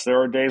best.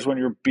 There are days when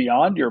you're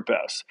beyond your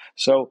best.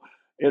 So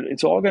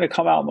it's all going to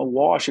come out in the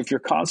wash if you're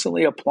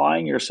constantly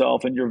applying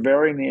yourself and you're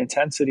varying the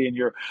intensity and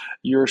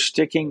you're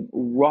sticking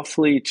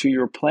roughly to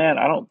your plan.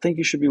 I don't think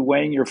you should be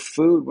weighing your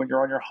food when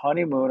you're on your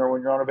honeymoon or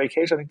when you're on a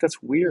vacation. I think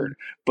that's weird.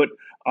 But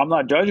I'm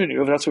not judging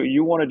you. If that's what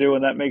you want to do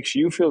and that makes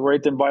you feel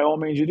great, then by all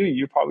means you do.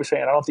 You're probably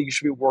saying, I don't think you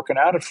should be working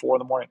out at 4 in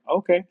the morning.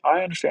 Okay,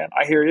 I understand.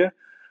 I hear you.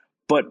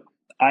 But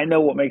I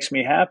know what makes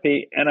me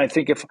happy. And I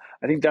think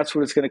that's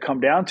what it's going to come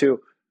down to.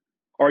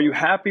 Are you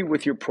happy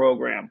with your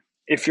program?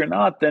 If you're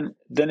not, then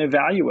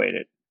evaluate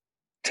it.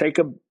 Take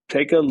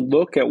a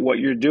look at what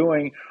you're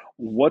doing,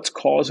 what's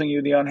causing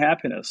you the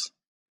unhappiness.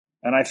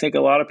 And I think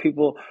a lot of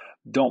people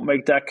don't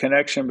make that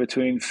connection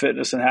between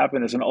fitness and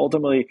happiness. And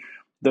ultimately,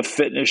 the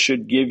fitness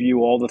should give you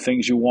all the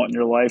things you want in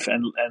your life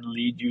and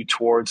lead you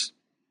towards,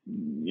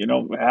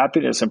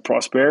 happiness and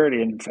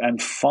prosperity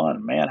and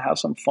fun. Man, have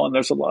some fun.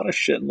 There's a lot of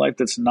shit in life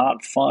that's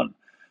not fun.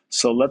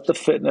 So let the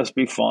fitness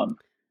be fun.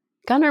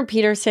 Gunnar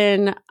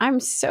Peterson,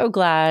 I'm so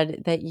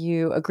glad that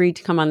you agreed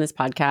to come on this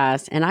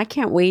podcast. And I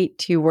can't wait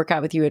to work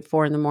out with you at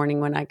 4 in the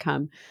morning when I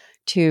come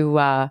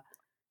to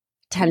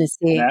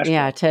Tennessee. Yeah,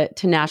 Nashville.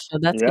 to Nashville.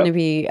 That's going to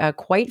Yep. be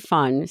quite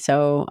fun.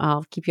 So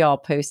I'll keep you all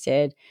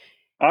posted.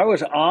 I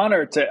was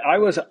honored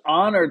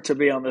to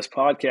be on this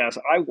podcast.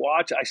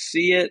 I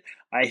see it,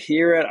 I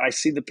hear it, I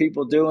see the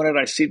people doing it,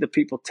 I see the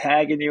people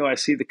tagging you, I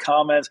see the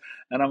comments,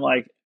 and I'm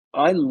like,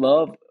 I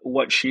love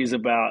what she's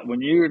about.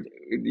 When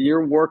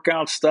your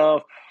workout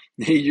stuff,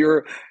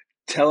 you're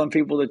telling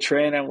people to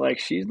train. I'm like,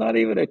 she's not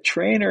even a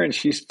trainer and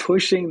she's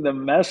pushing the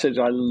message.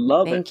 I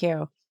love it. Thank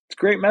you. It's a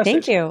great Thank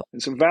message. you.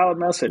 It's a valid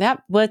message.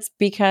 That was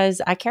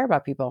because I care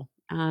about people.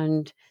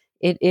 And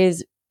it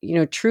is,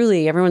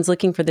 truly everyone's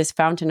looking for this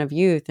fountain of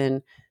youth.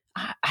 And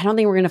I don't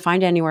think we're going to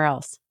find it anywhere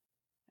else.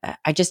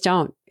 I just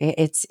don't.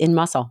 It's in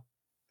muscle.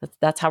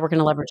 That's how we're going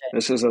to leverage it.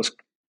 This is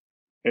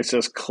it's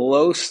as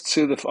close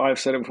to I've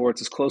said it before,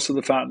 it's as close to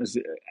the fountain as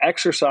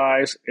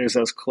exercise is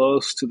as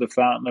close to the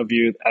fountain of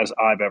youth as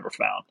I've ever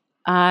found.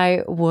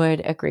 I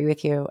would agree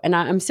with you. And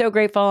I'm so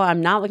grateful.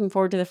 I'm not looking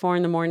forward to the 4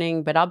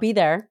 a.m, but I'll be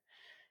there.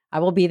 I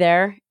will be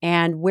there.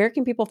 And where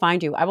can people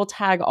find you? I will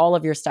tag all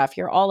of your stuff.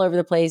 You're all over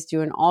the place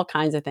doing all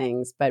kinds of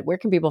things, but where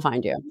can people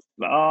find you?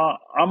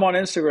 I'm on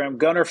Instagram,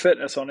 Gunnar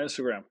Fitness on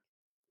Instagram.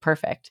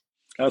 Perfect.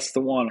 That's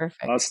the one.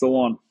 Perfect. That's the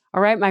one.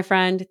 All right, my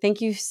friend.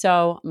 Thank you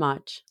so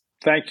much.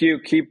 Thank you.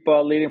 Keep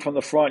leading from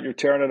the front. You're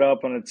tearing it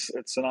up, and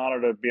it's an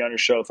honor to be on your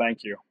show. Thank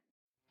you.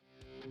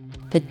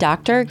 The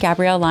Dr.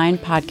 Gabrielle Lyon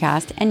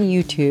podcast and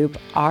YouTube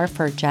are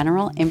for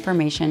general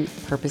information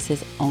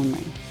purposes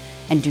only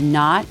and do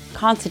not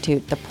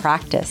constitute the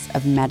practice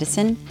of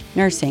medicine,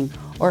 nursing,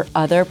 or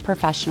other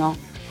professional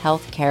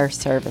healthcare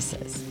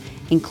services,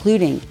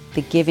 including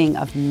the giving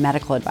of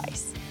medical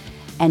advice.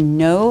 And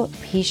no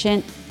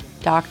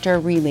patient-doctor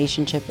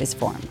relationship is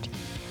formed.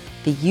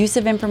 The use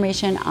of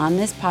information on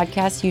this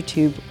podcast,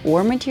 YouTube,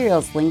 or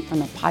materials linked from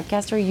the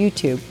podcast or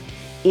YouTube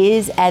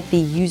is at the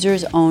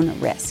user's own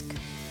risk.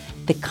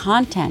 The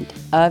content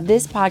of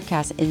this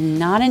podcast is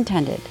not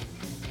intended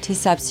to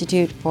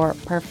substitute for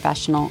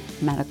professional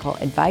medical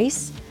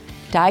advice,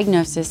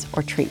 diagnosis,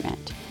 or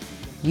treatment.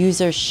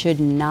 Users should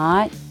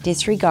not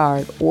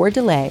disregard or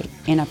delay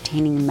in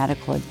obtaining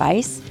medical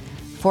advice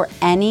for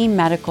any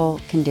medical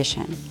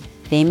condition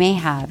they may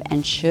have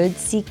and should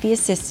seek the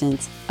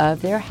assistance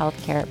of their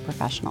healthcare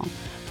professional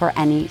for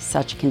any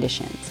such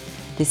conditions.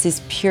 This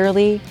is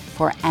purely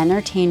for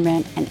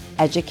entertainment and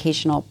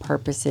educational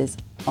purposes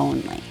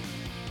only.